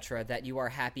entity, etc. that you are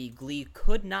happy Glee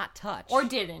could not touch? Or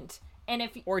didn't. And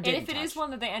if Or didn't if it is touch. one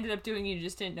that they ended up doing you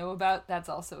just didn't know about, that's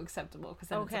also acceptable, because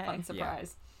then it's a Okay. fun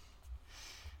surprise.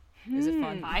 Is it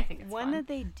fun? I think it's One fun. that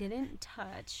they didn't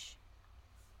touch.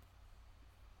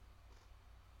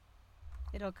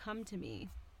 It'll come to me.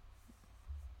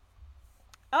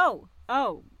 Oh,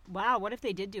 wow, what if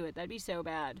they did do it? That'd be so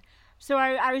bad. So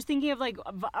I was thinking of like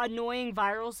annoying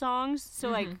viral songs. So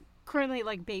like currently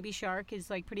like Baby Shark is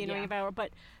like pretty annoying viral,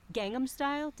 but Gangnam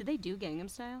Style, did they do Gangnam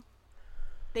Style?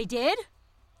 They did?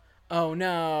 Oh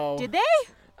no. Did they?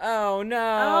 Oh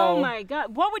no. Oh my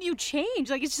god. What would you change?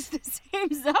 Like it's just the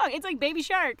same song. It's like Baby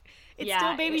Shark. It's Yeah,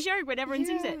 still Baby Shark, but everyone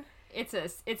sings it.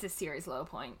 It's a series low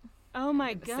point. Oh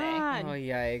my gonna say. god. Oh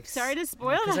yikes. Sorry to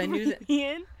spoil that. I knew for that. you,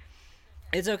 Ian.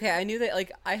 It's okay. I knew that.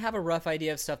 Like, I have a rough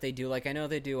idea of stuff they do. Like, I know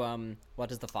they do. What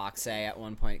does the fox say at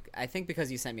one point? I think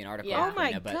because you sent me an article. Yeah. Oh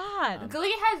my Karina, but, god.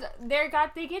 Glee has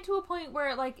they get to a point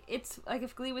where like it's like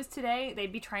if Glee was today,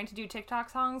 they'd be trying to do TikTok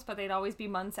songs, but they'd always be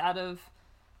months out of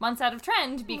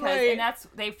trend because Right. and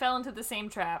they fell into the same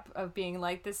trap of being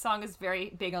like, this song is very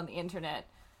big on the internet.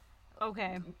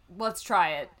 Okay. Let's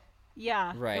try it.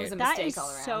 Yeah. Right. It was a That mistake is all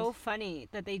around. so funny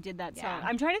that they did that song. Yeah.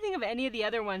 I'm trying to think of any of the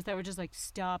other ones that were just like,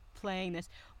 stop playing this.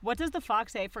 What does the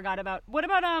fox say? Forgot about. What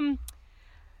about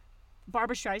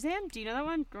Barbra Streisand? Do you know that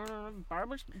one?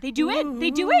 Barbra. They do it.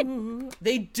 They do it.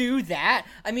 They do that.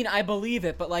 I mean, I believe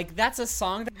it, but like that's a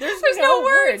song. There's no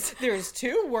words. There's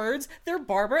 2 words. They're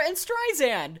Barbara and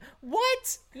Streisand.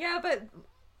 What? Yeah, but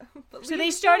So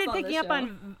they started picking up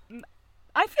on.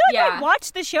 I feel like Yeah. I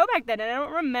watched the show back then, and I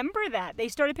don't remember that. They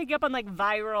started picking up on like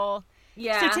viral.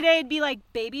 Yeah. So today it'd be like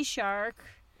Baby Shark.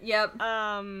 Yep.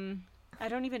 I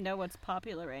don't even know what's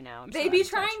popular right now. They'd be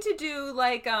trying to do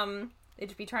like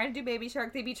they'd be trying to do Baby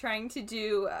Shark. They'd be trying to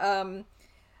do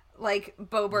like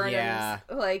Bo Burnham's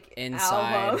like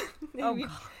Inside. album.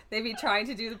 They'd be trying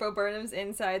to do the Bo Burnham's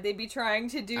Inside. They'd be trying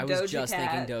to do Doja Cat. I was just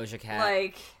thinking Doja Cat.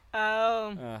 Like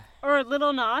or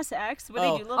Lil Nas X. Would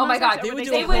they do Lil Nas my God, X? They would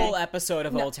do a whole episode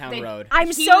of Old Town Road. I'm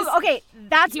okay.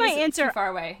 That's my answer. Too far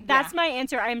away. That's my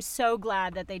answer. I'm so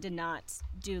glad that they did not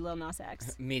do Lil Nas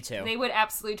X. Me too. They would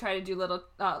absolutely try to do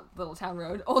Old Town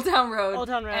Road,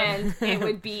 and it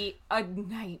would be a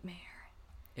nightmare.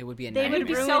 It would be a nightmare. It would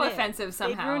be so offensive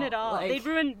somehow. They'd ruin it all. Like,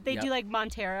 they'd do like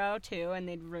Montero too, and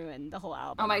they'd ruin the whole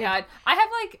album. Oh my God. I have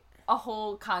like a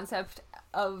whole concept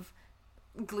of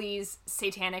Glee's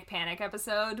Satanic Panic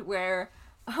episode where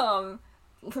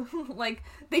like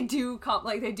they do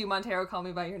Montero Call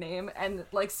Me By Your Name, and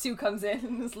like Sue comes in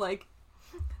and is like,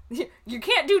 you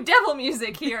can't do devil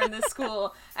music here in this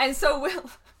school. And so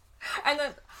and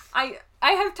then I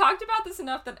have talked about this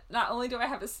enough that not only do I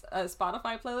have a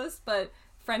Spotify playlist, but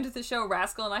friend of the show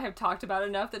Rascal and I have talked about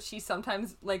enough that she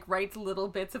sometimes like writes little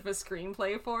bits of a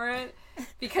screenplay for it,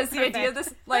 because the idea of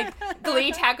this, like,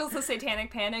 Glee tackles the Satanic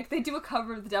Panic. They do a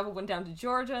cover of The Devil Went Down to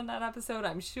Georgia in that episode,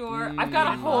 I'm sure. I've got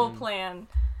a whole plan.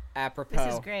 Apropos.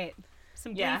 This is great.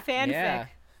 Some Glee fanfic.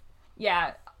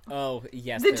 Yeah. Oh,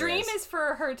 yes, the dream is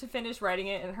for her to finish writing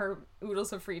it in her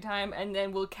oodles of free time, and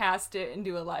then we'll cast it and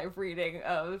do a live reading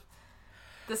of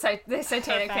the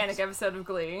Satanic Panic episode of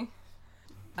Glee.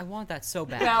 I want that so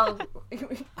bad. Well,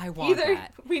 I want either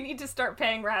that. we need to start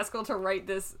paying Rascal to write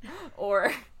this,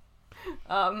 or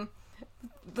the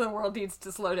world needs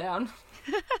to slow down.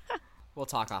 We'll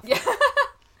talk off. Yeah.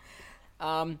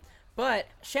 But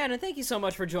Shannon, thank you so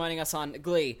much for joining us on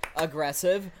Glee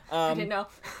Aggressive. I didn't know.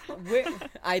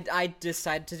 I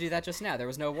decided to do that just now. There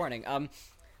was no warning.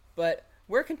 But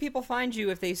where can people find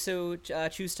you if they so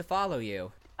choose to follow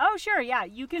you? Oh, sure, yeah.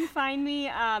 You can find me,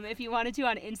 if you wanted to,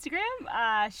 on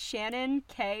Instagram, Shannon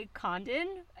K.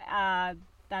 Condon.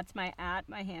 That's my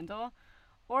handle.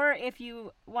 Or if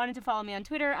you wanted to follow me on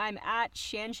Twitter, I'm at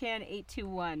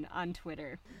ShanShan821 on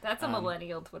Twitter. That's a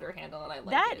millennial Twitter handle, and I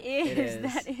like it.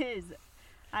 That is.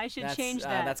 I should change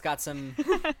that. That's got some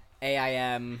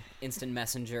AIM, Instant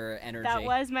Messenger energy. That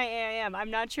was my AIM.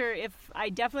 I'm not sure if... I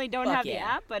definitely don't have the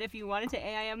app, but if you wanted to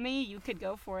AIM me, you could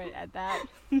go for it at that.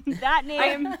 That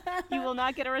name, you will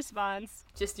not get a response.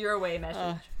 Just your away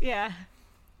message. Yeah.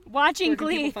 Watching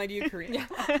Glee. People find you, Korean?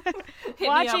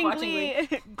 watching Glee.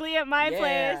 Glee at my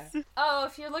place. Oh,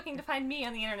 if you're looking to find me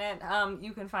on the internet,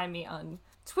 you can find me on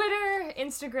Twitter,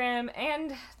 Instagram,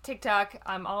 and TikTok.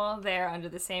 I'm all there under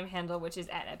the same handle, which is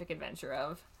at Epic Adventure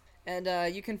of. And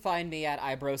you can find me at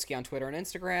iBroski on Twitter and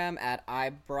Instagram, at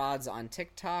iBroads on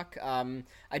TikTok. I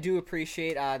do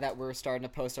appreciate that we're starting to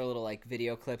post our little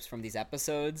video clips from these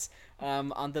episodes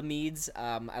on the Meads.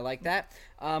 I like that.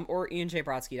 Or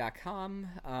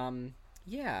ianjbrodsky.com.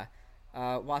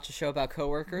 Watch a show about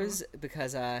coworkers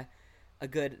because a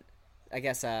good, I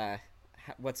guess,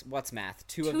 what's math?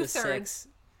 Two of the thirds.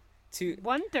 6.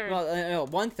 1/3. Well, no,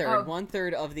 1/3. Oh.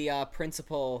 1/3 of the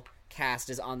principal cast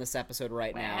is on this episode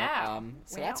right now.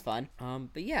 So that's fun.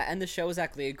 But yeah, and the show is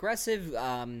actually aggressive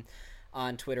on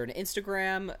Twitter and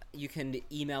Instagram. You can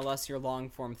email us your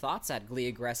long-form thoughts at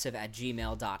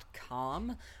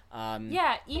gleeaggressive@gmail.com.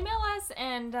 Email us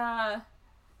and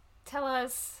tell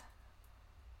us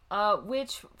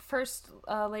which first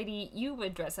lady you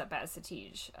would dress up as to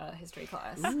teach history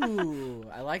class. Ooh,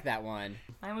 I like that one.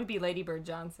 Mine would be Lady Bird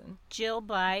Johnson. Jill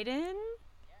Biden?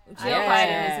 Jill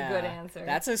Biden is a good answer.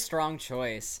 That's a strong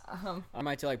choice. I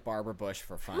might do Barbara Bush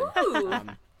for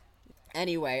fun.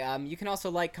 Anyway, you can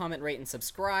also comment, rate, and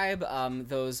subscribe.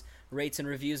 Those rates and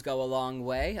reviews go a long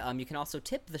way. You can also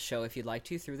tip the show if you'd like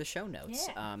to through the show notes.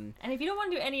 Yeah. And if you don't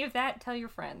want to do any of that, tell your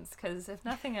friends, because if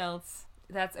nothing else,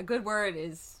 that's a good word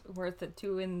is worth it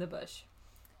two in the bush.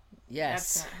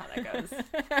 Yes. That's not how that goes.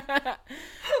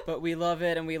 But we love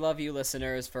it, and we love you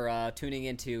listeners for tuning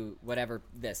into whatever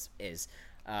this is.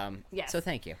 Yes. So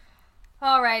thank you.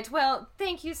 All right. Well,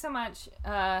 thank you so much,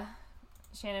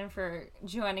 Shannon, for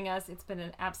joining us. It's been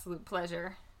an absolute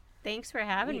pleasure. Thanks for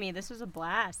having me. This was a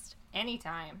blast.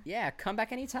 Anytime. Yeah, come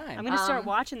back anytime. I'm going to start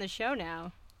watching the show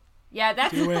now. Yeah,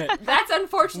 that's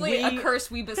unfortunately a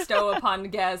curse we bestow upon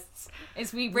guests.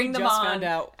 Is we bring them on, found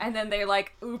out. And then they're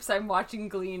like, "Oops, I'm watching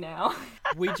Glee now."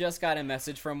 We just got a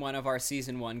message from one of our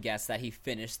season 1 guests that he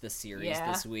finished the series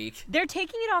this week. They're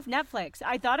taking it off Netflix.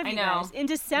 I thought of you guys in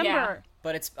December. Yeah.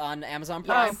 But it's on Amazon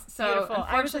Prime. Yes, so beautiful.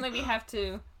 Unfortunately, we have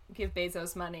to give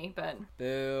Bezos money, but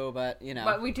boo. But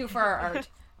what we do for our art.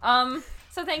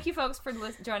 So thank you, folks, for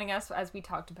joining us as we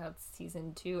talked about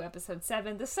Season 2, Episode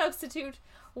 7, The Substitute.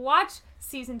 Watch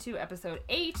Season 2, Episode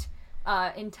 8,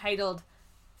 entitled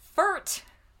Furt.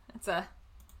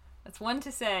 That's one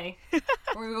to say.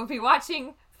 We will be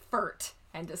watching Furt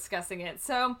and discussing it.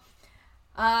 So,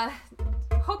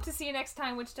 hope to see you next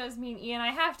time, which does mean, Ian,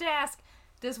 I have to ask,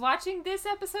 does watching this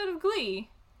episode of Glee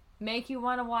make you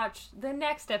want to watch the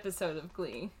next episode of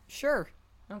Glee? Sure.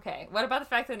 Okay. What about the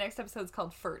fact that the next episode is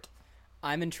called Furt?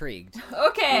 I'm intrigued.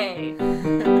 Okay.